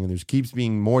giving, and there's keeps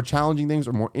being more challenging things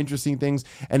or more interesting things.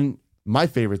 And my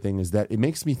favorite thing is that it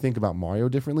makes me think about Mario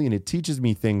differently, and it teaches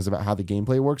me things about how the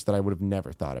gameplay works that I would have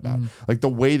never thought about. Like the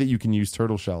way that you can use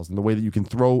turtle shells and the way that you can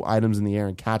throw items in the air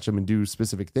and catch them and do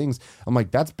specific things. I'm like,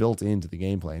 that's built into the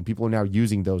gameplay, and people are now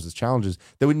using those as challenges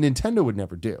that Nintendo would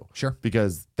never do. Sure.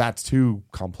 Because that's too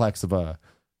complex of a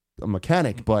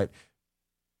mechanic. But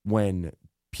when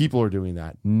people are doing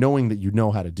that, knowing that you know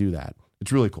how to do that,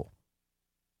 it's really cool.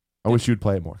 I wish you'd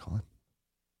play it more, Colin.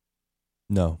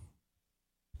 No.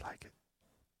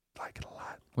 Like it a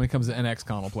lot. When it comes to NX,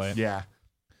 Con will play it. Yeah.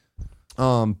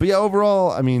 But yeah,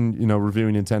 overall, I mean,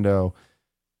 reviewing Nintendo,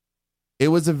 it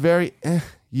was a very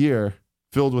year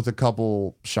filled with a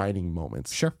couple shining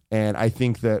moments. Sure. And I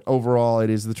think that overall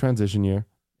it is the transition year,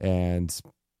 and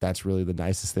that's really the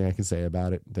nicest thing I can say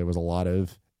about it. There was a lot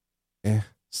of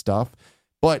stuff,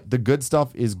 but the good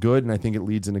stuff is good, and I think it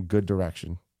leads in a good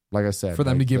direction. Like I said, for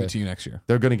them to give it to you next year.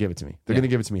 They're going to give it to me. They're going to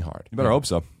give it to me hard. You better hope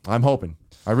so. I'm hoping.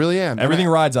 I really am. Everything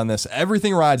rides on this.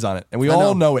 Everything rides on it. And we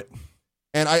all know it.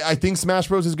 And I think Smash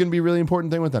Bros is going to be a really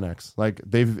important thing with NX. Like,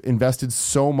 they've invested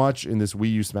so much in this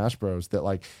Wii U Smash Bros that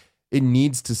like it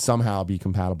needs to somehow be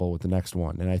compatible with the next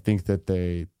one. And I think that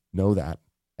they know that.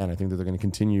 And I think that they're going to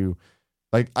continue.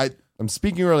 Like, I'm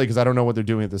speaking early because I don't know what they're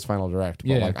doing at this final direct.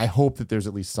 But like, I hope that there's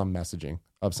at least some messaging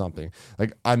of something.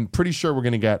 Like, I'm pretty sure we're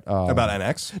going to get about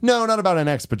NX. No, not about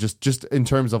NX, but just in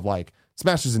terms of like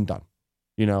Smash isn't done.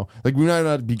 Like we might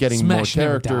not be getting Smash more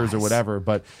characters or whatever,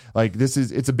 but like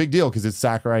it's a big deal because it's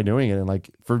Sakurai doing it, and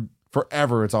like for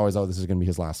forever it's always, this is going to be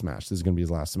his last Smash. This is going to be his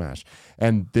last Smash,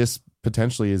 and this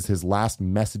potentially is his last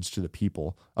message to the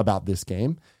people about this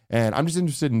game. And I'm just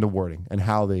interested in the wording and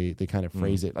how they kind of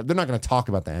phrase it. They're not going to talk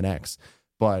about the NX,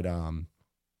 but it's going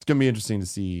to be interesting to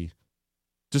see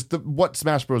just what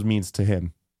Smash Bros means to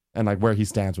him and like where he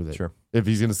stands with it. Sure. If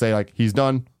he's going to say like he's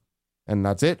done and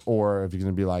that's it, or if he's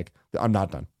going to be like, I'm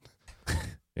not done.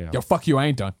 Yo, fuck you, I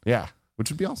ain't done. Yeah, which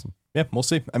would be awesome. Yeah, we'll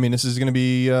see. I mean, this is going to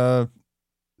be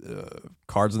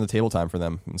cards on the table time for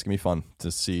them. It's going to be fun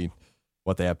to see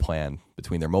what they have planned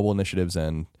between their mobile initiatives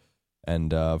and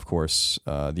of course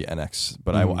the NX.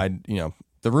 But I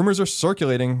the rumors are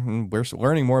circulating, and we're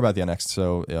learning more about the NX.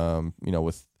 So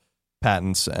with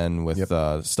patents and with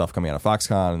stuff coming out of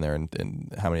Foxconn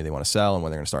and how many they want to sell and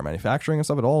when they're going to start manufacturing and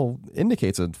stuff, it all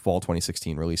indicates a fall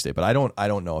 2016 release date. But I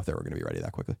don't know if they were going to be ready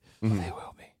that quickly. They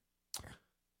will be.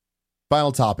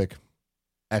 Final topic: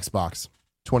 Xbox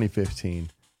 2015.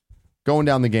 Going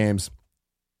down the games,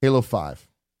 Halo 5.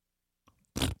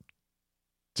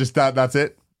 Just that's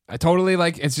it. I totally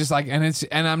it's just like,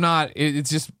 and I'm not.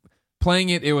 It's just playing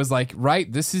it. It was like,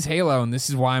 right, this is Halo, and this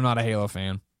is why I'm not a Halo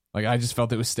fan. Like, I just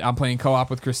felt it was, I'm playing co-op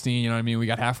with Christine, you know what I mean? We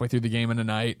got halfway through the game in a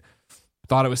night.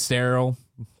 Thought it was sterile,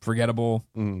 forgettable.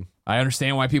 I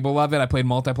understand why people love it. I played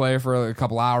multiplayer for a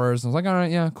couple hours. I was like, all right,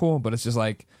 yeah, cool. But it's just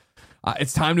like,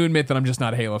 it's time to admit that I'm just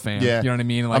not a Halo fan. Yeah. You know what I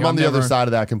mean? Like, I'm on the other side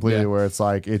of that completely, where it's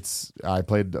like, I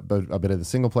played a bit of the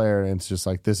single player, and it's just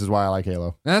like, this is why I like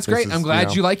Halo. And that's great. I'm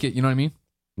glad you like it. You know what I mean?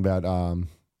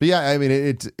 But yeah, I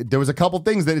mean, there was a couple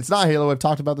things that it's not Halo. I've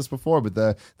talked about this before, but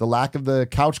the lack of the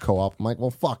couch co-op, I'm like, well,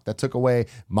 fuck, that took away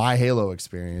my Halo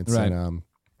experience. Right. And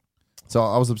so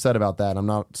I was upset about that. I'm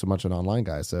not so much an online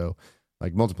guy, so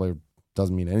like multiplayer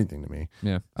doesn't mean anything to me.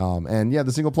 Yeah. And yeah,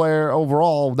 the single player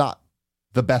overall, not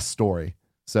the best story.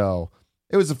 So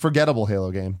it was a forgettable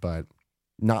Halo game, but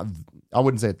not, I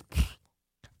wouldn't say it.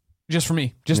 Just for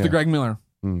me. Just the Greg Miller.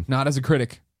 Not as a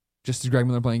critic. Just as Greg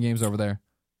Miller playing games over there.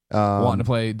 Wanting to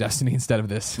play Destiny instead of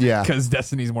this. Yeah. Because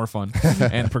Destiny's more fun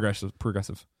and progressive.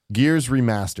 Gears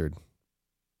Remastered.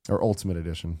 Or Ultimate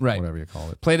Edition. Right. Whatever you call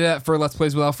it. Played it for Let's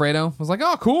Plays with Alfredo. Was like,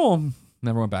 oh, cool.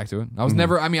 Never went back to it. I was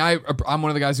never, I mean, I'm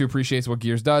one of the guys who appreciates what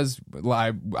Gears does.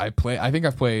 I think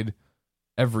I've played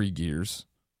every Gears.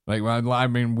 Like, I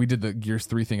mean, we did the Gears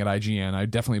 3 thing at IGN. I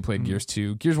definitely played Gears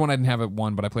 2. Gears 1, I didn't have it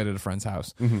 1, but I played it at a friend's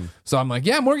house. So I'm like,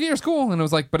 yeah, more Gears, cool. And it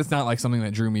was like, but it's not like something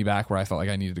that drew me back where I felt like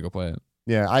I needed to go play it.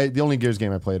 Yeah, the only Gears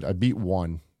game I played, I beat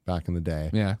 1 back in the day.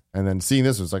 Yeah. And then seeing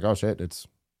this was like, oh shit, looks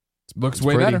it's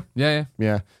way pretty. better. Yeah.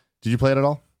 Yeah. Did you play it at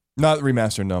all? Not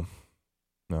remastered, no.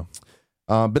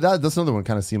 But that's another one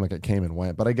kind of seemed like it came and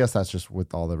went. But I guess that's just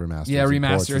with all the remasters. Yeah, and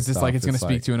ports remaster. and It's just stuff. like it's going to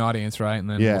speak to an audience, right? And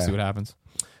then we'll see what happens.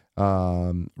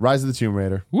 Rise of the Tomb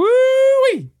Raider.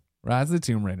 Woo-wee! Rise of the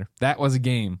Tomb Raider. That was a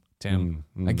game, Tim.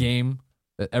 A game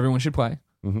that everyone should play.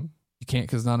 You can't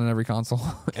because it's not on every console.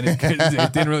 And it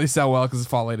didn't really sell well because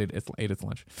Fallout ate its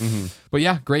lunch. But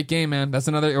yeah, great game, man. That's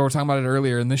another, we were talking about it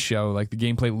earlier in this show, like the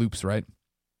gameplay loops, right?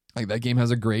 Like that game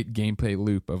has a great gameplay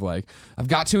loop of like, I've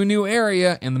got to a new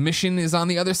area and the mission is on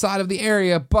the other side of the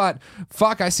area, but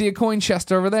fuck, I see a coin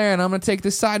chest over there and I'm going to take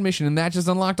this side mission and that just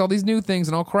unlocked all these new things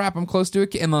and oh crap, I'm close to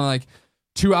it. And then like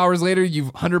 2 hours later,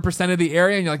 you've 100% of the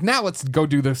area and you're like, now let's go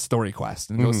do the story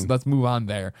quest and let's move on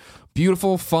there.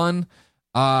 Beautiful, fun.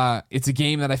 It's a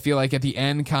game that I feel like at the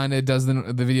end kind of does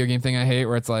the video game thing I hate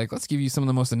where it's like, let's give you some of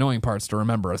the most annoying parts to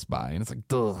remember us by. And it's like,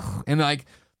 ugh. And like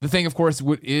the thing, of course,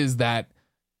 is that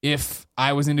if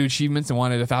I was into achievements and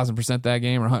wanted 1,000% that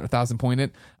game or 1,000 point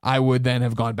it, I would then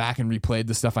have gone back and replayed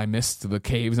the stuff I missed, the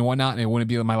caves and whatnot, and it wouldn't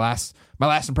be my last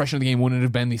impression of the game wouldn't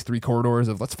have been these 3 corridors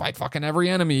of let's fight fucking every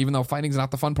enemy, even though fighting's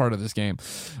not the fun part of this game.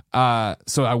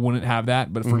 So I wouldn't have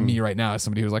that. But for me right now, as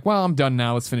somebody who's like, well, I'm done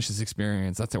now, let's finish this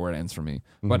experience. That's where it ends for me.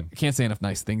 But I can't say enough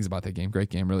nice things about that game. Great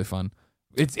game, really fun.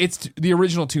 It's the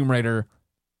original Tomb Raider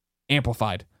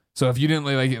amplified. So if you didn't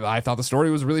like, I thought the story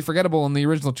was really forgettable in the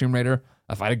original Tomb Raider.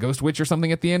 If I had a ghost witch or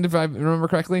something at the end, if I remember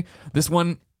correctly, this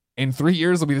one in 3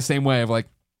 years will be the same way of like,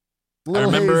 I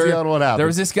remember on what happened. There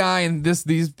was this guy and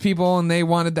these people and they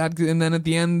wanted that, and then at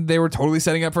the end they were totally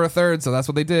setting up for a third, so that's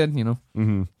what they did, you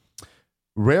know.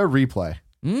 Rare Replay.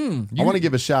 I want to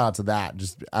give a shout out to that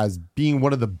just as being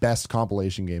one of the best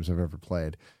compilation games I've ever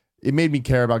played. It made me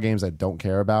care about games I don't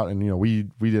care about. And, you know, we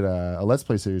did a Let's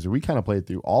Play series where we kind of played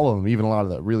through all of them, even a lot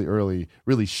of the really early,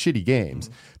 really shitty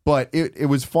games. But it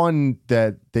was fun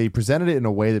that they presented it in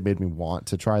a way that made me want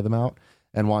to try them out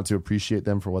and want to appreciate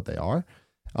them for what they are.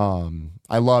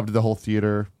 I loved the whole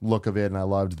theater look of it, and I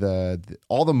loved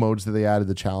all the modes that they added,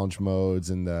 the challenge modes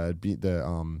and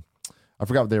the I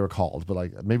forgot what they were called, but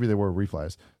like maybe they were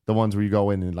replays. The ones where you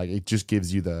go in and like it just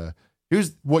gives you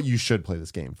here's what you should play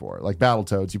this game for. Like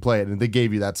Battletoads, you play it and they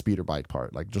gave you that speeder bike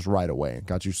part like just right away and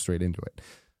got you straight into it.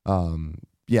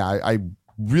 I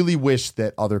really wish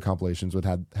that other compilations would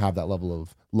have that level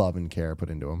of love and care put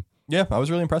into them. Yeah, I was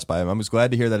really impressed by them. I was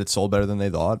glad to hear that it sold better than they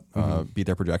thought, beat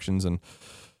their projections, and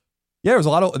yeah,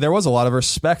 there was a lot of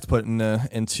respect put into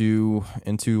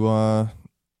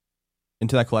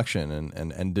that collection,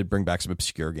 and did bring back some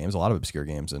obscure games, a lot of obscure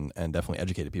games, and definitely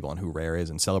educated people on who Rare is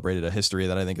and celebrated a history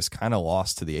that I think is kind of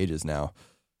lost to the ages now.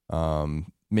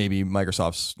 Maybe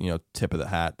Microsoft's tip of the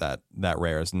hat that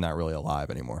Rare is not really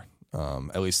alive anymore.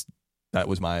 At least that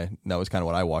was kind of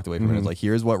what I walked away from. It's like,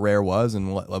 here's what Rare was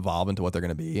and evolve into what they're going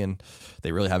to be, and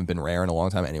they really haven't been Rare in a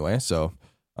long time anyway. So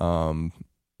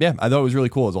yeah, I thought it was really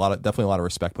cool. There's definitely a lot of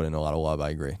respect put in, a lot of love. I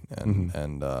agree,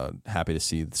 and happy to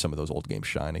see some of those old games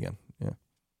shine again. Yeah.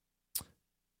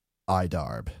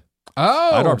 iDarb.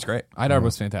 Oh, iDarb's great. iDarb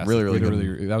was fantastic. Really, really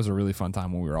good. That was a really fun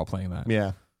time when we were all playing that.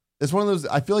 Yeah. It's one of those,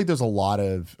 I feel like there's a lot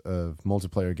of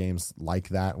multiplayer games like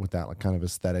that with that like kind of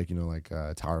aesthetic, like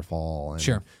Towerfall and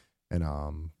sure. And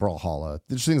Brawlhalla.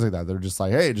 There's things like that. They're just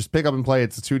like, hey, just pick up and play.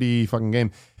 It's a 2D fucking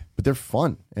game. But they're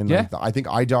fun. And yeah. I think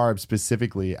iDarb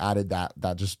specifically added that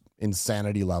just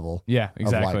insanity level. Yeah,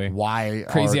 exactly. Like, why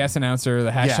crazy ass announcer,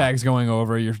 the hashtag's going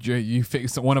over,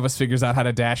 one of us figures out how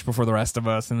to dash before the rest of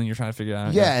us, and then you're trying to figure it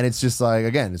out. Yeah, and it's just like,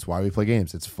 again, it's why we play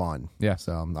games. It's fun. Yeah.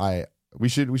 So we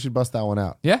should bust that one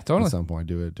out. Yeah, totally. At some point,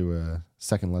 do a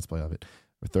second Let's Play of it.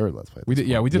 Or third Let's Play. We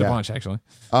did a bunch actually.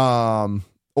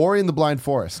 Ori and the Blind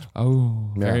Forest.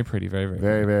 Oh, very pretty, very, very,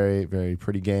 very, very, very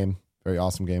pretty game. Very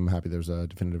awesome game. I'm happy there's a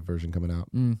definitive version coming out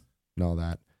and all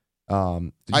that.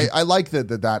 I like that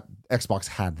Xbox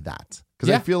had that, because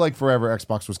I feel like forever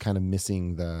Xbox was kind of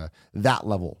missing that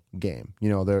level game.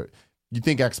 You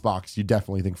think Xbox, you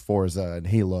definitely think Forza and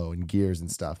Halo and Gears and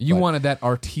stuff. You wanted that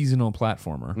artisanal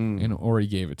platformer, and Ori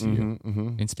gave it to you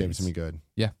in space. Gave it to me good.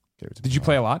 Yeah. Did you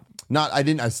play a lot? I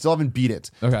didn't. I still haven't beat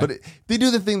it. Okay. But they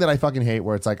do the thing that I fucking hate,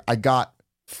 where it's like I got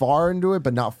far into it,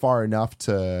 but not far enough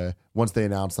to once they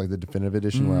announced like the definitive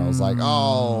edition, where I was like,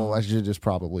 oh, I should just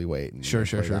probably wait. And Sure.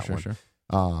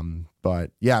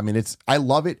 But yeah, I mean, I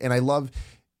love it, and I love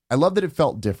that it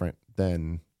felt different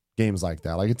than games like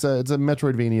that. Like it's a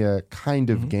Metroidvania kind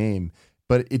of game,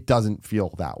 but it doesn't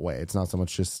feel that way. It's not so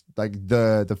much just like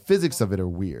the physics of it are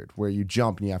weird, where you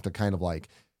jump and you have to kind of like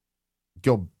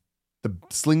go the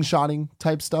slingshotting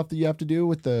type stuff that you have to do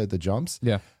with the jumps.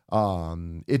 Yeah.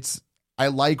 I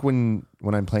like when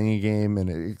I'm playing a game, and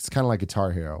it's kind of like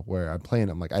Guitar Hero, where I'm playing,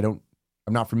 I'm like, I'm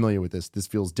not familiar with this. This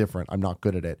feels different. I'm not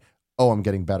good at it. Oh, I'm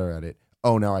getting better at it.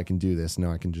 Oh, now I can do this.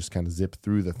 Now I can just kind of zip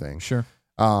through the thing. Sure.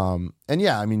 And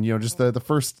yeah, I mean, just the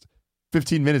first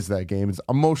 15 minutes of that game is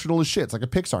emotional as shit. It's like a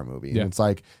Pixar movie. Yeah. And it's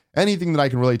like anything that I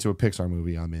can relate to a Pixar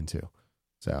movie, I'm into.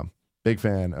 So big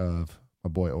fan of my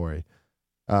boy Ori.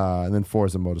 And then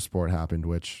Forza Motorsport happened,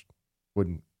 which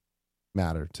wouldn't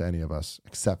matter to any of us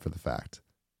except for the fact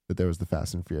that there was the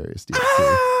Fast and Furious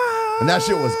DLC. And that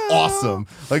shit was awesome.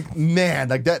 Like, man,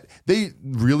 like that, they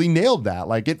really nailed that.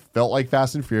 Like, it felt like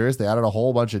Fast and Furious. They added a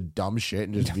whole bunch of dumb shit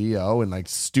and just VO and like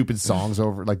stupid songs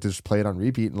over, like just play it on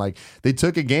repeat. And like, they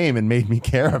took a game and made me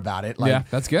care about it. Like, yeah,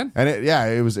 that's good. And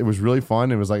it was really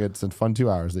fun. It was like, it's a fun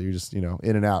 2 hours that you just, in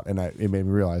and out. And it made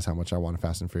me realize how much I want a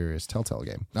Fast and Furious Telltale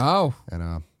game. Oh.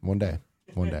 And one day.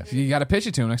 You got to pitch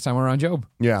it to him next time we're on Job.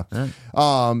 Yeah. Right.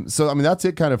 So I mean, that's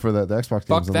it kind of for the Xbox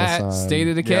Fuck games. that. State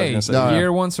of Decay.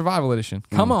 Year 1 Survival Edition.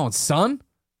 Come on, son.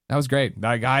 That was great.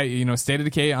 That guy, State of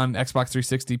Decay on Xbox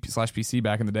 360/PC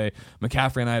back in the day.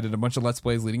 McCaffrey and I did a bunch of Let's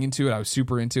Plays leading into it. I was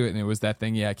super into it, and it was that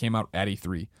thing. Yeah, it came out at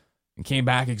E3. And came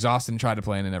back exhausted and tried to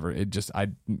play,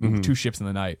 and 2 ships in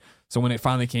the night. So when it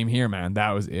finally came here, man,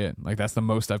 that was it. Like, that's the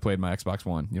most I've played my Xbox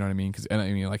One. You know what I mean?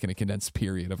 Like in a condensed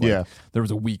period of like, there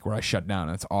was a week where I shut down,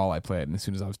 and that's all I played. And as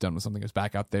soon as I was done with something, I was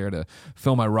back out there to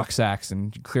fill my rucksacks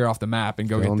and clear off the map and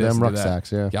go get this. Them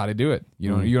rucksacks, yeah. Got to do it. You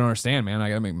don't understand, man. I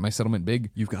got to make my settlement big.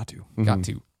 You've got to. Got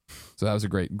to. So that was a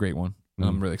great one.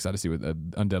 I'm really excited to see what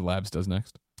Undead Labs does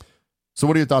next. So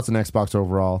what are your thoughts on Xbox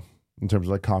overall in terms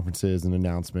of like conferences and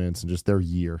announcements and just their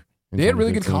year? They had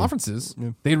really good conferences.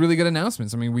 Yeah. They had really good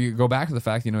announcements. I mean, we go back to the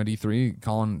fact, at E3,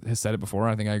 Colin has said it before.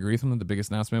 I think I agree with him that the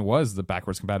biggest announcement was the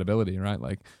backwards compatibility, right?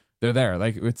 Like, they're there.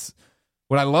 Like, it's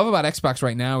what I love about Xbox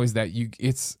right now is that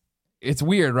it's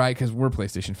weird, right? Because we're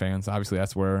PlayStation fans. Obviously,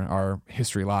 that's where our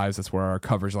history lies. That's where our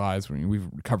coverage lies. We've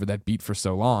covered that beat for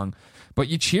so long. But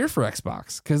you cheer for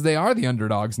Xbox because they are the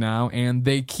underdogs now, and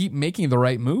they keep making the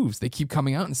right moves. They keep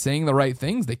coming out and saying the right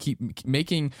things. They keep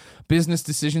making business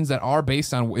decisions that are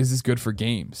based on, is this good for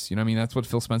games? You know what I mean? That's what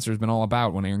Phil Spencer has been all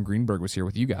about when Aaron Greenberg was here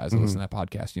with you guys and listen to that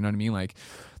podcast. You know what I mean? Like,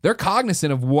 they're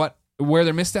cognizant of where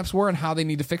their missteps were and how they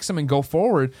need to fix them and go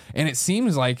forward. And it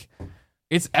seems like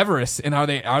it's Everest, and are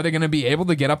they going to be able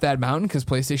to get up that mountain? Because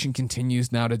PlayStation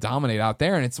continues now to dominate out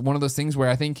there, and it's one of those things where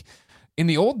I think in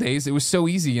the old days it was so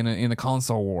easy in the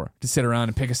console war to sit around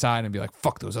and pick a side and be like,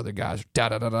 "Fuck those other guys," da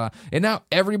da da da. And now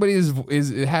everybody has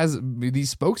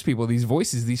these spokespeople, these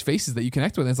voices, these faces that you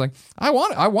connect with. And it's like, I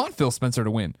want Phil Spencer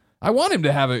to win. I want him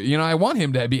to have I want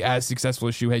him to be as successful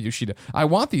as Shuhei Yoshida. I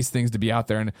want these things to be out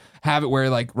there and have it where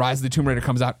like Rise of the Tomb Raider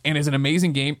comes out and is an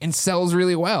amazing game and sells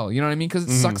really well. You know what I mean? Because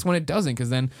it sucks when it doesn't, because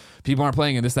then people aren't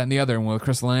playing it, this, that, and the other. And will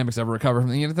Crystal Dynamics ever recover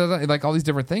from like all these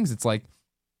different things? It's like,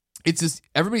 it's just,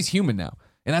 everybody's human now.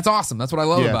 And that's awesome. That's what I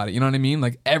love about it. You know what I mean?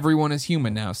 Like, everyone is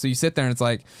human now. So you sit there and it's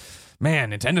like, man,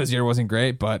 Nintendo's year wasn't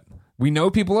great, but we know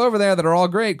people over there that are all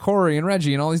great, Corey and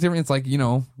Reggie and all these different, it's like,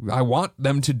 I want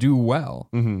them to do well.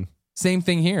 Same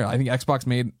thing here. I think Xbox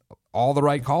made all the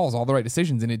right calls, all the right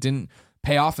decisions, and it didn't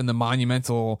pay off in the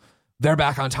monumental, they're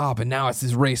back on top, and now it's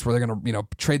this race where they're going to,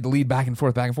 trade the lead back and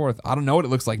forth. I don't know what it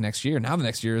looks like next year. Now the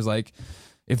next year is like,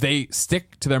 if they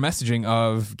stick to their messaging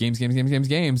of games,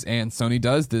 and Sony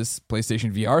does this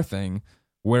PlayStation VR thing,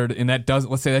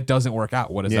 let's say that doesn't work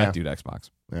out, what does that do to Xbox?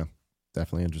 Yeah,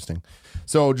 definitely interesting.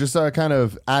 So just kind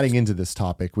of adding into this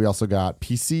topic, we also got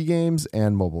PC games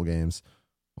and mobile games.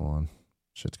 Hold on.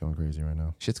 Shit's going crazy right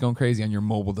now. Shit's going crazy on your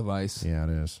mobile device. Yeah,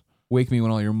 it is. Wake me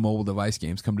when all your mobile device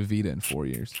games come to Vita in 4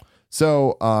 years.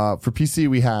 So for PC,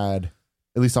 we had,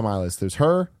 at least on my list, there's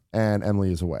Her and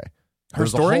Emily is Away. Her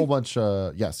Story? A whole bunch.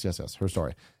 Yes, Her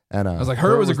Story. And I was like,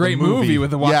 Her was a great movie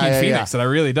with the Joaquin Phoenix that I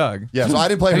really dug. Yeah, so I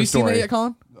didn't play Her Story. Have you seen that yet,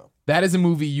 Colin? No. That is a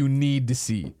movie you need to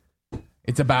see.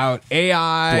 It's about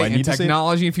AI and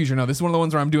technology and future. No, this is one of the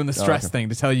ones where I'm doing the stress thing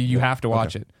to tell you have to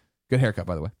watch it. Good haircut,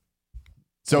 by the way.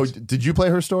 So did you play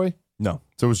Her Story? No.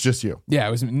 So it was just you? Yeah,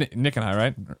 it was Nick and I,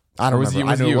 right? I don't remember.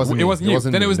 It wasn't you.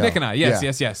 Then it was me, Nick and I.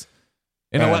 Yes.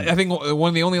 And I think one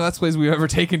of the only Let's Plays we've ever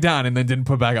taken down and then didn't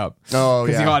put back up. Oh,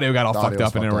 Because yeah. the audio got all The fucked audio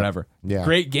up was in it or fucked up. whatever. Yeah.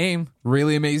 Great game.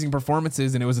 Really amazing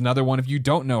performances. And it was another one. If you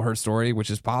don't know her story, which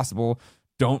is possible,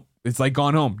 it's like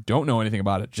Gone Home. Don't know anything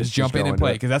about it. Just jump in go and into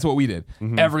play. it. Because that's what we did.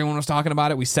 Everyone was talking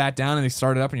about it. We sat down and they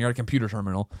started up and you're at a computer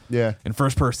terminal. Yeah. In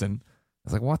first person. I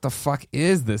was like, what the fuck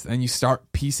is this? And you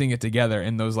start piecing it together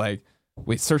and those like,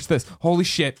 wait, search this. Holy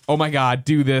shit. Oh my God.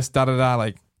 Do this. Da da da.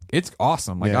 Like, it's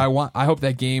awesome. Like, Yeah. I hope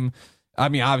that game. I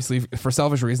mean, obviously, for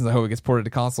selfish reasons, I hope it gets ported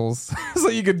to consoles so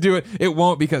you could do it. It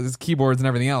won't because it's keyboards and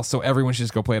everything else. So everyone should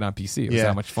just go play it on PC. It was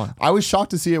that much fun. I was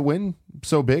shocked to see it win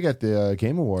so big at the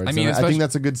Game Awards. I mean, And I think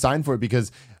that's a good sign for it because,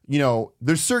 you know,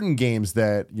 there's certain games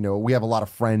that, you know, we have a lot of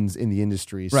friends in the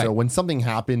industry. So Right. when something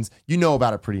happens, you know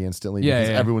about it pretty instantly Yeah, because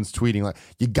yeah. everyone's tweeting like,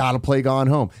 you got to play Gone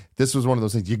Home. This was one of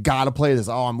those things. You got to play this.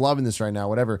 Oh, I'm loving this right now,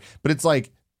 whatever. But it's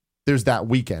like, there's that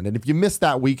weekend. And if you miss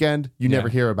that weekend, you never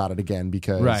hear about it again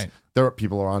because Right.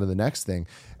 people are on to the next thing.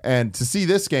 And to see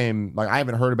this game, like I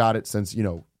haven't heard about it since, you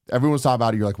know, everyone was talking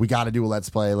about it. You're like, we got to do a Let's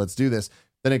Play. Let's do this.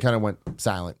 Then it kind of went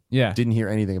silent. Yeah. Didn't hear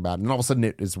anything about it. And all of a sudden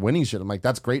it is winning shit. I'm like,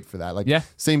 that's great for that. Like, Yeah.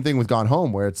 same thing with Gone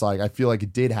Home where it's like, I feel like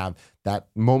it did have that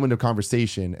moment of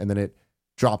conversation and then it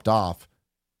dropped off.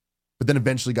 But then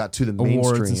eventually got to the Awards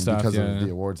and mainstream stuff, because yeah. of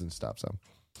the awards and stuff. So,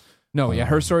 No, yeah,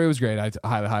 her story was great. I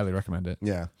highly, highly recommend it.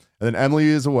 yeah. And then Emily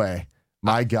is away.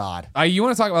 My God. You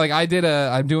want to talk about like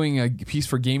I'm doing a piece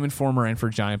for Game Informer and for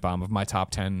Giant Bomb of my top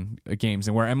 10 games,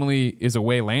 and where Emily is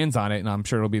away lands on it, and I'm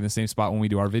sure it'll be in the same spot when we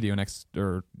do our video next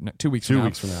or 2 weeks from now. 2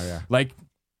 weeks from now, yeah. Like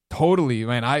totally,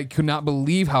 man. I could not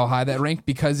believe how high that ranked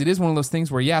because it is one of those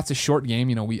things where it's a short game.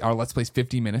 You know, our Let's Play's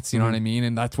 50 minutes. You know what I mean,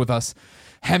 and that's with us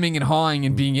hemming and hawing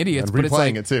and being idiots. And but it's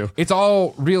like replaying it too. It's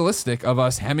all realistic of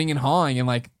us hemming and hawing and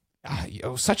like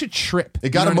such a trip. It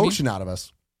got You know what I mean? emotion out of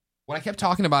us. What I kept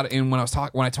talking about it, and when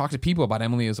I talk to people about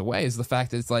Emily is Away, is the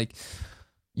fact that it's like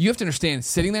you have to understand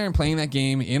sitting there and playing that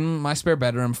game in my spare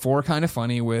bedroom for Kind of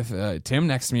Funny with Tim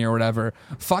next to me or whatever.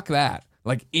 Fuck that.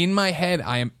 Like in my head,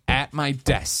 I am at my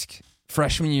desk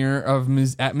freshman year at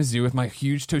Mizzou with my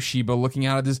huge Toshiba, looking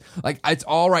out at this. Like it's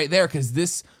all right there because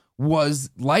this was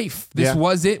life. This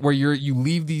was it. Where you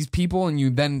leave these people and you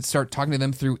then start talking to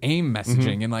them through AIM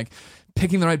messaging and like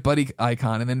picking the right buddy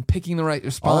icon and then picking the right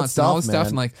response and all this stuff. man.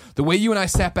 And like the way you and I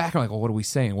sat back and like, well, what are we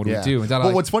saying? What do we do? And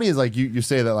Well, what's funny is like you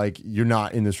say that like you're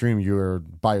not in this room, you're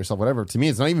by yourself, whatever. To me,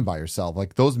 it's not even by yourself.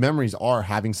 Like those memories are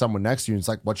having someone next to you. And it's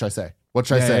like, what should I say? What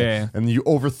should I say? Yeah. And you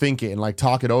overthink it and like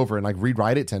talk it over and like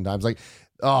rewrite it 10 times. Like,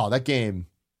 oh, that game,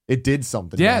 it did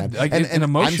something. Yeah, man. like, and and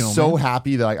emotional, I'm so man.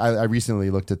 happy that I recently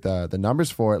looked at the numbers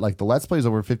for it. Like the Let's Play is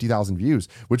over 50,000 views,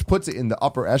 which puts it in the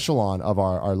upper echelon of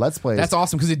our Let's Plays. That's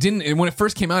awesome because it didn't. When it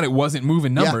first came out, it wasn't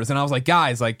moving numbers, and I was like,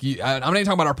 guys, like, I'm not even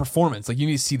talking about our performance. Like, you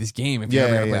need to see this game if you're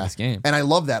ever gonna play this game. And I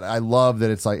love that. I love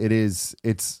that it's like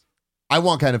it's. I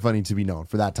want Kind of Funny to be known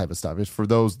for that type of stuff. It's for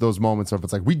those moments of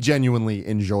it's like we genuinely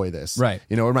enjoy this. Right.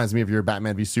 You know, it reminds me of your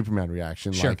Batman v Superman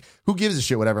reaction. Sure. Like, who gives a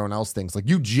shit what everyone else thinks? Like,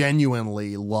 you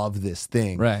genuinely love this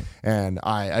thing. Right. And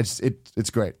I just it's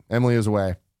great. Emily is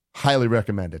Away. Highly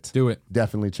recommend it. Do it.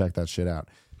 Definitely check that shit out.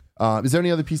 Is there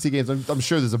any other PC games? I'm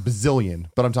sure there's a bazillion,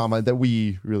 but I'm talking about that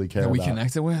we really care That we about.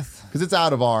 connected with. Because it's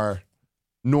out of our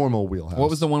normal wheelhouse. What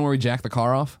was the one where we jacked the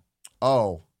car off?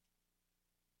 Oh.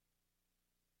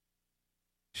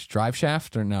 Drive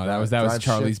Shaft or no? That was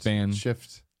Charlie's band.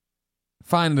 Shift.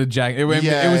 Find the jack. It was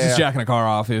Yeah. just jacking a car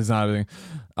off. It's not everything.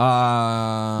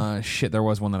 Shit. There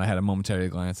was one that I had a momentary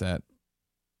glance at.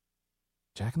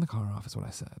 Jacking the car off is what I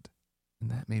said,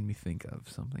 and that made me think of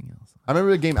something else. I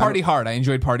remember the game Party Hard. I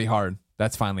enjoyed Party Hard.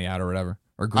 That's finally out or whatever,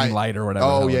 or Green Light or whatever. Oh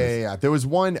the hell it yeah, is. yeah. There was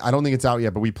one. I don't think it's out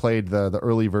yet, but we played the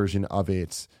early version of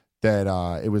it.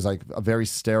 That it was like a very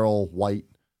sterile white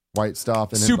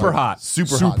stuff. And Super like, hot. super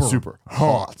Super hot, super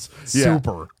hot, Yeah.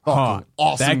 Super hot. Fucking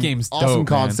awesome. That game's awesome dope, man.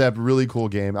 concept. Really cool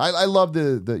game. I love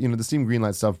the Steam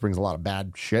Greenlight stuff brings a lot of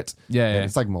bad shit. Yeah, And yeah.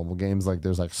 it's like mobile games. Like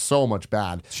there's like so much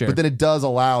bad. Sure. But then it does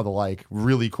allow the like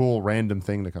really cool random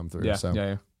thing to come through. Yeah, So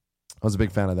yeah. I was a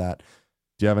big fan of that.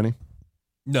 Do you have any?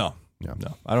 No. No.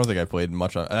 I don't think I played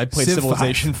much. I played Civ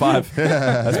Civilization 5.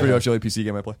 That's pretty much the only PC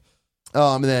game I play.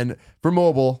 And then for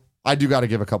mobile, I do got to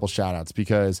give a couple shout outs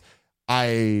because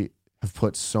I have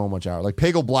put so much out. Like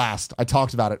Peggle Blast, I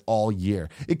talked about it all year.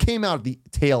 It came out at the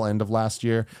tail end of last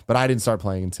year, but I didn't start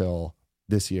playing until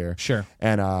this year. Sure.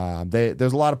 And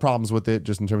there's a lot of problems with it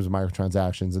just in terms of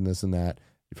microtransactions and this and that.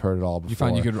 You've heard it all before. You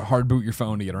find you could hard boot your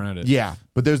phone to get around it. Yeah,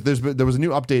 but there was a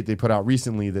new update they put out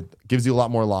recently that gives you a lot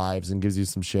more lives and gives you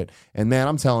some shit. And man,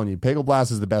 I'm telling you, Peggle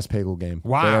Blast is the best Peggle game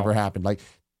Wow. that ever happened. Like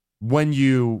when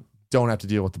you don't have to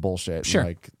deal with the bullshit. Sure.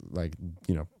 Like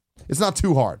It's not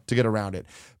too hard to get around it.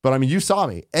 But I mean, you saw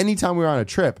me. Anytime we were on a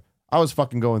trip, I was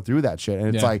fucking going through that shit.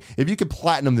 And it's like, if you could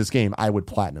platinum this game, I would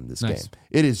platinum this game.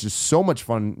 It is just so much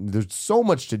fun. There's so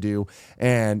much to do.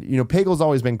 And, you know, Peggle's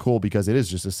always been cool because it is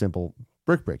just a simple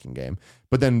brick breaking game.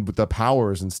 But then with the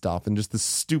powers and stuff and just the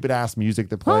stupid ass music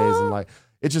that plays and like,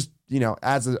 it just, you know,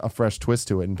 adds a fresh twist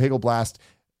to it. And Peggle Blast,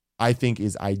 I think,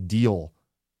 is ideal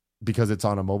because it's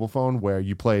on a mobile phone where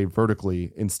you play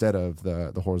vertically instead of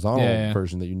the horizontal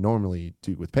version that you normally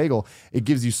do with Peggle. It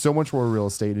gives you so much more real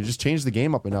estate. It just changed the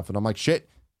game up enough. And I'm like, shit,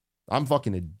 I'm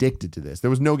fucking addicted to this.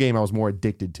 There was no game I was more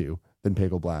addicted to than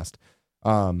Peggle Blast.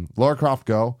 Lara Croft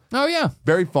Go. Oh, yeah.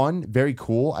 Very fun, very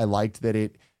cool. I liked that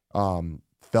it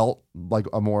felt like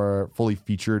a more fully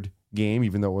featured game,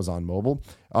 even though it was on mobile.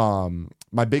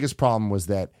 My biggest problem was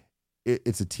that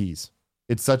it's a tease.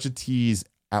 It's such a tease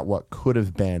at what could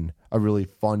have been a really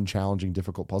fun, challenging,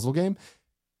 difficult puzzle game.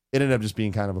 It ended up just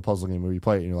being kind of a puzzle game where you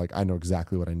play it and you're like, I know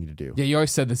exactly what I need to do. Yeah, you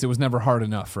always said this. It was never hard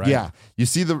enough, right? Yeah. You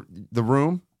see the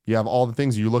room, you have all the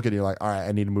things, you look at it, you're like, all right,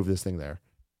 I need to move this thing there.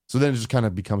 So then it just kind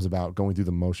of becomes about going through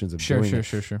the motions of doing it.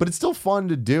 Sure. But it's still fun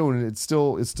to do, and it's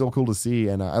still cool to see.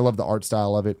 And I love the art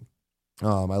style of it. I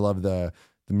love the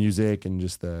music, and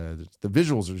just the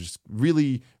visuals are just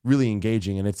really, really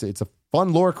engaging. And it's a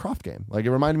fun Lara Croft game. Like,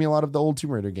 it reminded me a lot of the old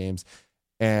Tomb Raider games.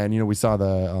 And, you know, we saw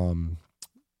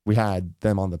we had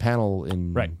them on the panel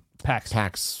in PAX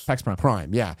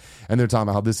Prime. Yeah. And they're talking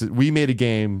about how we made a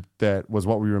game that was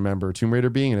what we remember Tomb Raider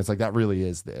being. And it's like, that really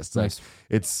is this. It's nice. Like,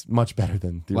 it's much better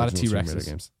than the original Tomb Raider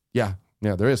games. Yeah.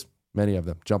 Yeah. There is many of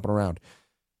them jumping around.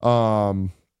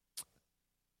 Pac-Man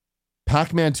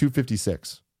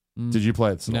 256. Did you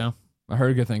play it? No, I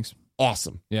heard good things.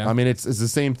 Awesome. Yeah. I mean, it's the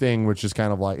same thing, which is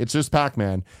kind of like, it's just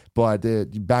Pac-Man, but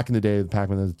back in the day, the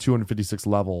Pac-Man, the 256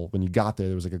 level, when you got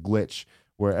there was like a glitch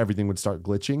where everything would start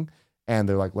glitching, and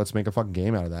they're like, let's make a fucking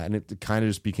game out of that. And it kind of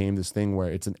just became this thing where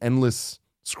it's an endless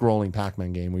scrolling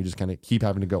Pac-Man game where you just kind of keep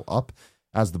having to go up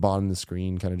as the bottom of the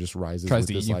screen kind of just rises with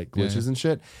this like glitches and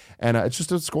shit. And it's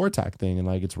just a score attack thing, and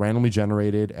like, it's randomly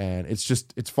generated, and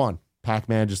it's fun.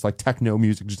 Pac-Man, just like techno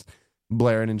music, just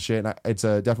blaring and shit. And it's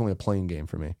definitely a playing game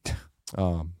for me.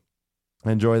 I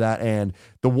enjoy that. And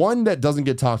the one that doesn't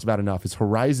get talked about enough is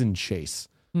Horizon Chase.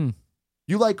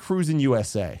 You like Cruising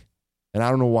USA, and I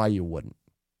don't know why you wouldn't.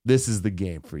 This is the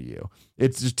game for you.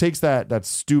 It just takes that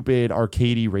stupid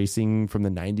arcadey racing from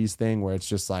the 90s thing where it's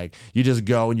just like you just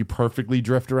go and you perfectly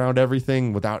drift around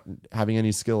everything without having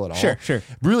any skill at all. Sure.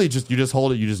 Really, you just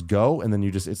hold it, you just go, and then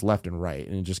it's left and right,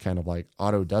 and it just kind of like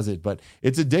auto does it. But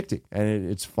it's addicting, and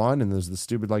it's fun, and there's the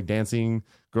stupid like dancing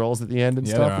girls at the end and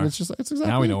stuff, and it's exactly.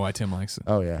 Now we know why Tim likes it.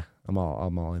 Oh yeah, I'm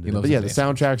all into it. But yeah, the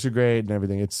soundtracks are great and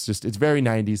everything. It's very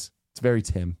 90s. It's very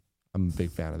Tim. I'm a big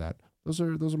fan of that. Those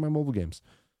are my mobile games.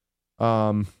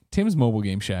 Tim's Mobile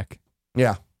Game Shack.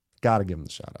 Yeah, gotta give him the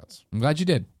shout outs. I'm glad you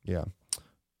did. Yeah.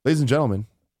 Ladies and gentlemen,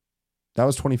 that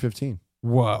was 2015.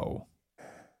 Whoa,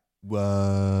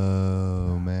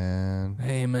 man.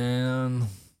 Hey, man.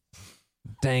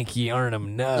 Danky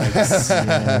Arnhem nugs.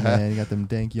 Yeah, man, you got them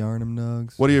danky Arnhem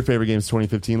nugs. What are your favorite games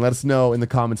 2015? Let us know in the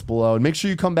comments below. And make sure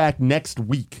you come back next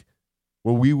week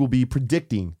where we will be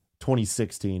predicting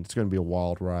 2016. It's going to be a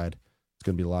wild ride. It's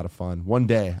going to be a lot of fun. One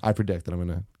day, I predict that I'm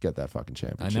going to get that fucking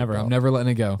championship. I'm never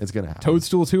letting it go. It's going to happen.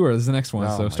 Toadstool Tour is the next one,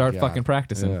 Oh so my start God. fucking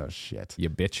practicing. Oh, shit. You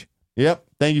bitch. Yep.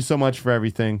 Thank you so much for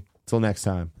everything. Till next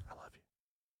time.